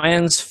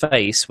Ryan's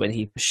face when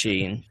he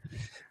machined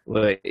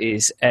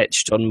is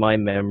etched on my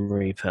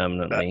memory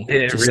permanently.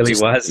 It really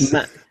was.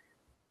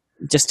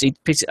 He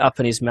picked it up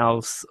and his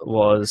mouth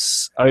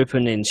was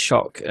open in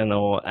shock and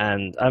all,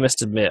 and I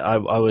must admit I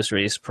was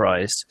really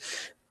surprised.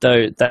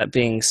 Though that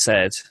being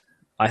said,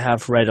 I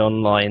have read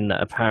online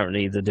that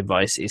apparently the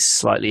device is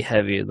slightly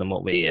heavier than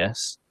what we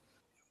guess.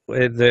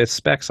 The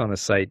specs on the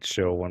site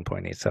show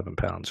 1.87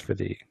 pounds for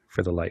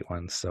the light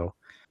ones. So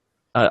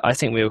I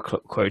think we were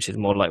quoted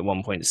more like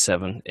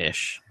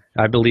 1.7-ish.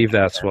 I believe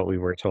that's what we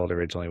were told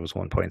originally, was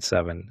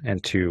 1.7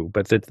 and 2,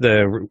 but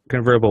the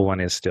convertible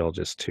one is still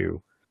just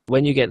 2.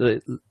 When you get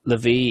the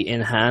V in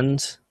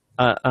hand,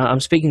 I'm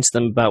speaking to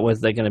them about whether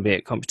they're going to be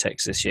at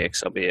Computex this year,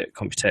 because I'll be at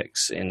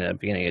Computex in the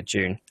beginning of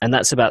June, and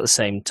that's about the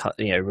same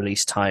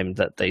release time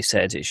that they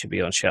said it should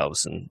be on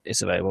shelves, and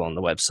it's available on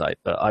the website.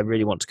 But I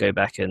really want to go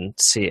back and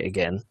see it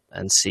again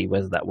and see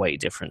whether that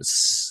weight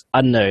difference.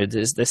 I don't know.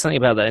 There's something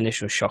about that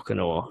initial shock and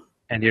awe,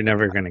 and you're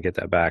never going to get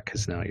that back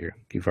because now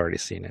you've already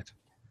seen it.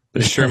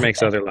 But it sure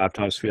makes other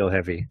laptops feel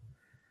heavy.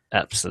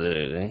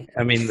 Absolutely.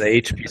 I mean, the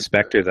HP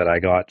Spectre that I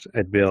got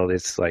at Build,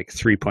 it's like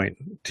 3.2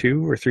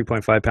 or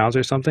 3.5 pounds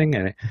or something.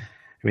 And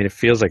it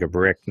feels like a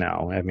brick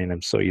now. I mean,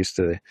 I'm so used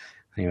to,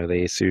 the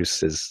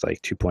Asus is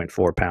like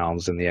 2.4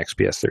 pounds and the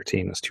XPS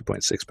 13 is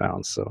 2.6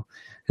 pounds. So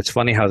it's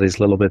funny how these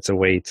little bits of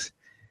weight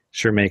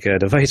sure make a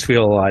device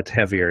feel a lot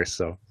heavier.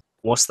 So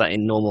what's that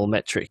in normal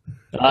metric?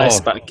 It's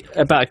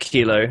about a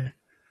kilo.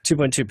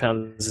 2.2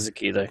 pounds is a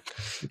kilo.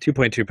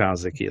 2.2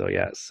 pounds is a kilo,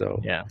 yeah. So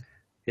yeah.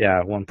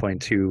 Yeah,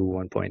 1.2,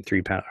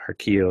 1.3 pound or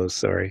kilos.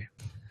 Sorry,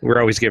 we're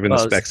always given the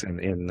specs in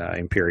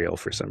imperial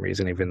for some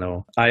reason, even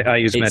though I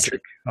use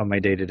metric on my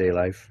day-to-day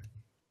life.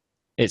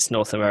 It's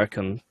North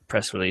American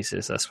press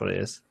releases. That's what it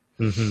is.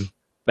 Mm-hmm.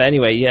 But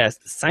anyway, yeah.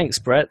 Thanks,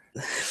 Brett,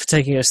 for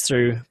taking us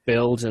through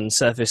Build and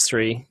Surface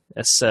 3.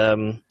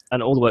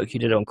 And all the work you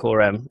did on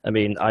Core M. I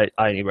mean, I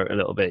only wrote a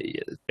little bit.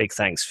 Big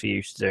thanks for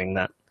you for doing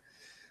that.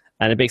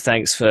 And a big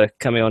thanks for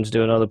coming on to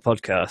do another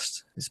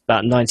podcast. It's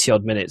about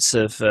 90-odd minutes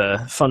of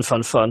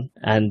fun.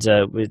 And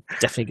we're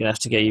definitely going to have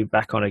to get you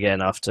back on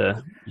again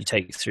after you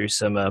take through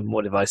some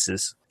more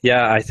devices.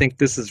 Yeah, I think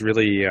this is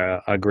really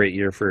a great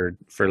year for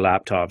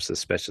laptops,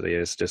 especially.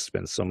 There's just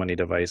been so many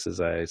devices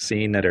I've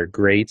seen that are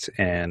great,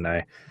 and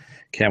I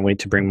can't wait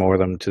to bring more of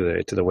them to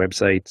the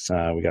website.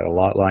 We got a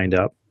lot lined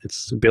up.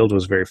 Build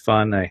was very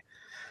fun. I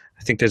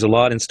think there's a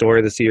lot in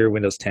store this year.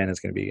 Windows 10 is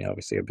going to be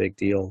obviously a big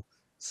deal.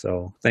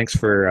 So thanks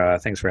for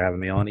having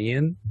me on,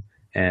 Ian.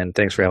 And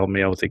thanks for helping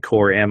me out with the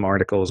Core M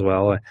article as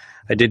well.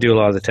 I did do a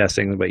lot of the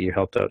testing, but you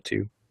helped out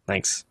too.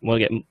 Thanks. We'll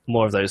get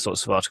more of those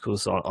sorts of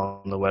articles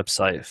on the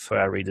website for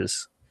our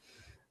readers.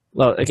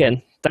 Well,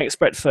 again, thanks,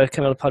 Brett, for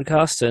coming on the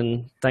podcast,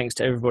 and thanks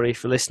to everybody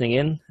for listening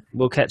in.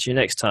 We'll catch you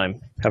next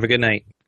time. Have a good night.